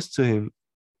close to him.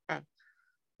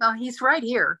 No, he's right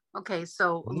here. Okay,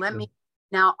 so let me,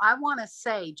 now I want to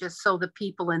say, just so the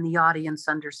people in the audience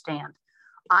understand,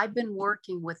 I've been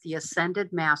working with the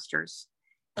Ascended Masters,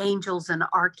 angels and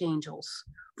archangels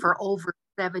for over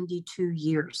 72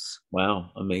 years.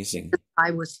 Wow, amazing. I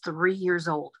was 3 years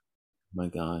old. My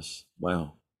gosh.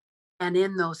 Wow. And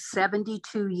in those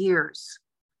 72 years,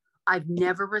 I've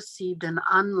never received an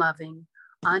unloving,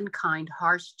 unkind,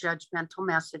 harsh, judgmental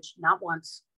message, not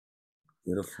once.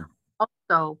 Beautiful.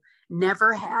 Also,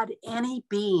 never had any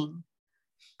being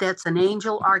that's an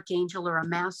angel, archangel, or a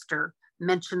master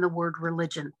mention the word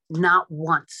religion, not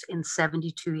once in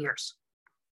 72 years.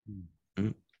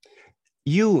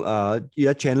 You're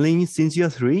channeling since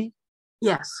you're 3?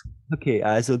 Yes. Okay,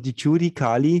 also die Judi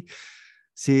Cali,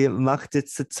 sie macht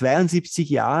jetzt seit 72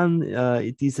 Jahren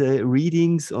diese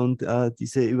Readings und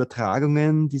diese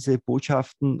Übertragungen, diese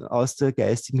Botschaften aus der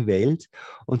geistigen Welt.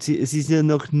 Und es ist ja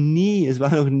es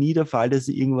war noch nie der Fall, dass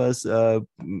sie irgendwas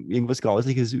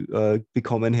Grausliches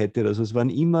bekommen hätte. Also es waren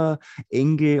immer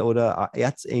Engel oder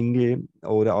Erzengel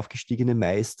oder aufgestiegene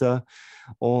Meister.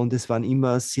 Und es waren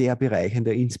immer sehr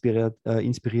bereichernde,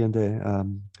 inspirierende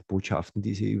Botschaften,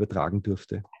 die sie übertragen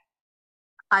durfte.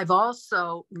 I've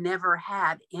also never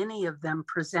had any of them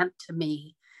present to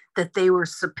me that they were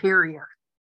superior.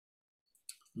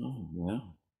 Oh,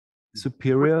 wow.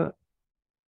 Superior?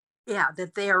 Yeah,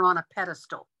 that they are on a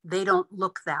pedestal. They don't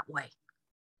look that way.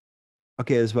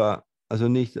 Okay, es war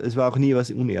auch nie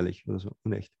was unehrlich oder so,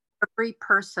 unecht. Every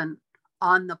person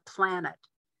on the planet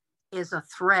is a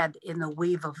thread in the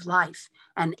weave of life,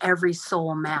 and every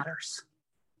soul matters.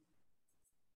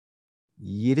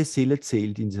 Jede Seele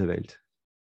zählt in dieser Welt.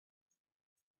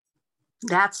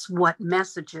 That's what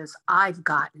messages I've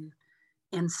gotten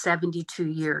in 72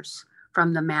 years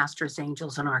from the masters,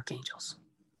 angels, and archangels.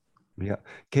 Yeah.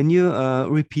 Can you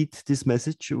repeat this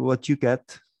message, what you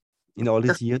get in all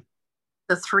these years?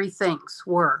 The 3 things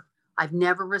were, I've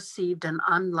never received an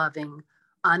unloving,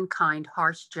 unkind,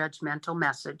 harsh, judgmental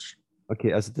message.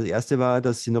 Okay, also das erste war,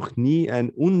 dass sie noch nie ein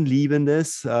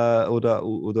unliebendes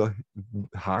oder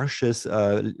harsches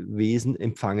Wesen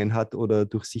empfangen hat oder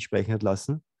durch sie sprechen hat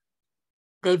lassen.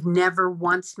 They've never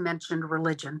once mentioned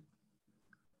religion.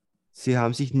 Sie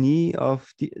haben sich nie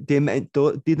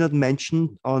did not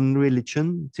mention on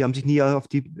religion. Sie haben sich nie auf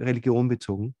die Religion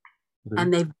bezogen.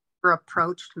 And they've never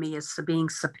approached me as being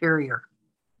superior.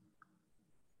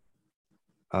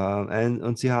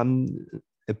 Und sie haben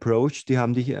approached, sie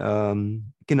haben dich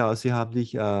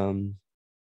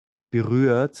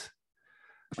berührt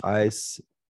als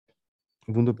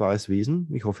wunderbares Wesen.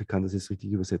 Ich hoffe, ich kann das jetzt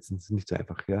richtig übersetzen. Das ist nicht so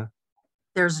einfach, ja.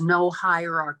 There's no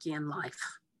hierarchy in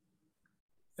life.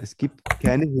 Es gibt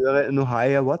keine höhere, no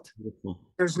higher what?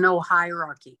 There's no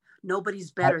hierarchy.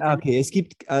 Nobody's better than Okay, es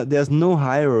gibt, there's no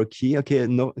hierarchy, okay,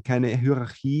 no, keine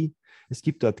Hierarchie. Es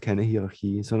gibt dort keine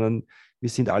Hierarchie, sondern wir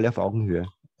sind alle auf Augenhöhe.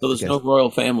 So there's no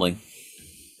royal family.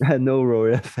 No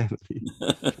royal family.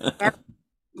 every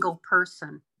single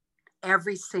person,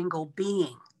 every single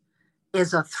being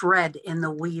is a thread in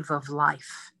the weave of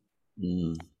life.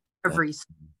 Mm, Every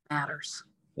matters.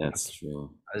 that's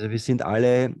true. Also wir sind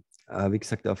alle, wie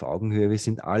gesagt, auf Augenhöhe. Wir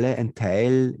sind alle ein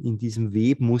Teil in diesem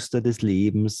Webmuster des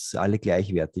Lebens, alle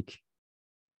gleichwertig.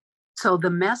 So the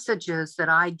messages that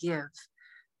I give,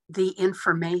 the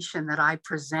information that I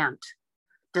present,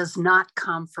 does not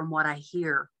come from what I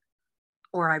hear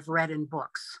or I've read in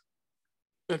books.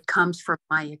 It comes from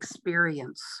my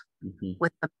experience Mhm,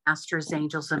 with the masters,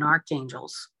 angels, and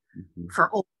archangels mhm.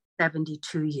 for over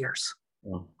 72 years.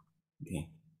 Oh, okay.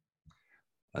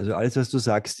 Also alles, was du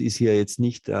sagst, ist hier jetzt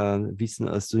nicht Wissen,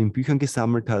 das du in Büchern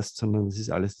gesammelt hast, sondern es ist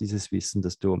alles dieses Wissen,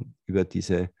 das du über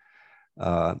diese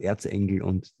Erzengel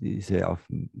und diese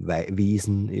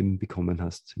Wesen eben bekommen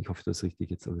hast. Ich hoffe, du hast richtig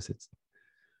jetzt übersetzt.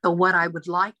 So what I would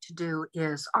like to do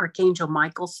is Archangel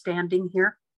Michael standing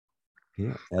here,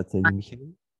 Okay, Erzengel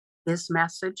Michael. his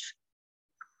message.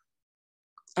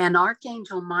 And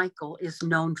Archangel Michael is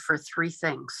known for three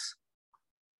things.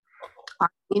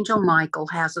 Archangel Michael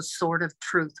has a sword of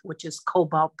truth, which is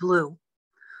cobalt blue,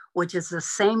 which is the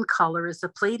same color as the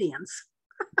Pleiadians.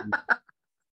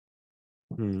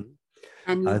 Mhm.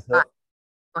 And you Also,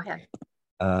 go ahead.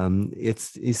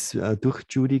 jetzt ist durch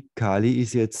Judi Cali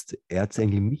ist jetzt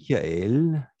Erzengel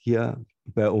Michael hier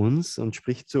bei uns und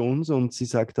spricht zu uns und sie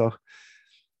sagt auch,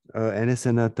 eine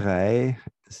seiner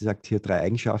sie sagt hier 3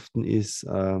 Eigenschaften ist,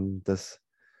 dass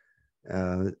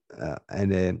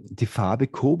die Farbe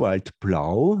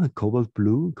Kobaltblau,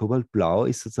 Kobaltblau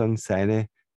ist sozusagen seine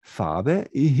Farbe.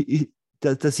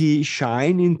 Does he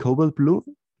shine in cobalt blue?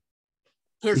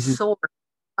 His Is it- sword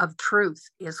of truth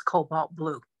is cobalt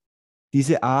blue.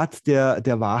 Diese Art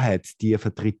der Wahrheit, die er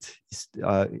vertritt,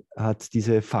 hat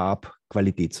diese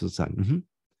Farbqualität sozusagen. Mhm.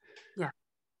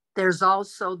 There's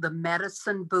also the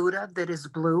medicine Buddha that is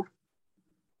blue.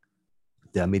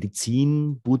 Der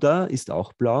Medizin-Buddha ist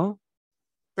auch blau.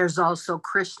 There's also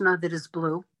Krishna that is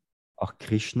blue. Auch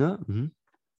Krishna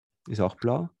ist auch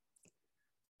blau.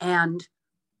 And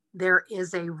there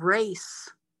is a race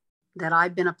that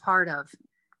I've been a part of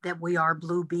that we are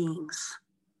blue beings.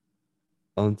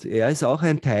 Und er ist auch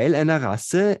ein Teil einer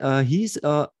Rasse.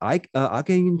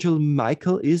 Archangel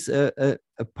Michael is a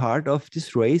part of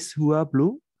this race who are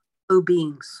blue? Blue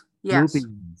beings. Yes. Blue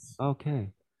beings.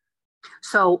 Okay.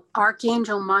 So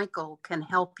Archangel Michael can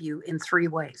help you in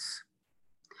 3 ways.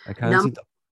 Er kann sie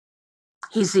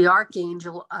He's the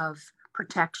archangel of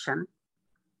protection.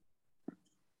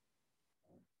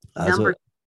 also,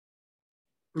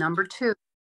 Number 2,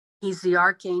 he's the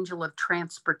archangel of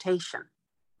transportation.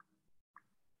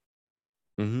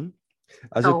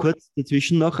 Also So- kurz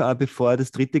dazwischen noch, bevor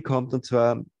das dritte kommt, und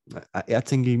zwar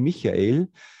Erzengel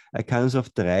Michael. Er kann uns auf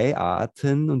 3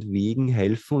 Arten und Wegen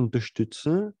helfen und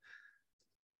unterstützen.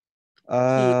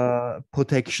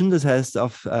 Protection, das heißt,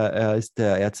 er ist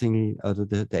der Erzengel, also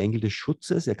der Engel des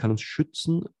Schutzes, er kann uns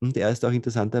schützen, und er ist auch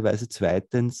interessanterweise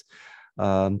zweitens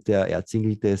der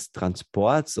Erzengel des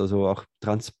Transports, also auch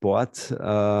Transport.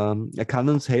 Er kann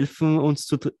uns helfen, uns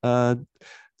zu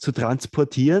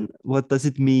transportieren. What does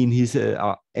it mean? He's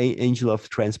an angel of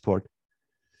transport.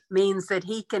 Means that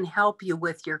he can help you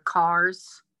with your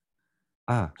cars,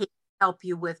 help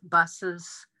you with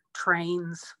buses,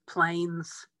 trains,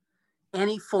 planes,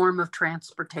 any form of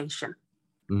transportation.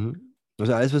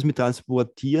 Also alles, was mit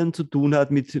Transportieren zu tun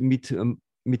hat,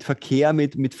 mit Verkehr,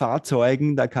 mit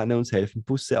Fahrzeugen, da kann er uns helfen.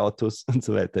 Busse, Autos und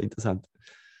so weiter. Interessant.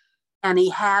 And he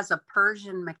has a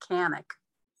Persian mechanic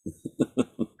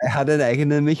Er hat einen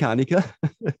eigenen Mechaniker.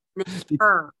 named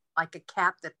Purr, like a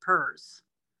cat that purrs,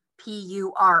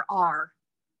 Purr,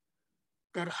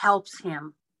 that helps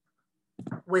him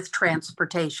with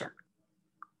transportation.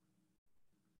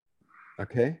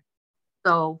 Okay.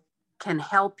 So can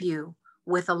help you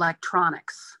with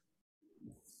electronics.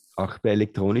 Auch bei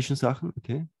elektronischen Sachen,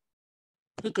 okay.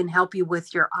 He can help you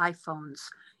with your iPhones,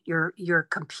 your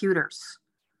computers.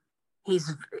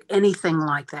 He's anything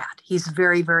like that. He's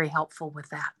very, very helpful with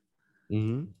that.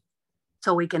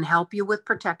 So he can help you with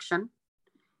protection.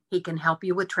 He can help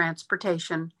you with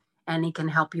transportation, and he can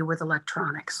help you with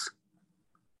electronics.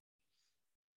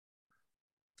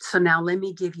 So now let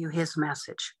me give you his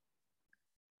message.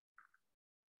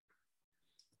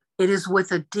 It is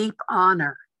with a deep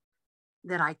honor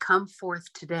that I come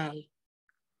forth today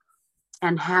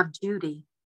and have Judi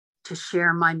to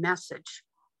share my message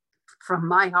from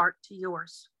my heart to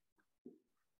yours.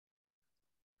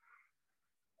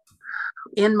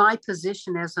 In my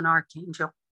position as an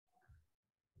archangel,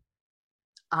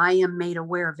 I am made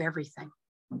aware of everything.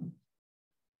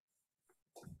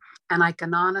 And I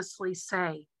can honestly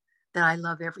say that I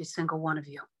love every single one of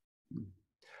you.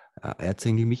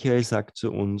 Erzengel Michael sagt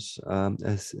zu uns,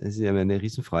 es ist ihm eine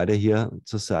Riesenfreude, hier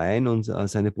zu sein und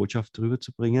seine Botschaft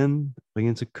bringen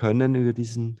zu können über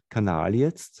diesen Kanal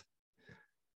jetzt.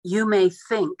 You may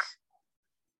think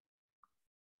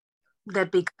that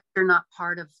because you're not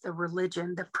part of the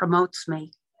religion that promotes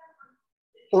me,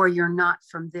 or you're not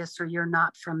from this or you're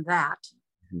not from that,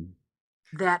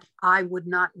 that I would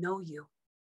not know you.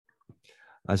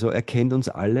 Also er kennt uns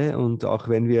alle und auch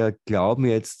wenn wir glauben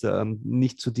jetzt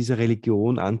nicht zu dieser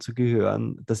Religion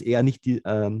anzugehören, dass er nicht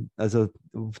also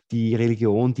die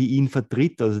Religion, die ihn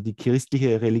vertritt, also die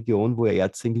christliche Religion, wo er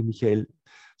Erzengel Michael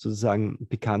sozusagen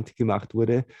bekannt gemacht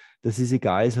wurde, das ist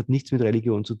egal, es hat nichts mit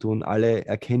Religion zu tun.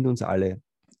 Er kennt uns alle.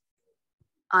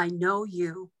 I know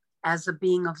you as a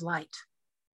being of light.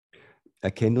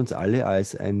 Er kennt uns alle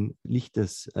als ein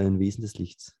Wesen des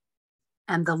Lichts.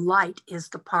 And the light is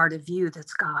the part of you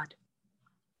that's God.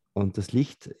 Und das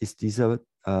Licht ist dieser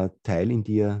Teil in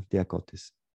dir, der Gott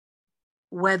ist.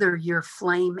 Whether your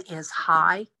flame is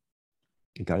high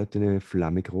Egal, ob deine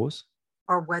Flamme groß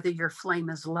or whether your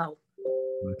flame is low,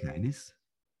 oder klein ist.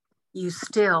 you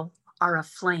still are a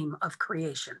flame of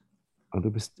creation. Und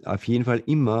du bist auf jeden Fall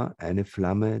immer eine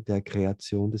Flamme der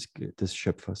Kreation des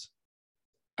Schöpfers.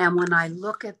 And when I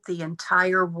look at the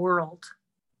entire world,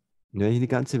 Und wenn ich in die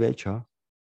ganze Welt schaue,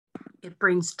 it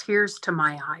brings tears to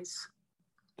my eyes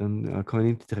dann kommen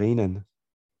ihm die Tränen.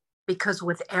 because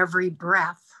with every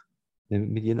breath,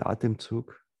 Denn mit jedem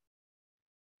Atemzug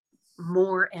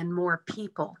more and more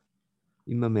people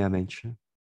immer mehr Menschen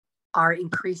are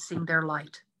increasing their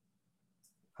light.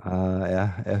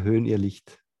 erhöhen ihre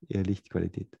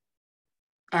Lichtqualität.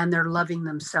 And they're loving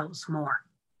themselves more.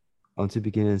 Und sie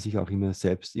beginnen sich auch immer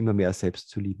mehr selbst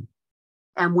zu lieben.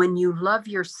 And when you love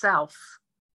yourself,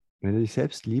 Wenn du dich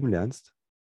selbst lieben lernst,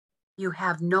 you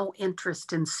have no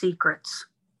interest in secrets.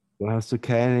 dann hast du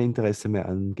kein Interesse mehr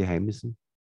an Geheimnissen.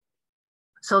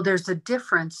 So there's a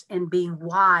difference in being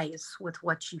wise with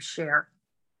what you share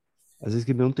Also es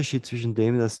gibt einen Unterschied zwischen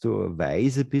dem, dass du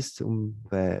weise bist, um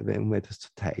etwas zu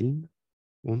teilen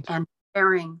und and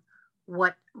sharing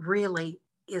what really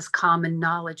is common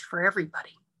knowledge for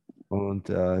everybody.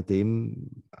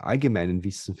 dem allgemeinen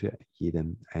Wissen für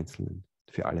jeden Einzelnen,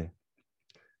 für alle.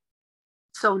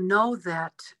 So know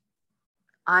that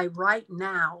I right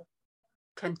now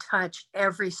can touch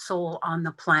every soul on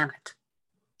the planet.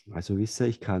 Also wisse,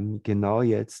 ich kann genau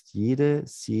jetzt jede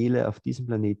Seele auf diesem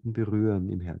Planeten berühren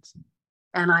im Herzen.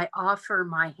 And I offer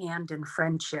my hand in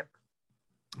friendship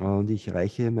Und ich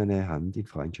reiche meine Hand in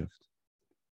Freundschaft.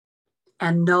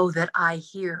 and know that I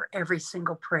hear every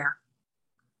single prayer.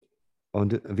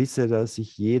 Und wisse, dass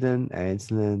ich jedes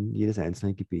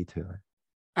einzelne Gebet höre.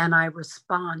 And I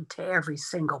respond to every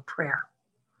single prayer.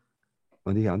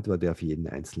 Und ich antworte auf jeden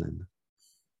einzelnen.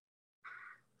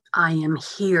 I am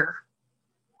here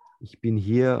Ich bin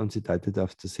hier und sie deutet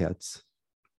auf das Herz.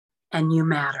 and you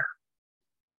matter.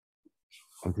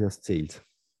 Und das zählt.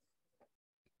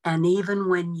 And even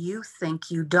when you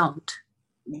think you don't,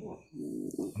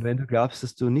 Und wenn du glaubst,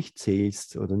 dass du nicht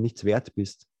zählst oder nichts wert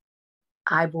bist,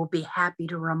 I will be happy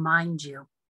to remind you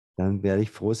dann werde ich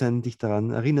froh sein, dich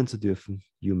daran erinnern zu dürfen.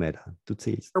 You matter. Du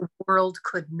zählst. the world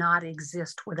could not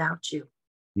exist without you,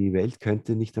 Die Welt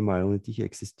könnte nicht einmal ohne dich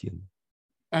existieren.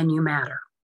 and you matter.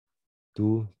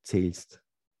 Du zählst.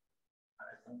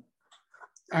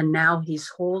 And now he's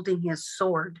holding his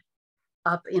sword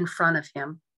up in front of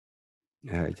him,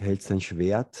 Er hält sein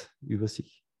Schwert über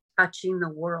sich touching the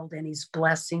world, and he's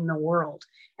blessing the world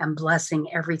and blessing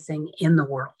everything in the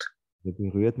world. Er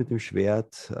berührt mit dem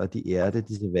Schwert die Erde,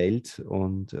 diese Welt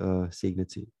und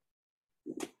segnet sie.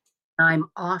 I'm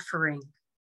offering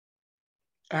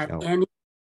at Ja.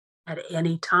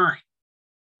 any time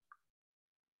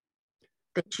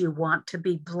that you want to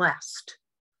be blessed.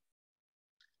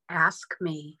 Ask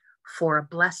me for a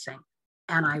blessing,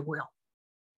 and I will.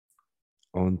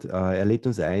 Und er lädt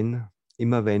uns ein,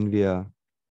 immer wenn wir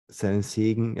seinen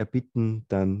Segen erbitten,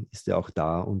 dann ist er auch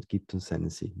da und gibt uns seinen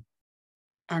Segen.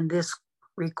 And this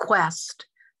request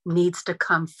needs to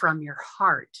come from your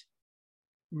heart,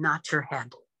 not your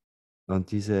head.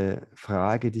 Und diese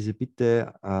Frage, diese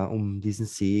Bitte um diesen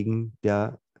Segen,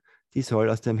 die soll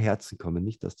aus deinem Herzen kommen,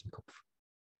 nicht aus dem Kopf.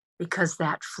 Because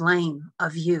that flame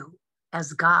of you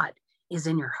as God is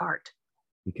in your heart.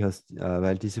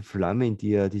 Weil diese Flamme in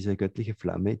dir, diese göttliche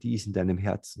Flamme, die ist in deinem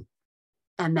Herzen.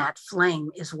 And that flame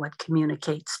is what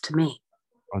communicates to me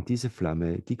Und diese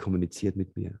Flamme, die kommuniziert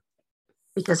mit mir.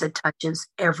 because it touches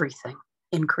everything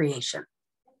in creation.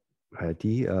 Weil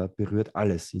die berührt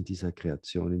alles in dieser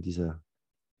Kreation, in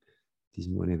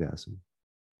diesem Universum.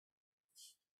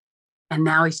 And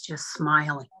now he's just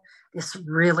smiling, this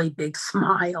really big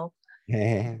smile.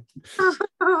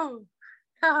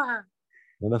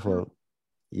 Wonderful.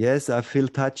 Yes, I feel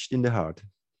touched in the heart.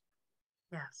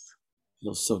 Yes.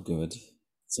 Feels so good.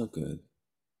 So good.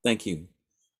 Thank you,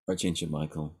 Archangel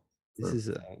Michael. This is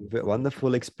a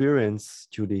wonderful experience,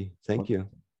 Judi. Thank you.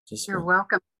 Just You're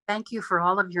welcome. Thank you for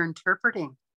all of your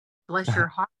interpreting. Bless your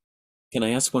heart. Can I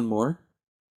ask one more?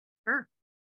 Sure.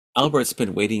 Albert's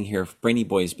been waiting here. Brainy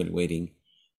Boy's been waiting.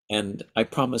 And I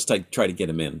promised I'd try to get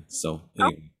him in. So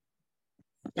anyway.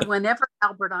 And whenever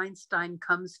Albert Einstein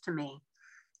comes to me,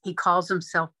 he calls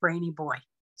himself Brainy Boy.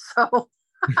 So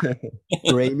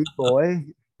Brainy boy.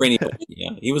 Brainy Boy.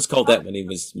 Yeah, he was called that when he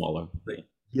was smaller.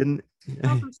 Yeah, he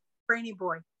calls himself Brainy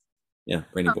Boy. yeah,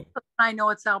 Brainy Boy. I know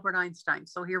it's Albert Einstein.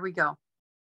 So here we go.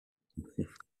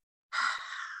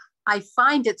 I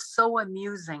find it so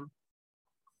amusing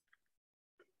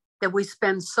that we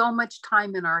spend so much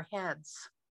time in our heads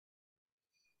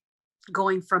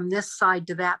going from this side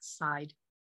to that side,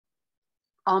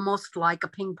 almost like a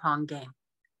ping pong game.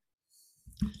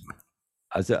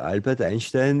 Also Albert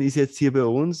Einstein ist jetzt hier bei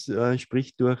uns,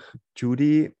 spricht durch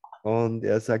Judi und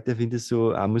er sagt, er findet es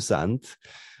so amüsant,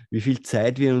 wie viel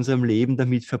Zeit wir in unserem Leben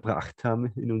damit verbracht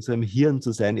haben, in unserem Hirn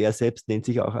zu sein. Er selbst nennt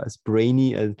sich auch als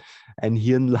Brainy, ein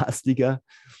Hirnlastiger.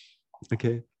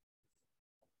 Okay.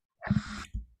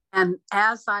 And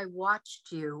as I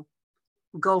watched you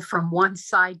go from one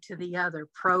side to the other,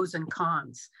 pros and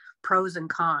cons, pros and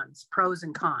cons, pros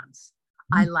and cons,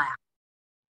 I laughed.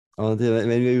 Und wenn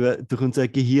wir durch unser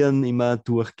Gehirn immer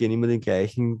durchgehen, immer den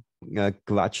gleichen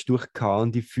Quatsch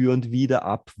durchkauen, die für und wider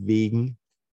abwägen,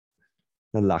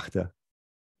 dann lacht er.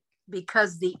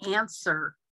 Because the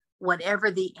answer,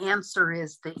 whatever the answer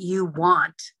is that you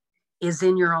want, is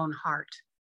in your own heart.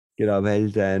 Genau,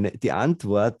 weil die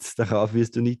Antwort darauf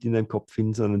wirst du nicht in deinem Kopf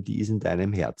finden, sondern die ist in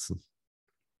deinem Herzen.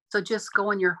 So just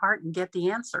go in your heart and get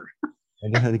the answer.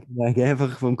 Geh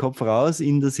einfach vom Kopf raus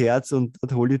in das Herz und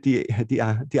hol dir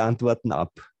die Antworten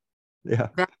ab. Ja.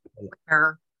 That's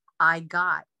where I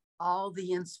got all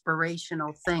the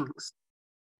inspirational things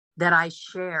that I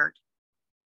shared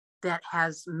that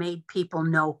has made people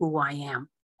know who I am.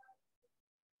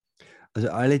 Also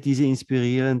alle diese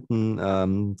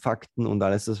inspirierenden Fakten und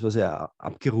alles das, was er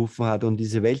abgerufen hat und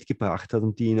diese Welt gebracht hat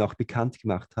und die ihn auch bekannt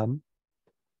gemacht haben.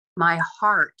 My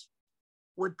heart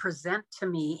would present to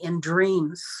me in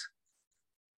dreams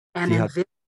and Die in hat-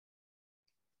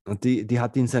 Und die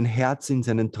hat ihn sein Herz in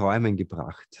seinen Träumen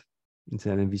gebracht, in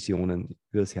seinen Visionen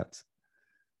übers Herz.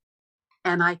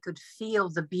 and I could feel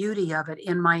the beauty of it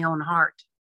in my own heart.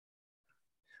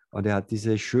 Und er hat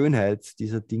diese Schönheit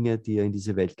dieser Dinge, die er in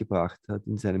diese Welt gebracht hat,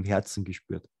 in seinem Herzen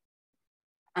gespürt.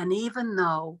 And even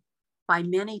though by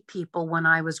many people when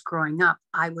I was growing up,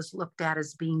 I was looked at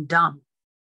as being dumb.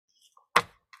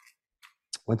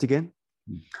 Once again?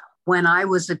 When I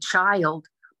was a child,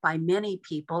 by many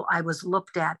people, I was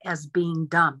looked at as being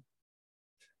dumb.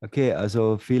 Okay,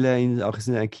 also viele, auch in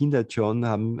seiner Kindheit schon,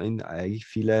 haben ihn eigentlich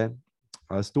viele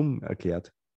als dumm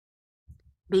erklärt.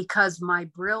 Because my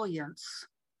brilliance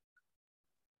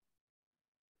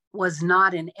was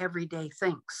not in everyday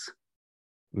things.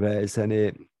 Weil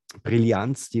seine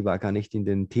Brillanz, die war gar nicht in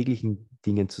den täglichen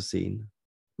Dingen zu sehen.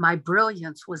 My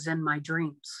brilliance was in my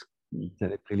dreams.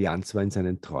 Seine Brillanz war in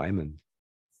seinen Träumen.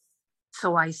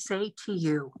 So I say to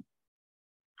you,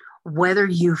 whether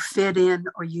you fit in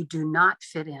or you do not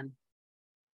fit in,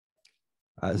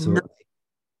 Also, No.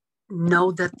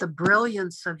 know that the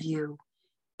brilliance of you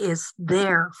is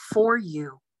there for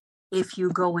you if you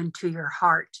go into your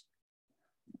heart.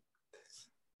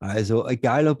 also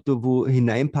egal, ob du wo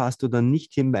hineinpasst oder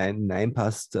nicht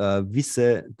hineinpasst,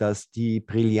 wisse, dass die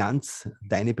Brillanz,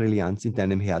 deine Brillanz in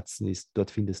deinem Herzen ist.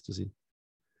 Dort findest du sie.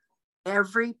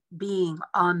 Every being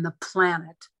on the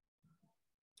planet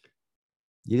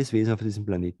Jedes Wesen auf diesem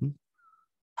Planeten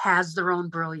has their own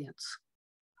brilliance.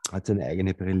 hat seine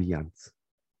eigene Brillanz.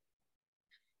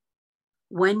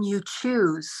 When you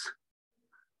choose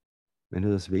Wenn du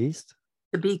das willst,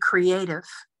 to be creative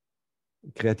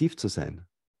kreativ zu sein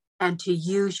and to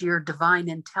use your divine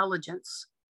intelligence,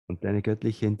 und deine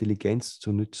göttliche Intelligenz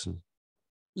zu nützen,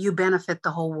 you benefit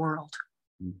the whole world.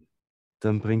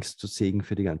 dann bringst du Segen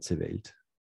für die ganze Welt.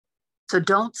 So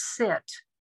don't sit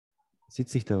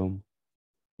Sitz nicht darum,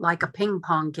 like a ping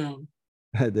pong game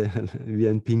Wie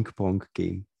ein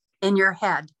Ping-Pong-Game in your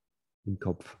head, im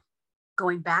Kopf.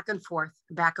 going back and forth,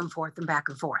 back and forth, and back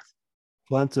and forth.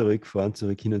 Vor und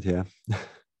zurück, hin und her.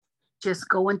 Just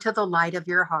go into the light of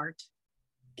your heart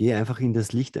Geh einfach in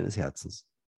das Licht deines Herzens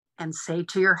and say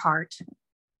to your heart,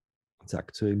 und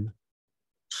sag zu ihm,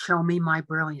 show me my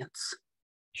brilliance.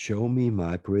 show me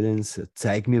my brilliance,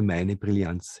 zeig mir meine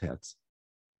Brillanz, Herz.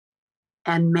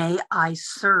 And may I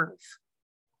serve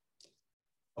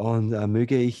Und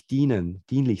möge ich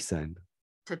dienlich sein,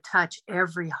 to touch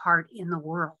every heart in the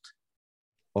world,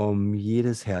 um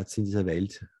jedes Herz in dieser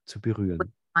Welt zu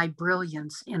berühren. my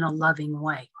brilliance in a loving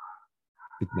way.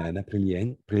 Mit meiner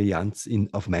Brillanz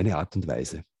auf meine Art und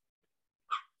Weise.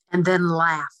 And then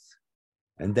laugh,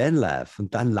 And then laugh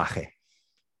und dann lache.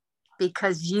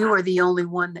 because you are the only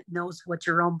one that knows what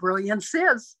your own brilliance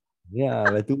is. Ja,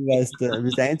 weil du bist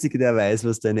der Einzige, der weiß,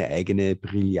 was deine eigene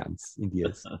Brillanz in dir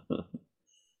ist.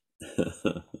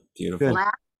 Beautiful.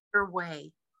 Laugh your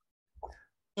way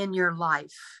in your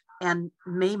life and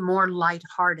may more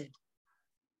lighthearted,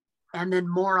 and then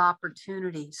more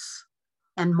opportunities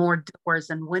and more doors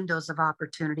and windows of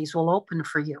opportunities will open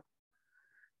for you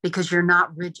because you're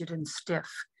not rigid and stiff.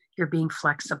 You're being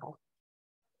flexible.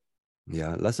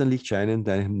 Ja, lass ein Licht scheinen,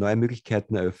 deine neue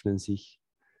Möglichkeiten eröffnen sich.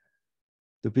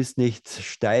 Du bist nicht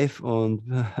steif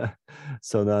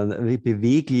sondern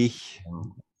beweglich.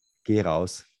 Geh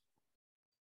raus.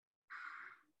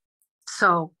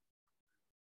 So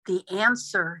the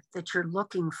answer that you're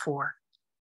looking for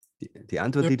Die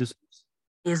Antwort, die du suchst,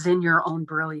 is in your own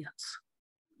brilliance,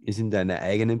 ist in deiner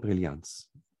eigenen Brillanz.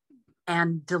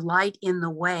 and delight in the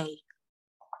way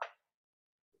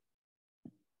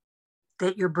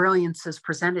that your brilliance is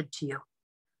presented to you.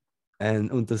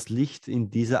 Und das Licht in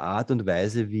dieser Art und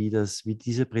Weise, wie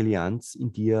diese Brillanz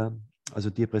in dir, also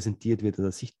dir präsentiert wird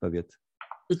oder sichtbar wird.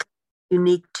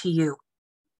 Unique to you.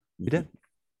 Bitte?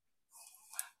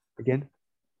 Again?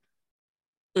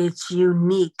 It's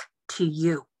unique to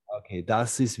you. Okay,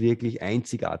 das ist wirklich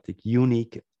einzigartig,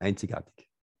 unique, einzigartig.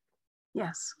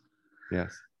 Yes.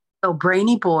 Yes. So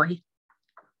brainy boy,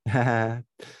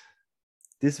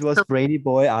 This was Brainy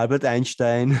Boy Albert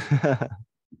Einstein.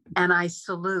 and I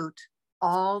salute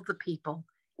all the people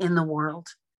in the world.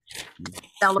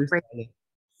 Celebrate.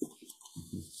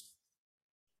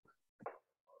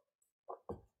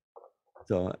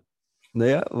 So,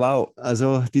 naja, wow.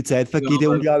 Also die Zeit vergeht ja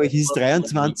unglaublich. Es ist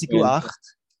 23:08 Uhr.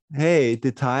 Hey,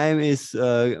 the time is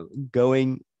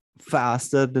going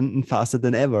faster than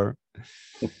ever.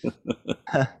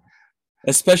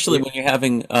 Especially when you're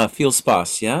having feel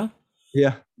spas, yeah?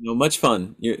 Yeah. You know, much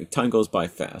fun. Your time goes by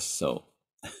fast, so.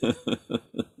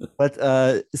 But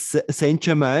Saint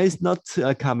Germain is not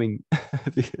coming.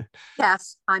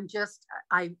 Yes,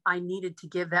 I needed to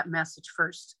give that message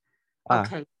first. Ah.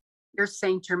 Okay, you're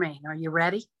Saint Germain. Are you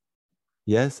ready?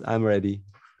 Yes, I'm ready.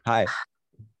 Hi.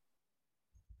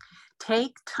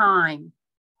 Take time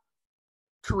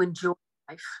to enjoy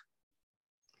life.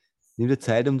 Nimm dir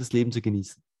Zeit, um das Leben zu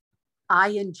genießen.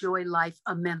 I enjoy life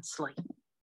immensely,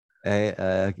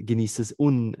 Genieße es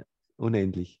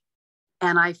unendlich.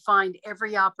 and I find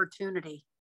every opportunity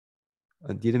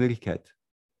Und jede Möglichkeit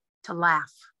to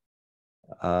laugh,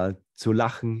 zu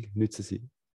lachen, nütze sie.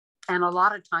 and a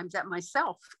lot of times at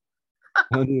myself,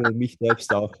 Und über mich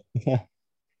selbst auch.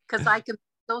 because I can be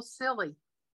so silly.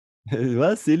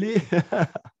 Was, silly?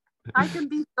 I can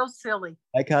be so silly.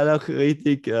 Er kann auch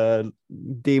richtig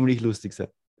dämlich lustig sein.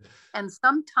 And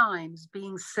sometimes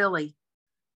being silly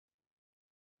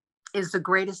is the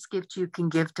greatest gift you can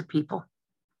give to people.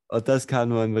 Und das kann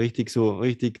man richtig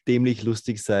dämlich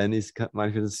lustig sein, ist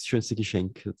manchmal das schönste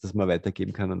Geschenk, das man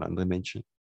weitergeben kann an andere Menschen.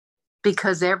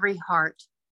 Because every heart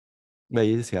Weil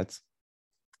jedes Herz,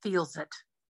 feels it.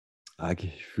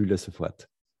 ich fühle es sofort.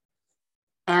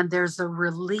 And there's a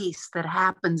release that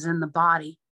happens in the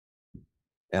body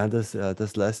Ja, das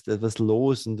lässt etwas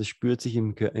los und das spürt sich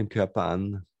im Körper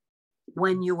an,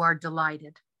 when you are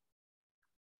delighted.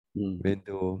 wenn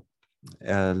du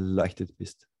erleuchtet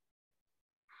bist.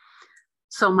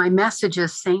 So my message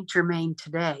is Saint Germain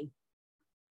today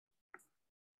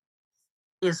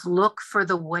is look for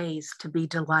the ways to be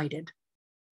delighted.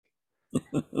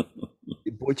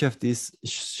 Die Botschaft ist,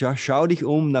 schau dich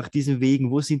um nach diesen Wegen.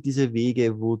 Wo sind diese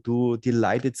Wege, wo du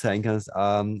delighted sein kannst,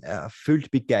 erfüllt,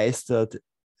 begeistert,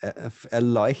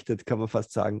 erleuchtet, kann man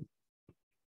fast sagen.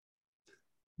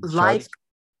 Life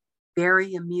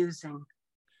very amusing.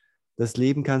 Das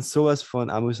Leben kann sowas von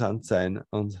amüsant sein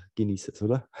und genieß es,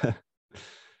 oder?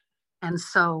 And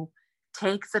so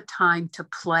take the time to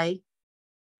play,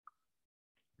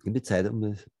 Nimm die Zeit, um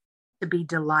to be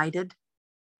delighted,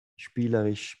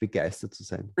 spielerisch begeistert zu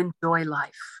sein. enjoy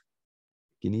life.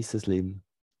 Genieß das Leben.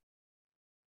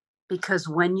 Because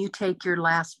when you take your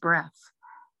last breath,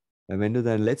 Weil wenn du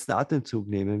deinen letzten Atemzug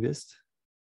nehmen wirst,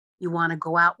 you want to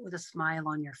go out with a smile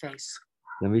on your face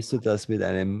dann willst du das mit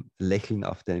einem Lächeln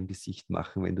auf deinem Gesicht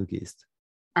machen, wenn du gehst.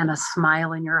 and a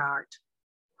smile in your heart.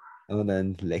 Und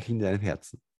ein Lächeln in deinem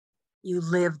Herzen. You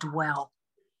lived well.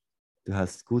 Du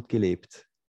hast gut gelebt.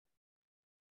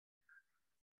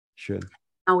 Schön.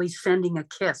 Now he's sending a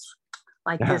kiss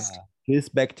like this. Kiss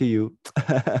back to you.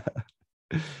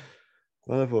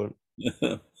 Wonderful.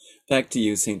 Back to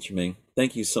you, Saint Germain.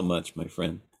 Thank you so much, my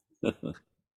friend.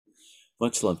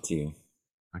 Much love to you.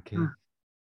 Okay.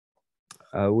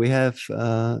 We have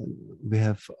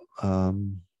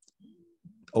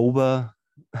over.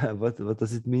 What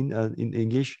does it mean in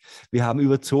English? Wir haben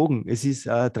überzogen. Es ist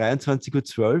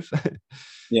 23:12 Uhr.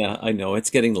 Yeah, I know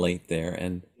it's getting late there,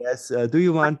 and Yes. Do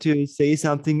you want to say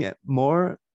something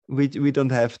more? We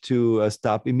don't have to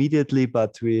stop immediately,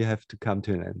 but we have to come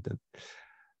to an end.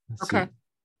 Okay.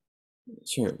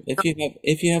 sure.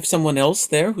 If you have someone else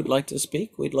there who'd like to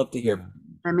speak, we'd love to hear.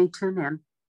 Let me tune in.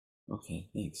 Okay,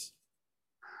 thanks.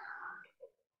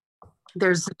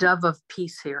 There's a dove of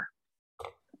peace here.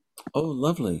 Oh,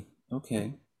 lovely.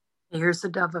 Okay. Here's the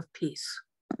dove of peace.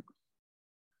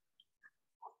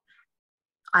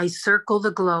 I circle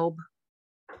the globe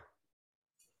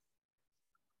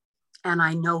and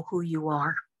I know who you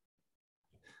are.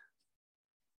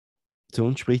 Zu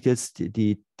uns spricht jetzt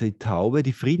die Taube,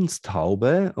 die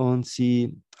Friedenstaube, und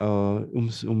sie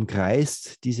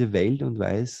umkreist diese Welt und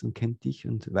weiß und kennt dich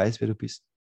und weiß, wer du bist.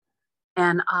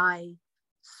 And I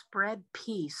spread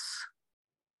peace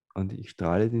Und ich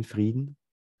strahle den Frieden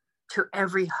to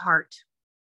every heart.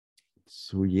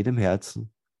 zu jedem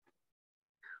Herzen.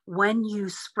 When you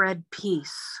spread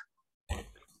peace,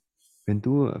 Wenn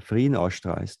du Frieden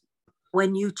ausstrahlst,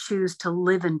 when you choose to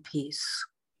live in peace,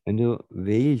 wenn du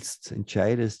wählst,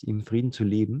 entscheidest, im Frieden zu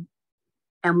leben,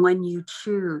 and when you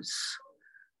choose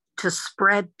to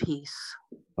spread peace,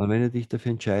 und wenn du dich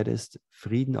dafür entscheidest,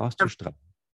 Frieden auszustrahlen,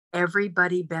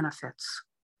 everybody benefits.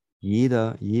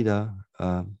 jeder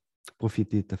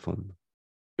profitiert davon.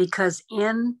 Because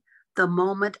in the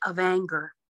moment of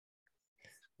anger,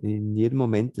 In jedem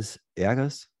Moment des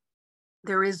Ärgers,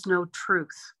 there is no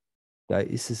truth.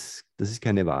 das ist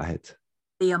keine Wahrheit.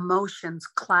 The emotions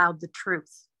cloud the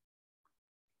truth.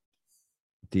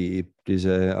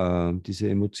 Diese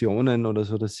Emotionen oder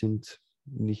so, das sind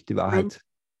nicht die Wahrheit.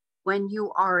 When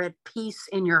you are at peace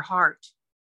in your heart,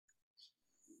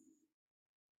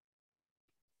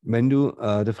 Wenn du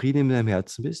der Frieden in deinem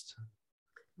Herzen bist,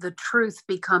 the truth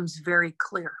becomes very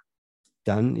clear.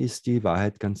 dann ist die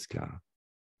Wahrheit ganz klar.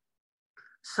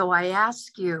 So I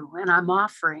ask you, and I'm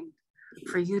offering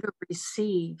for you to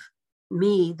receive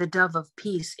me, the dove of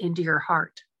peace, into your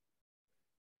heart.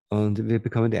 Und wir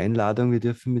bekommen die Einladung, wir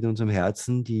dürfen mit unserem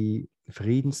Herzen die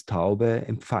Friedenstaube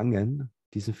empfangen,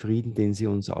 diesen Frieden, den sie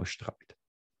uns ausstrahlt.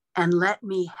 And let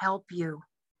me help you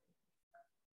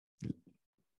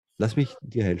Lass mich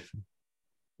dir helfen,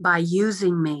 by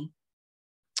using me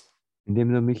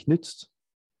indem du mich nützt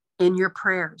in your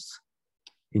prayers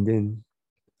in den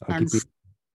and Gebeten,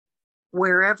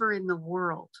 wherever in the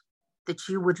world that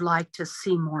you would like to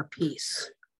see more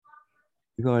peace.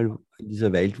 überall in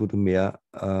dieser Welt, wo du mehr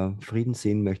Frieden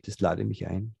sehen möchtest, lade mich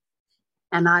ein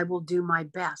And I will do my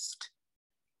best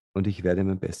und ich werde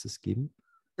mein Bestes geben,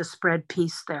 to spread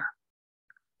peace there.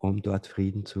 um dort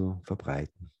Frieden zu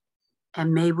verbreiten.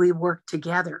 And may we work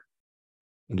together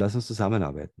Und lass uns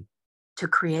zusammenarbeiten, to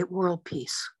create world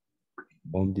peace.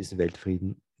 um diesen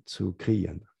Weltfrieden zu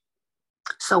kreieren.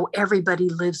 So everybody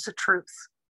lives the truth.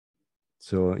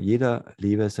 So jeder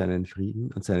lebe seinen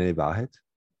Frieden und seine Wahrheit.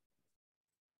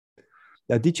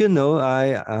 Did you know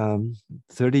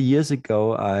 30 years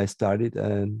ago I started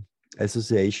an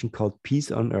association called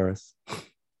Peace on Earth.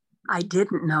 I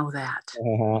didn't know that.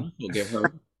 We'll give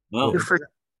her. Wow,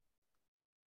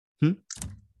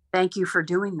 Thank you for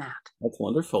doing that. that's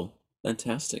wonderful.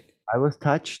 Fantastic. I was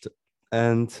touched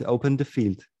and opened the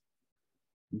field.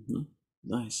 Hmm.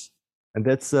 Nice. And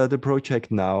that's the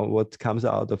project now, what comes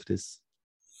out of this.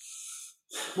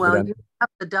 Well, Madame. you have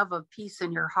the dove of peace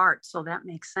in your heart, so that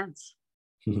makes sense.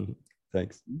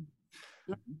 Thanks.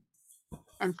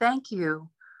 And thank you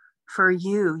for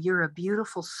you. You're a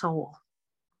beautiful soul.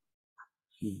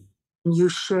 Hmm. You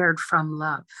shared from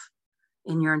love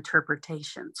in your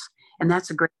interpretations. And that's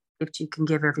a great gift you can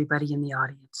give everybody in the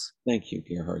audience. Thank you,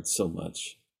 Gerhard, so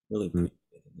much. Really appreciate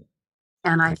it.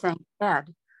 And I thank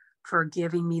Ted for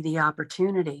giving me the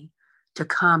opportunity to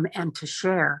come and to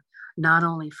share, not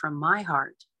only from my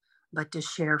heart, but to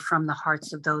share from the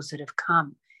hearts of those that have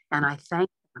come. And I thank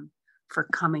them for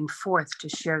coming forth to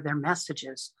share their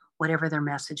messages, whatever their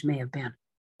message may have been.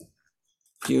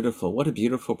 Beautiful. What a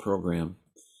beautiful program.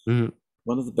 Mhm.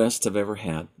 One of the best I've ever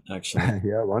had, actually.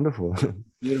 Yeah, wonderful.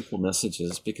 Beautiful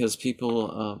messages, because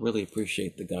people really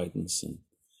appreciate the guidance and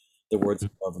the words of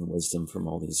love and wisdom from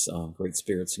all these great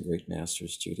spirits and great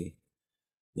masters, Judi.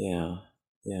 Yeah,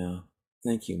 yeah.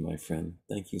 Thank you, my friend.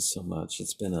 Thank you so much.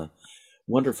 It's been a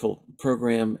wonderful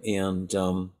program, and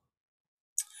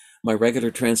my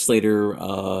regular translator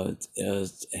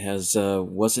has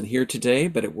wasn't here today,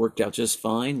 but it worked out just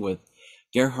fine with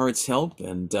Gerhard's help.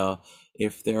 And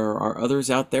if there are others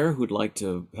out there who'd like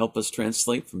to help us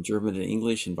translate from German to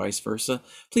English and vice versa,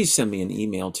 please send me an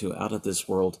email to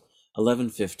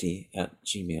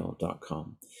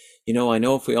outofthisworld1150@gmail.com. You know, I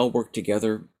know if we all work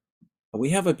together, we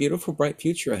have a beautiful, bright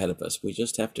future ahead of us. We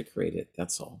just have to create it.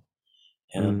 That's all.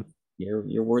 And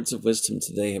your words of wisdom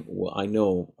today, I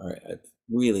know, have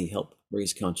really helped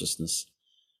raise consciousness.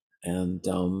 And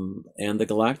the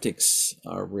Galactics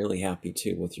are really happy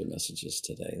too with your messages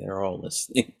today. They're all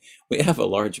listening. We have a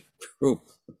large group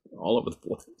all over the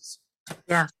place.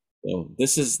 Yeah. So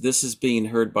this is being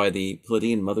heard by the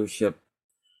Palladian mothership,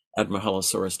 Admiral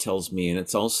Halosaurus tells me, and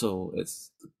it's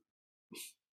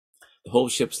the whole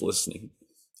ship's listening,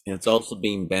 and it's also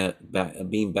being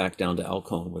beamed back down to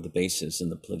Alcone, where the base is in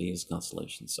the Pleiades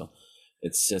constellation. So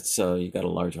it's you got a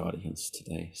large audience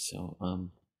today. So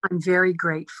I'm very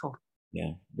grateful.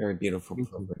 yeah, very beautiful Thank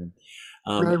you. program.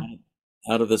 May-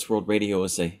 Out of This World Radio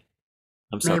is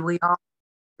I'm sorry. May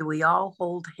we all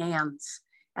hold hands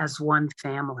as one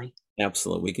family.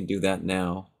 Absolutely, we can do that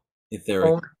now. If there,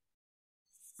 Hold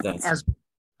that's as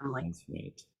family. That's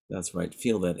right. That's right.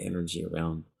 Feel that energy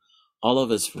around all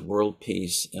of us for world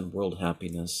peace and world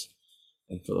happiness,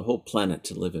 and for the whole planet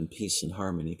to live in peace and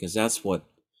harmony. Because that's what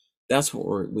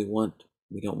we want.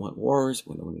 We don't want wars.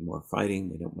 We don't want any more fighting.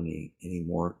 We don't want any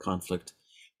more conflict.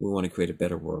 We want to create a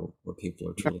better world where people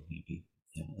are truly happy.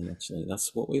 Yeah, and actually,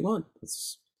 that's what we want.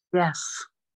 That's Yes.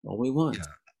 all we want.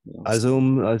 You know, Also,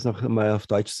 um es noch mal auf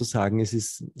Deutsch zu sagen, es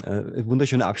ist ein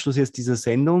wunderschöner Abschluss jetzt dieser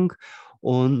Sendung,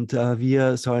 und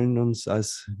wir,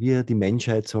 die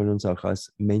Menschheit, sollen uns auch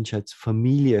als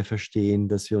Menschheitsfamilie verstehen,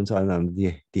 dass wir uns einander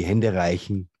die Hände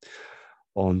reichen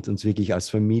und uns wirklich als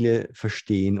Familie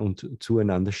verstehen und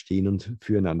zueinander stehen und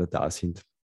füreinander da sind.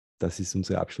 Das ist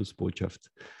unsere Abschlussbotschaft.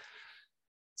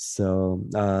 So,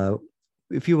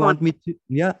 if you want me to,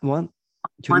 yeah, One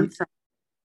Judy? thing.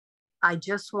 I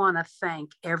just want to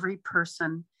thank every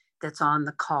person that's on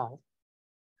the call,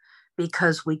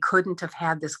 because we couldn't have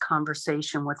had this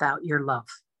conversation without your love.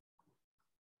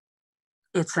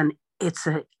 It's a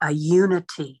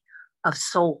unity of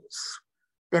souls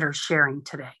that are sharing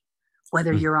today,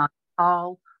 whether you're on the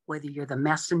call, whether you're the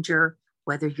messenger,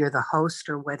 whether you're the host,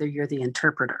 or whether you're the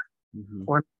interpreter Mhm.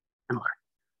 or handler,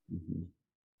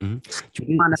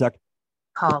 Judy On a- sagt,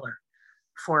 caller,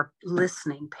 for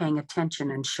listening, paying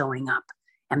attention, and showing up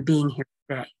and being here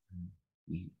today.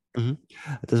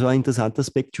 das war ein interessanter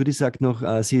Aspekt. Judy sagt noch,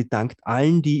 sie dankt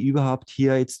allen, die überhaupt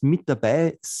hier jetzt mit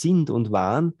dabei sind und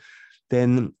waren,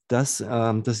 denn das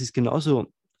ist genauso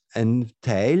ein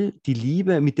Teil, die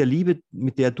Liebe, mit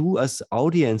der du als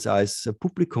Audience, als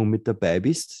Publikum mit dabei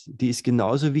bist, die ist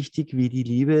genauso wichtig wie die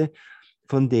Liebe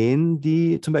von denen,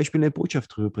 die zum Beispiel eine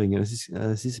Botschaft rüberbringen. Es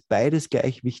ist beides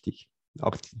gleich wichtig,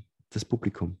 auch das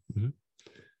Publikum. Mhm.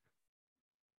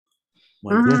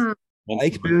 I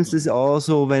experience this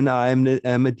also when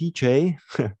I'm a DJ.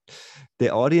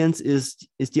 The audience is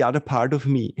the other part of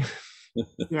me.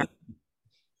 Yeah.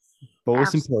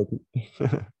 Both Absolutely.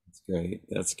 important. That's great.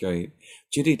 That's great.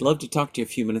 Judy, I'd love to talk to you a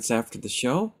few minutes after the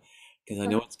show, because I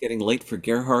know it's getting late for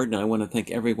Gerhard, and I want to thank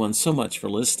everyone so much for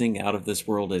listening. Out of This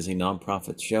World is a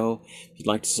nonprofit show. If you'd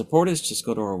like to support us, just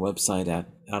go to our website at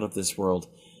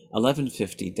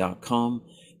outofthisworld1150.com.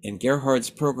 And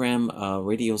Gerhard's program,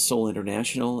 Radio Soul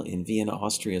International in Vienna,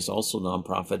 Austria, is also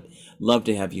nonprofit. Love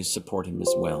to have you support him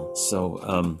as well. So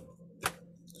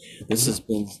this has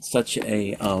been such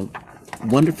a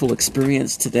wonderful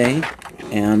experience today,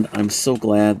 and I'm so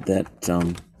glad that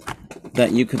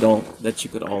that you could all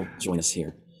join us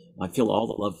here. I feel all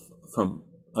the love from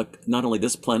not only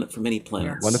this planet, from many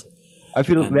planets. Wonderful. I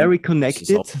feel And very this is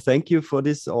connected. all- Thank you for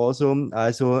this also.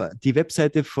 Also die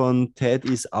Webseite von Ted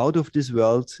ist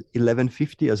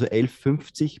outofthisworld1150, also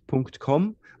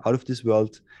 1150.com,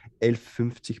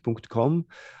 outofthisworld1150.com,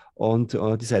 und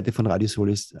die Seite von Radio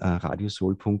Soul ist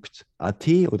radiosol.at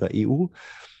oder EU.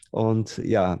 Und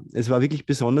ja, es war wirklich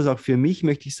besonders, auch für mich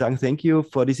möchte ich sagen, thank you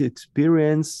for this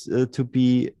experience to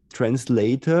be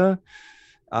translator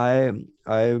I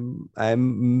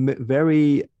I'm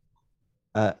very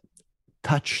uh,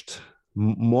 touched,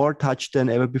 more touched than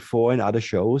ever before in other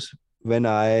shows when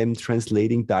I'm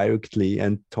translating directly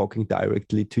and talking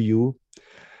directly to you.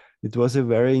 It was a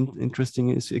very interesting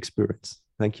experience.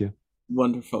 Thank you.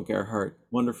 Wonderful, Gerhard.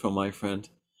 Wonderful, my friend.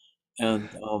 And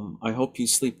I hope you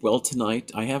sleep well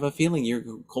tonight. I have a feeling your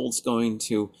cold's going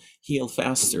to heal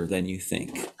faster than you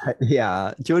think.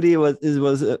 Yeah, Judi, it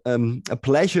was a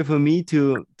pleasure for me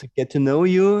to get to know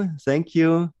you. Thank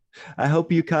you. I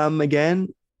hope you come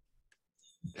again.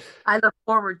 I look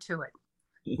forward to it.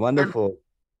 And Wonderful.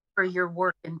 for your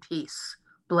work in peace.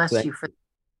 Bless Thank you for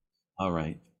All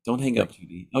right. Don't hang up,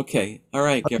 Judi. Okay. All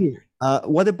right, Okay. Gerhard.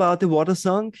 What about the water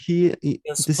song?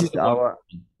 Let's This play is the one. our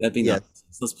That'd be yes. nice.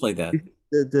 Let's play that.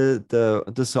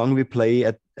 The song we play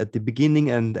at the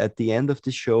beginning and at the end of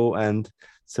the show. And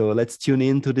so let's tune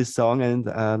in to this song and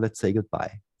let's say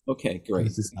goodbye. Okay, great.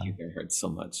 This is Thank you, Gerhard, so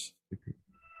much.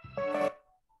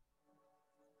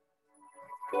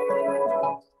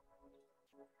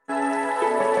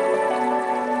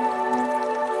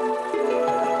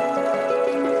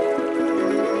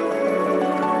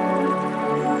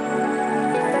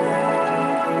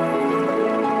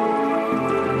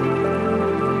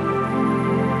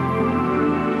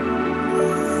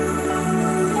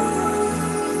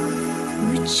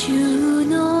宇宙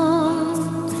の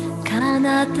彼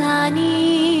方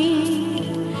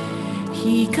に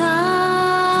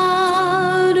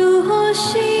光る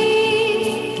星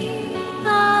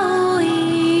青い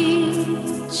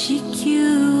地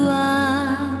球は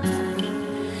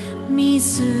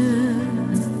水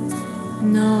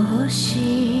の星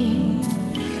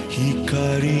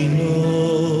光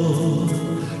の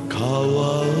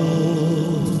川を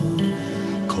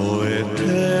越えて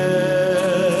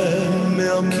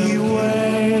Milky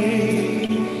Way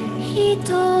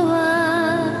人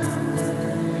は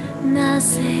な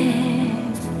ぜ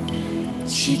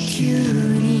地球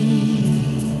に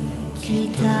来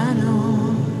た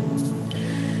の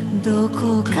ど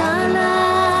こから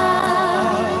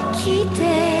来て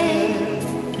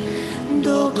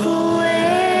どこへ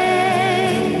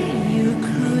行く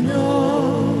の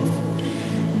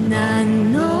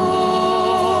何の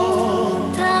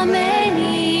ために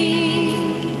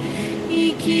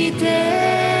生きて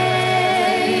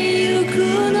ゆ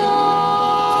くの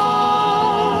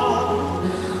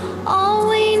All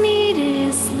we need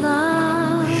is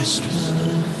love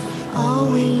All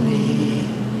we need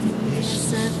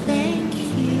is a thank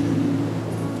you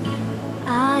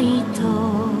愛と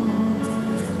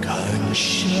感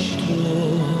謝と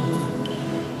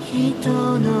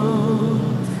人の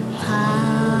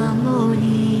ハーモ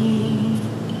ニー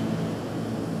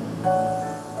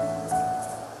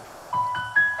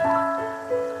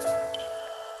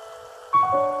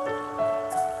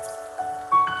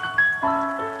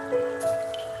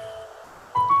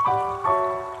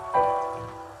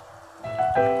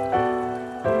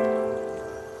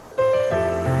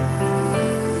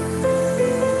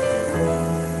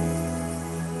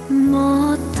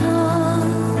もっと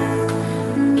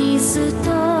水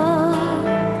と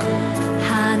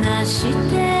話し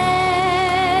て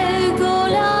ご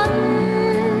らん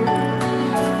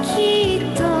きっ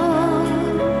と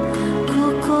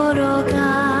心が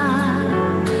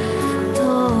透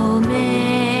明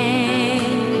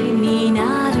に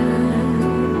なる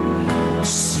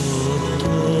そっと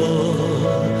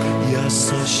優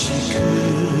しく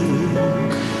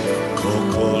心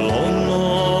の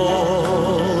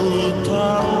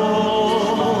歌を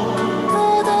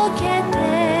届けて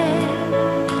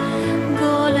ご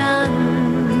らん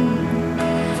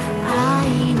愛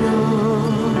の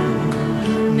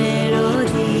メロディ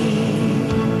ー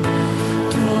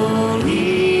遠い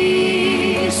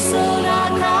空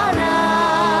から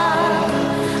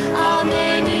雨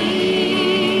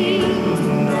に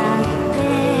なって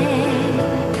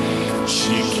地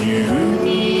球に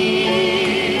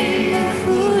降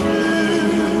る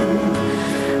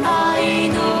愛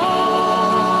の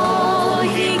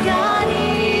光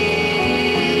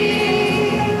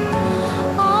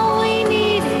All we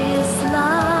need is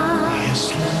love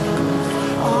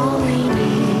All we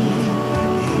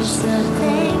need is a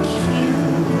thank you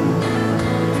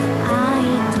愛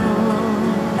と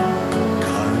感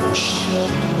謝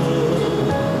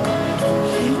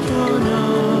人の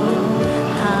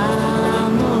ハー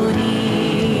モニー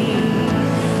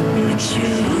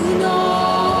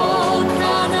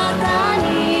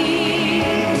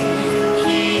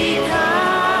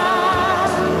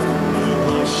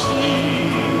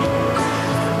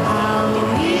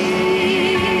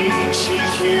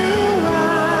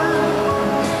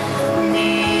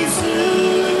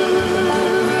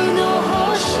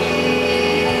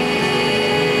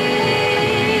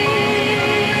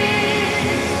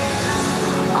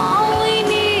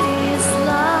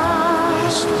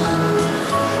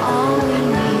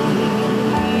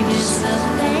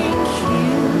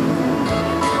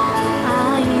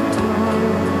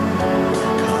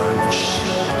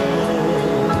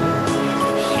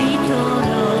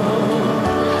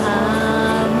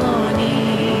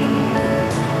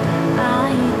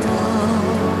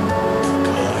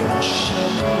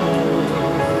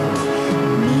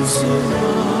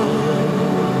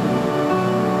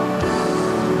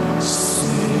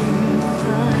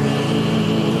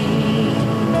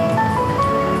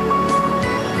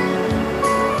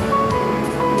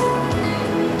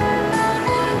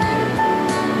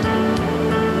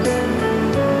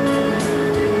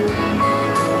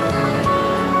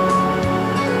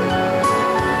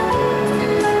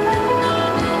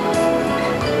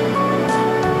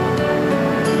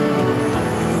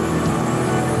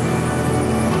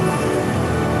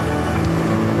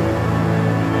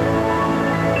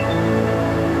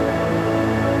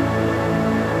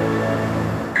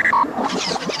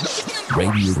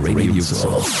Radio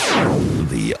Soul,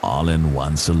 the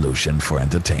all-in-one solution for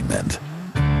entertainment.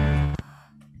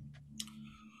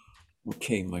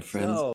 Okay, my friends.